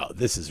like, oh,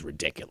 this is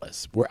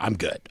ridiculous. I'm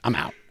good. I'm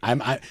out.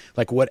 I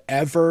like,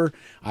 whatever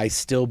I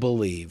still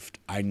believed,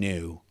 I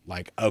knew,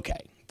 like,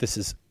 okay, this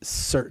is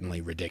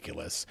certainly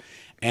ridiculous.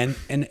 And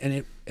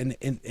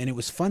it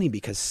was funny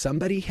because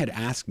somebody had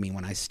asked me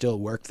when I still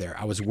worked there.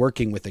 I was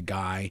working with a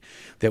guy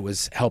that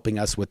was helping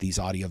us with these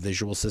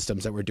audio-visual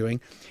systems that we're doing.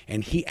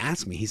 And he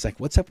asked me, he's like,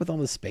 what's up with all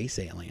the space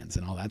aliens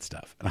and all that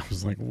stuff? And I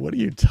was like, what are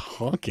you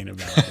talking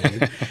about,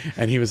 dude?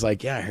 And he was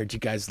like, yeah, I heard you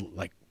guys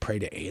like pray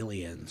to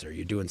aliens, or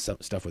you're doing some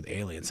stuff with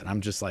aliens. And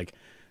I'm just like,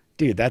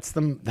 dude, that's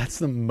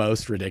the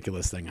most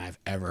ridiculous thing I've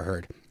ever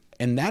heard.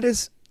 And that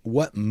is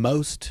what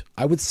most,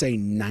 I would say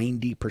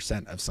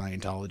 90% of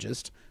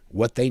Scientologists,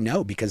 what they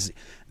know, because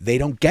they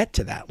don't get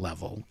to that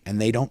level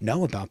and they don't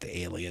know about the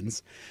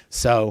aliens.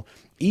 So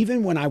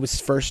even when I was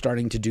first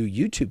starting to do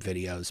YouTube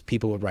videos,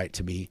 people would write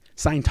to me,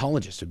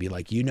 Scientologists would be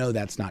like, you know,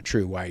 that's not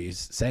true. Why are you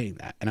saying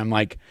that? And I'm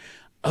like,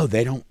 oh,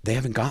 they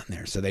haven't gotten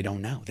there. So they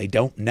don't know. They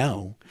don't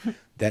know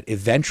that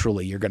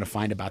eventually you're going to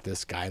find about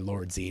this guy,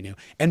 Lord Xenu.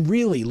 And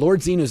really,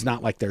 Lord Xenu is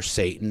not like their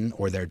Satan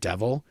or their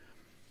devil.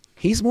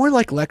 He's more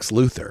like Lex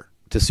Luthor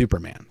to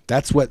Superman.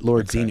 That's what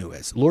Lord Xenu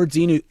is. Lord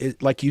Xenu is,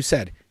 like you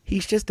said,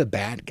 he's just a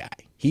bad guy.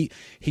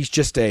 He's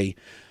just a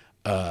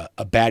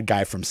bad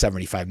guy from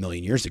 75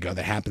 million years ago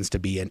that happens to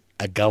be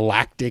a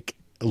galactic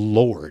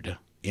lord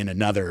in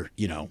another,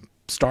 you know,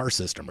 star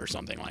system or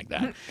something like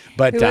that.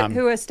 But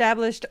who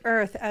established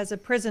Earth as a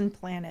prison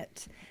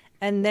planet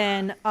and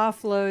then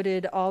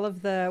offloaded all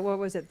of the, what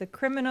was it, the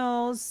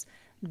criminals,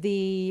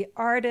 the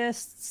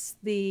artists,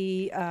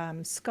 the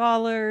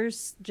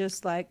scholars,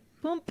 just like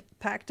boom,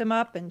 packed them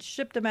up and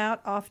shipped them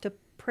out off to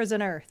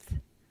prison Earth.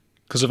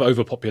 Because of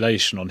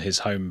overpopulation on his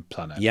home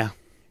planet. Yeah.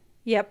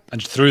 Yep.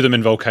 And threw them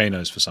in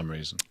volcanoes for some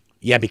reason.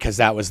 Yeah, because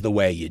that was the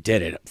way you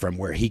did it from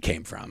where he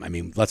came from. I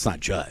mean, let's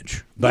not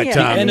judge. But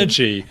Yeah.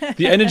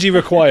 The energy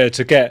required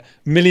to get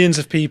millions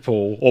of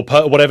people, or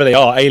whatever they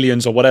are,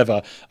 aliens or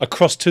whatever,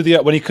 across to the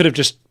Earth, when he could have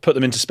just put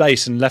them into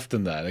space and left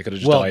them there. They could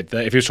have just died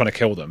there. If he was trying to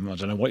kill them, I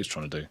don't know what he's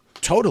trying to do.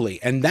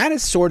 Totally. And that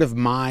is sort of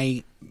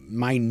my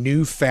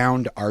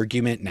newfound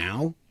argument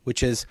now,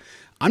 which is,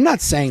 I'm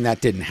not saying that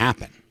didn't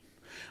happen.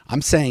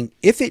 I'm saying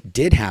if it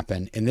did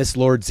happen and this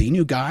Lord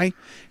Xenu guy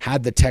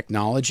had the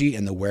technology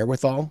and the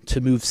wherewithal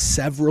to move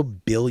several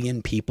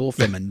billion people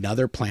from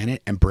another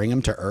planet and bring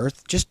them to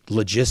Earth, just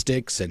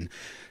logistics and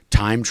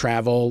time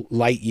travel,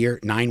 light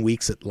year, 9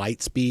 weeks at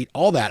light speed,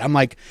 all that. I'm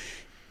like,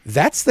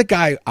 that's the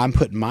guy I'm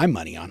putting my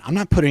money on. I'm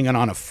not putting it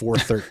on a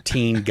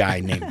 413 guy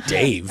named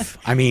Dave.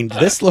 I mean,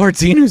 this Lord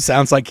Xenu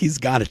sounds like he's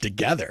got it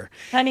together.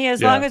 Honey,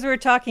 as long as we're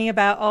talking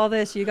about all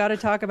this, you got to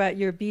talk about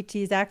your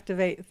BT's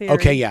activate theory.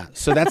 Okay, yeah.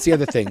 So that's the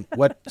other thing.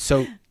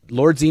 So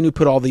Lord Xenu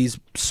put all these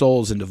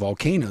souls into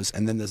volcanoes,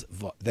 and then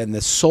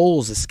the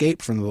souls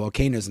escaped from the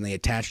volcanoes and they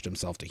attached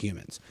themselves to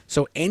humans.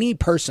 So any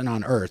person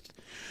on Earth,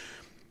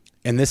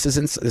 and this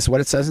is what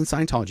it says in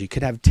Scientology,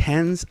 could have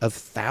tens of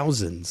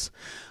thousands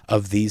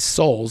of these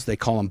souls. They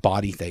call them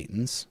body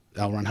thetans.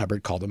 L. Ron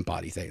Hubbard called them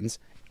body thetans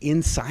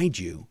inside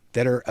you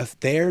that are,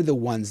 they're the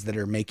ones that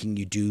are making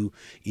you do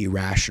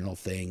irrational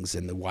things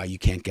and why you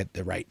can't get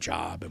the right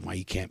job and why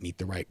you can't meet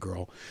the right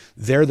girl.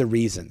 They're the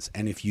reasons.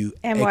 And if you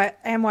and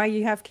why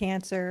you have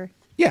cancer.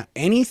 Yeah,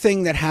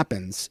 anything that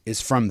happens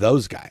is from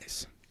those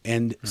guys.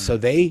 And so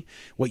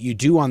what you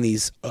do on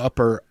these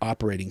upper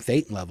operating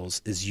thetan levels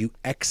is you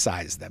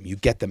excise them. You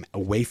get them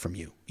away from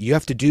you. You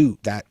have to do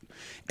that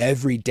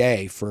every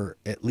day for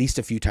at least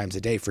a few times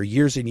a day for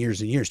years and years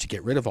and years to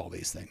get rid of all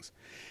these things.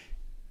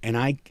 And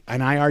I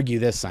argue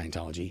this,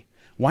 Scientology,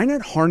 why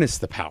not harness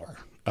the power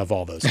of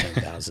all those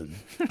 10,000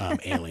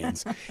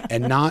 aliens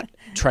and not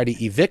try to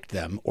evict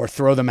them or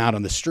throw them out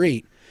on the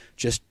street?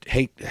 Just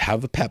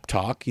have a pep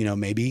talk,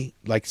 maybe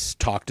like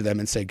talk to them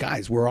and say,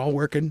 guys, we're all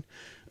working.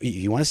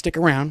 You want to stick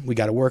around? We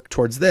got to work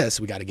towards this.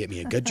 We got to get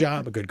me a good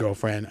job, a good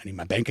girlfriend. I need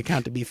my bank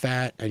account to be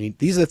fat.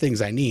 These are the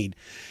things I need,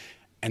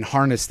 and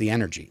harness the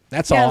energy.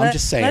 That's all. I'm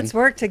just saying. Let's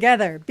work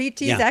together.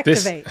 BT's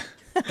activate.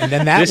 And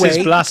then that way, this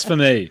is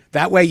blasphemy.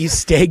 That way you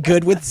stay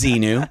good with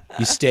Xenu.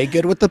 You stay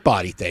good with the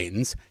body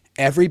thetans.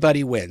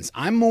 Everybody wins.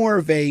 I'm more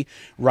of a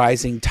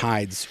rising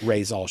tides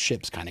raise all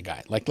ships kind of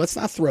guy. Like, let's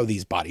not throw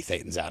these body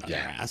thetans out on their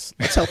ass.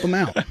 Let's help them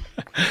out.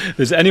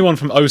 There's anyone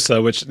from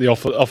OSA, which the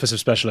Office of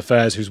Special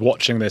Affairs, who's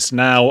watching this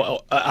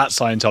now at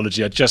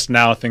Scientology, are just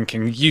now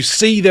thinking, you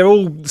see, they're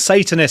all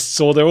Satanists,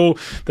 or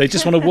they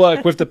just want to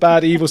work with the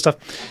bad, evil stuff.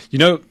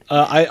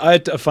 I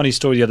had a funny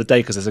story the other day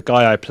because there's a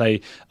guy I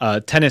play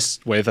tennis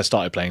with. I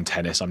started playing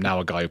tennis. I'm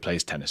now a guy who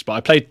plays tennis, but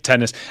I played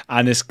tennis,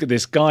 and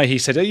this guy, he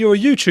said, oh, you're a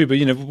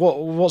YouTuber,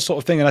 what sort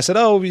of thing? And I said,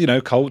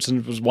 cults,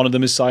 and one of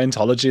them is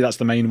Scientology. That's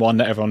the main one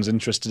that everyone's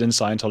interested in,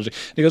 Scientology.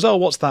 And he goes, oh,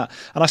 what's that?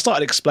 And I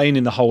started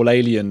explaining the whole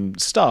alien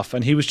stuff,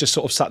 and he was just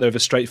sort of sat there with a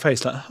straight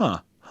face like, huh.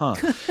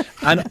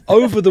 And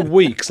over the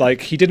weeks,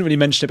 like, he didn't really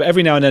mention it, but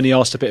every now and then he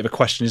asked a bit of a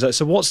question. He's like,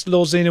 so what's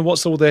Lord Xenu,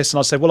 what's all this? And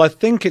I'd say, well, I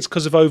think it's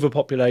because of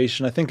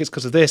overpopulation. I think it's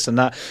because of this and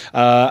that.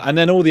 And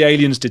then all the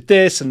aliens did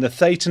this, and the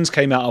Thetans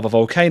came out of a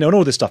volcano and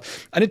all this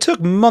stuff. And it took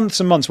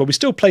months and months. Well, we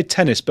still played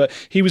tennis, but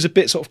he was a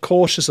bit sort of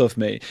cautious of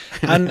me.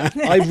 And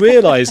I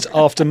realized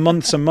after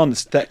months and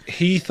months that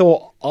he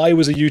thought I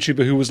was a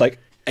YouTuber who was like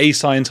a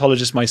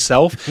Scientologist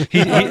myself.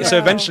 So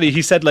eventually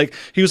he said, like,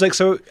 he was like,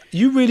 so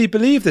you really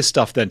believe this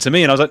stuff then, to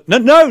me? And I was like,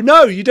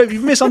 no, you don't,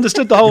 you've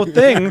misunderstood the whole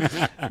thing.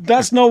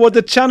 That's not what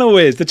the channel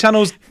is. The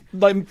channel's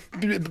like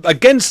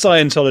against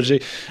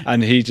Scientology.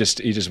 And he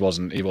just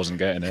wasn't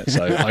getting it.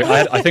 So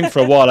I think for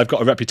a while I've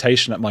got a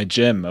reputation at my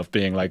gym of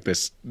being like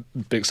this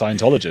big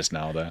Scientologist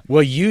now there.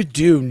 Well, you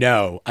do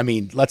know, I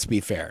mean, let's be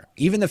fair.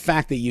 Even the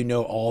fact that you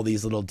know all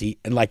these little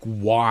and like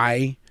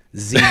why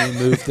Xenu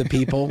moved the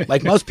people.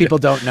 Like, most people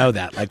don't know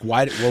that. Like,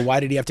 why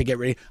did he have to get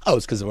rid of? Oh,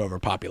 it's because of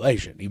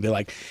overpopulation. You'd be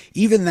like,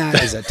 even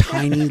that is a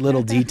tiny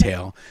little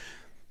detail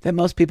that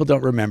most people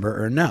don't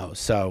remember or know.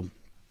 So,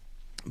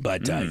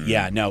 but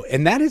yeah, no.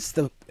 And that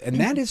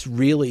is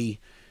really,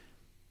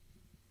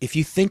 if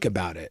you think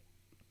about it,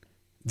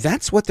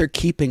 that's what they're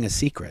keeping a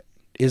secret,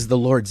 is the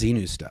Lord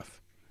Xenu stuff.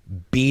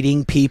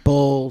 Beating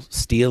people,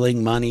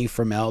 stealing money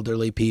from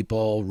elderly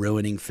people,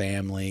 ruining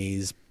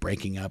families,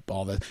 breaking up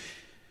all the...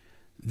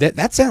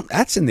 That's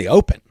in the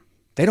open.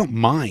 They don't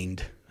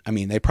mind. I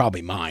mean, they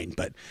probably mind,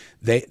 but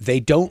they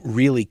don't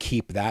really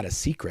keep that a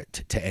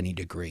secret to any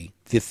degree.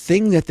 The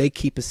thing that they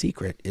keep a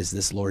secret is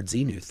this Lord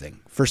Xenu thing,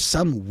 for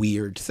some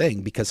weird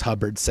thing, because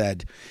Hubbard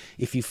said,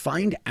 if you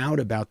find out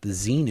about the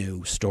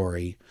Xenu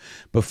story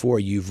before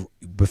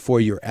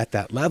you're at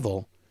that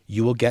level,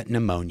 you will get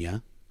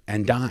pneumonia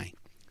and die.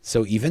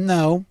 So even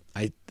though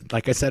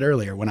like I said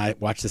earlier, when I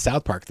watched the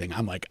South Park thing,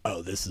 I'm like,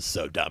 oh, this is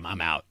so dumb.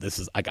 I'm out. This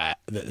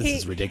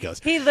is ridiculous.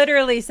 He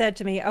literally said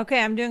to me,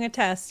 okay, I'm doing a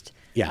test.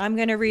 Yeah. I'm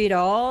going to read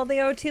all the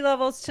OT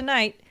levels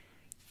tonight.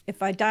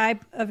 If I die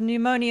of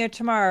pneumonia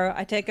tomorrow,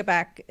 I take it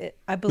back.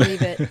 I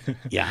believe it.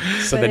 Yeah.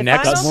 So but the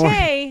next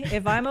morning,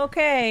 if I'm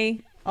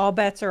okay, all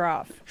bets are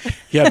off.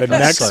 yeah, the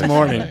next so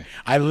morning, funny.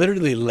 I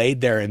literally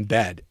laid there in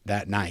bed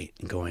that night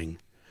and going,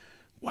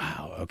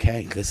 wow,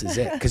 okay, this is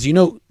it. Because,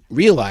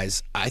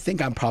 realize I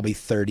think I'm probably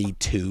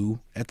 32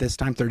 at this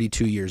time,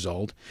 32 years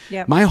old.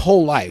 Yep. My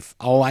whole life,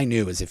 all I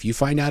knew is if you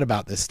find out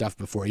about this stuff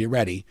before you're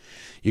ready,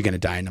 you're going to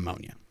die of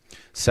pneumonia.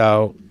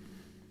 So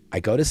I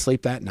go to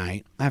sleep that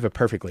night. I have a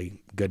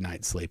perfectly good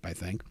night's sleep, I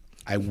think.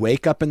 I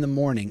wake up in the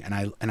morning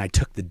and I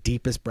took the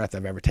deepest breath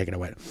I've ever taken. I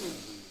went,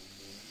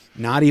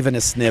 not even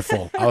a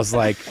sniffle. I was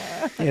like,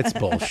 it's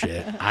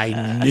bullshit.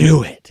 I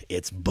knew it.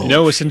 It's bullshit. You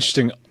know what's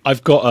interesting?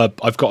 I've got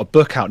a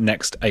book out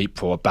next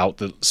April about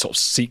the sort of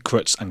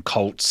secrets and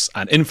cults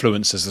and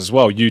influencers as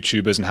well,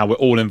 YouTubers, and how we're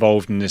all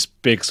involved in this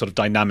big sort of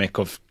dynamic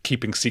of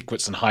keeping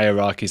secrets and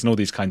hierarchies and all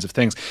these kinds of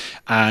things.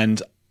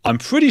 And I'm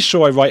pretty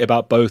sure I write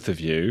about both of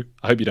you.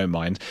 I hope you don't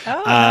mind.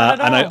 Oh, not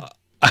at all.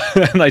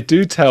 And I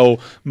do tell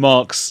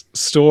Marc's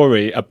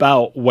story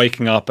about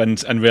waking up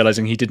and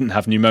realizing he didn't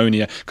have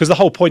pneumonia, because the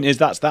whole point is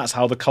that's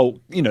how the cult,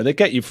 they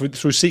get you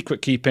through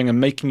secret keeping and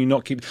making you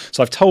not keep.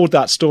 So I've told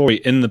that story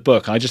in the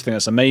book. And I just think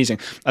that's amazing.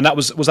 And that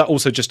was that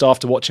also just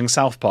after watching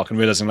South Park and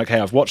realizing like,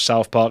 hey, I've watched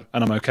South Park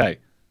and I'm okay.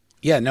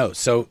 Yeah, no.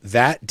 So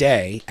that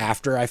day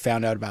after I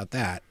found out about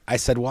that, I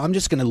said, well, I'm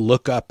just going to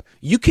look up.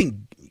 You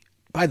can,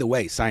 by the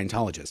way,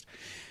 Scientologist,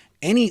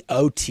 any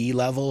OT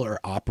level or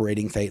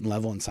operating Thetan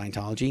level in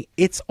Scientology,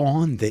 it's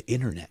on the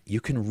internet. You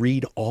can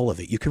read all of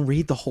it. You can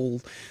read the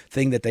whole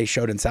thing that they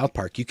showed in South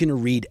Park. You can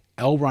read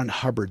L. Ron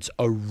Hubbard's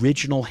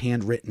original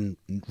handwritten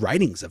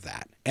writings of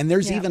that. And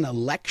there's even a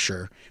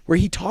lecture where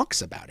he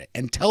talks about it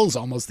and tells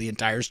almost the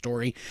entire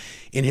story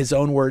in his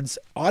own words,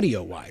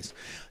 audio-wise.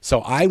 So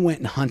I went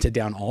and hunted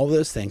down all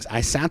those things. I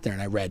sat there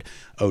and I read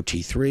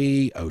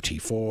OT3,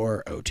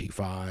 OT4,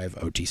 OT5,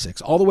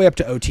 OT6, all the way up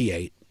to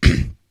OT8.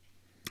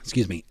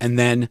 Excuse me. And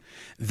then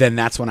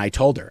that's when I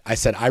told her. I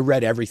said, I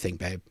read everything,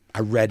 babe.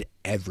 I read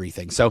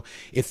everything. So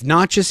if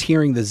not just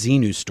hearing the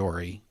Xenu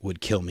story would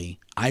kill me,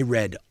 I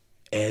read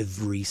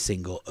every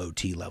single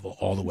OT level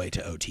all the way to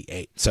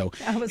OT8. So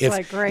I was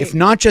like, great. If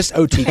not just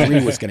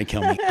OT3 was going to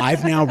kill me,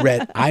 I've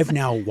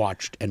now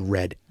watched and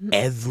read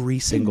every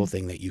single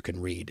thing that you can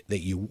read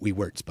that we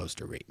weren't supposed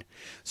to read.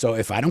 So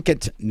if I don't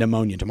get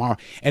pneumonia tomorrow,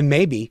 and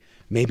maybe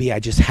I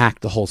just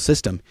hacked the whole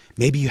system.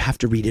 Maybe you have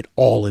to read it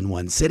all in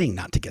one sitting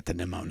not to get the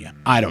pneumonia.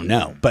 I don't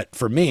know. But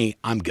for me,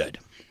 I'm good.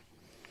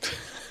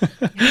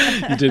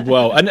 You did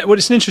well. And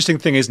it's an interesting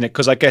thing, isn't it?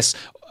 Because I guess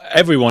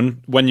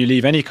everyone, when you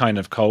leave any kind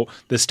of cult,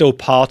 there's still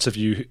part of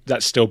you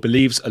that still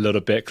believes a little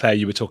bit. Claire,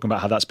 you were talking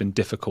about how that's been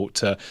difficult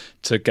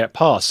to get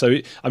past. So,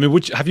 I mean,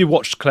 have you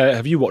watched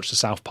the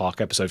South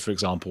Park episode, for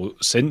example,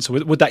 since?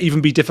 Would that even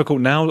be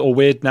difficult now or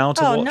weird now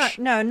to watch?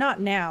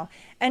 Not now.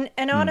 And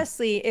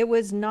honestly, it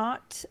was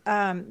not,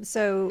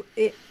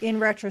 in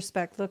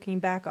retrospect, looking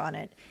back on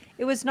it,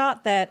 it was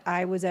not that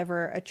I was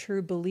ever a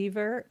true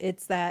believer.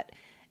 It's that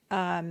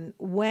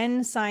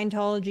when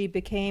Scientology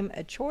became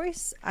a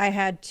choice, I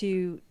had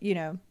to,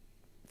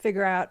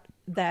 figure out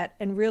that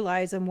and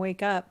realize and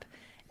wake up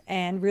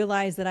and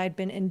realize that I'd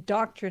been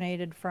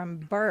indoctrinated from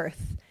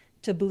birth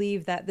to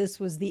believe that this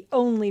was the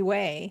only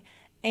way.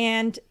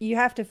 And you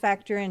have to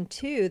factor in,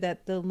 too,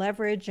 that the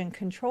leverage and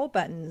control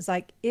buttons,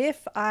 like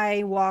if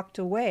I walked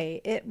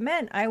away, it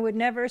meant I would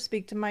never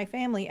speak to my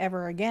family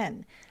ever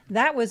again.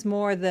 That was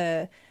more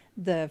the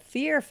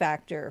fear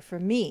factor for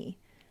me.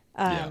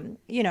 And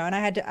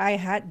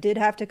I did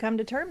have to come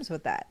to terms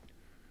with that.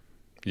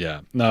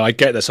 Yeah, no, I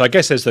get that. So I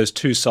guess there's those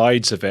two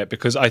sides of it,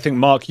 because I think,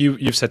 Marc,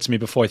 you've said to me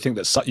before, I think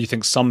that you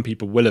think some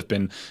people will have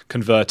been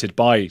converted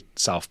by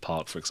South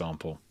Park, for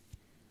example.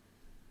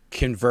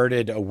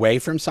 Converted away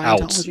from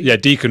Scientology? Yeah,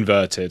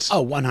 deconverted.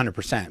 Oh,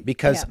 100%.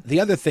 Because the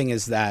other thing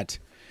is that,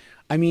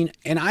 I mean,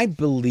 and I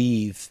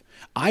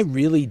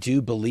really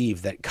do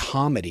believe that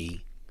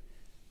comedy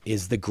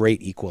is the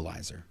great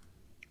equalizer.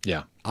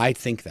 Yeah. I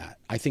think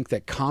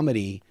that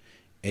comedy,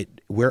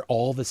 we're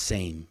all the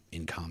same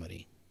in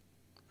comedy.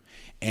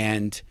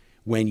 And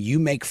when you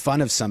make fun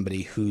of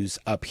somebody who's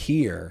up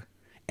here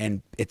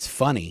and it's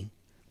funny,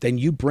 then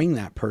you bring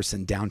that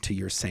person down to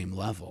your same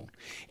level.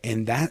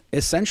 And that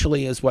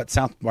essentially is what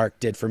South Park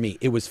did for me.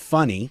 It was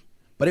funny,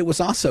 but it was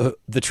also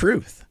the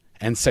truth.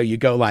 And so you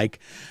go like,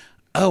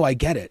 oh, I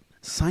get it.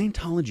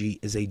 Scientology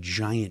is a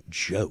giant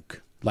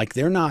joke. Like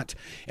they're not,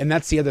 and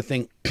that's the other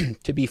thing,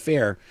 to be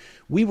fair,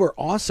 we were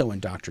also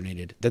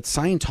indoctrinated that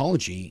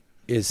Scientology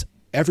is,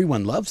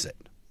 everyone loves it.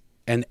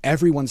 And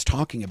everyone's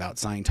talking about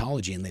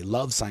Scientology and they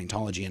love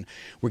Scientology and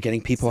we're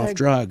getting people off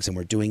drugs and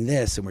we're doing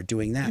this and we're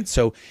doing that.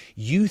 So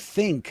you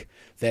think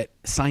that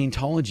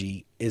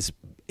Scientology is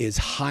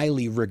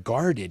highly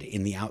regarded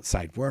in the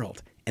outside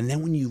world. And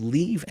then when you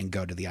leave and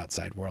go to the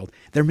outside world,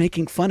 they're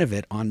making fun of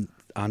it on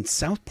on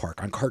South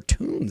Park, on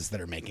cartoons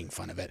that are making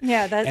fun of it.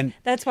 Yeah, and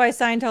that's why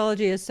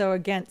Scientology is so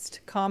against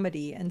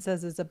comedy and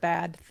says it's a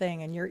bad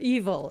thing, and you're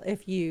evil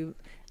if you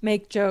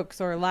make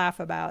jokes or laugh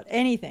about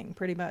anything,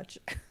 pretty much.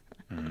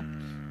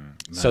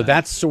 So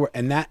that's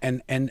and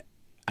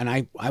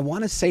I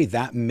want to say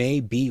that may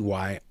be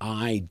why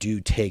I do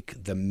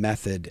take the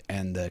method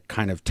and the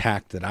kind of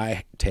tact that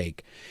I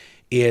take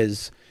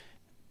is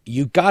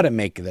you got to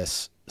make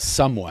this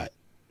somewhat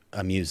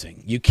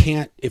amusing. You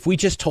can't, if we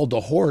just told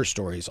the horror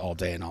stories all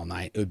day and all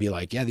night, it would be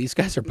like, yeah, these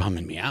guys are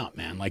bumming me out,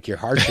 man. Like, you're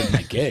harshing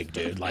my gig,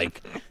 dude.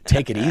 Like,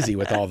 take it easy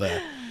with all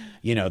the,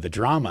 you know, the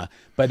drama.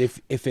 But if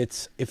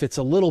it's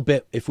a little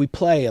bit, if we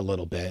play a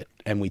little bit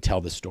and we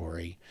tell the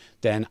story,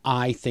 then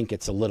I think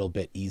it's a little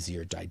bit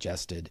easier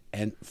digested.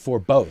 And for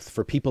both,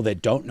 for people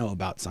that don't know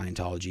about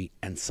Scientology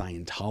and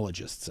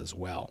Scientologists as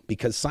well,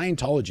 because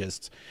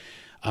Scientologists,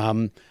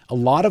 a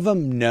lot of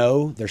them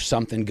know there's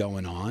something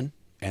going on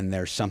and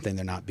there's something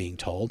they're not being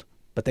told,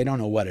 but they don't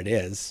know what it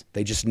is.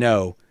 They just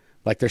know,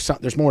 like,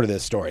 there's more to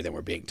this story than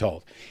we're being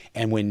told.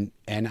 And when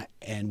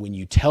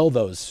you tell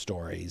those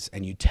stories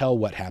and you tell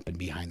what happened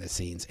behind the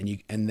scenes,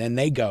 and then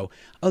they go,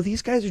 oh,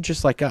 these guys are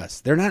just like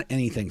us. They're not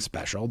anything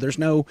special. There's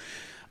no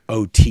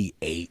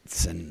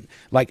OT8s and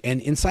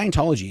in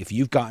Scientology, if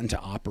you've gotten to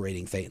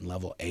operating Thetan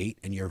level 8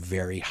 and you're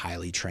very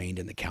highly trained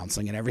in the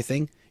counseling and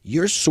everything,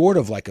 you're sort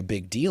of like a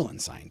big deal in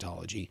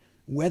Scientology,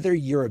 whether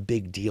you're a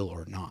big deal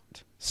or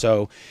not.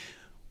 So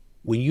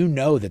when you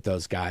know that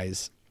those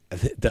guys,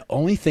 the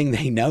only thing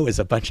they know is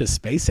a bunch of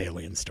space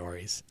alien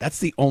stories. That's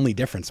the only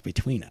difference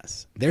between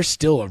us. They're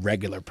still a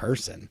regular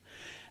person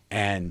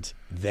and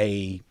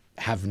they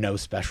have no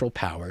special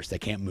powers. They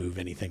can't move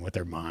anything with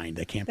their mind.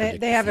 They can't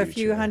predict They have the a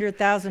few future.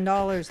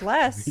 $100,000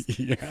 less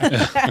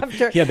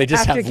Yeah, they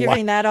just after have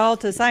giving that all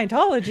to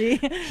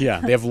Scientology.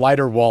 Yeah, they have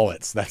lighter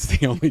wallets. That's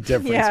the only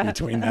difference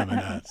between them and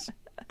us.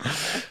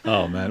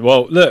 Oh, man.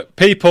 Well, look,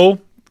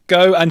 people,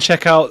 go and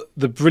check out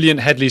the brilliant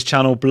Headley's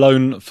channel,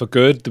 Blown for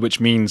Good, which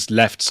means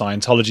left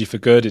Scientology for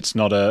good. It's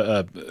not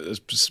a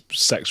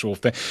sexual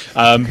thing.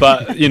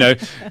 But, you know,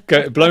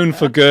 Blown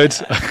for Good.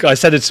 I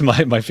said it to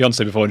my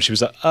fiance before, and she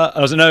was like,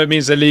 I was like, no, it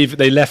means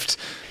they left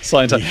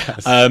Scientology.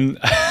 Yes.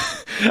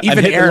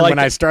 Even Aaron, when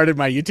I started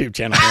my YouTube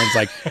channel, Aaron's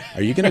like,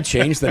 are you going to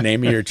change the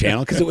name of your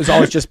channel? Because it was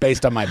always just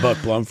based on my book,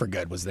 Blown for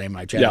Good was the name of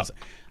my channel. Yeah.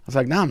 I was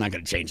like, no, I'm not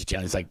going to change the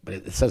channel. He's like, but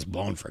it says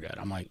Blown for Good.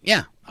 I'm like,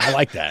 yeah, I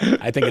like that.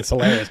 I think it's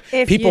hilarious.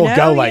 People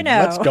go like,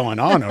 what's going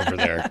on over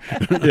there?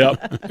 Yeah.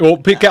 Well,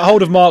 get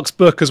hold of Marc's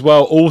book as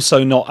well.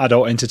 Also not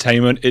adult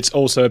entertainment. It's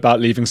also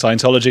about leaving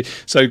Scientology.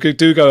 So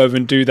do go over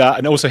and do that.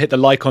 And also hit the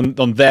like on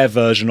their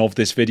version of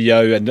this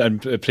video.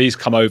 And please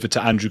come over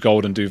to Andrew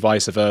Gold and do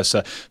vice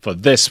versa for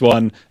this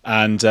one.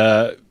 And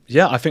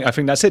yeah, I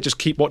think that's it. Just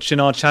keep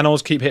watching our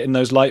channels, keep hitting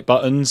those like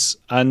buttons.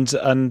 And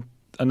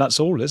that's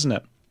all, isn't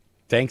it?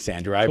 Thanks,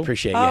 Andrew. I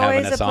appreciate you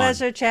having us on.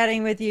 Always a pleasure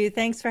chatting with you.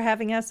 Thanks for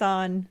having us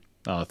on.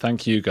 Oh,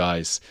 thank you,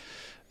 guys.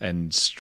 And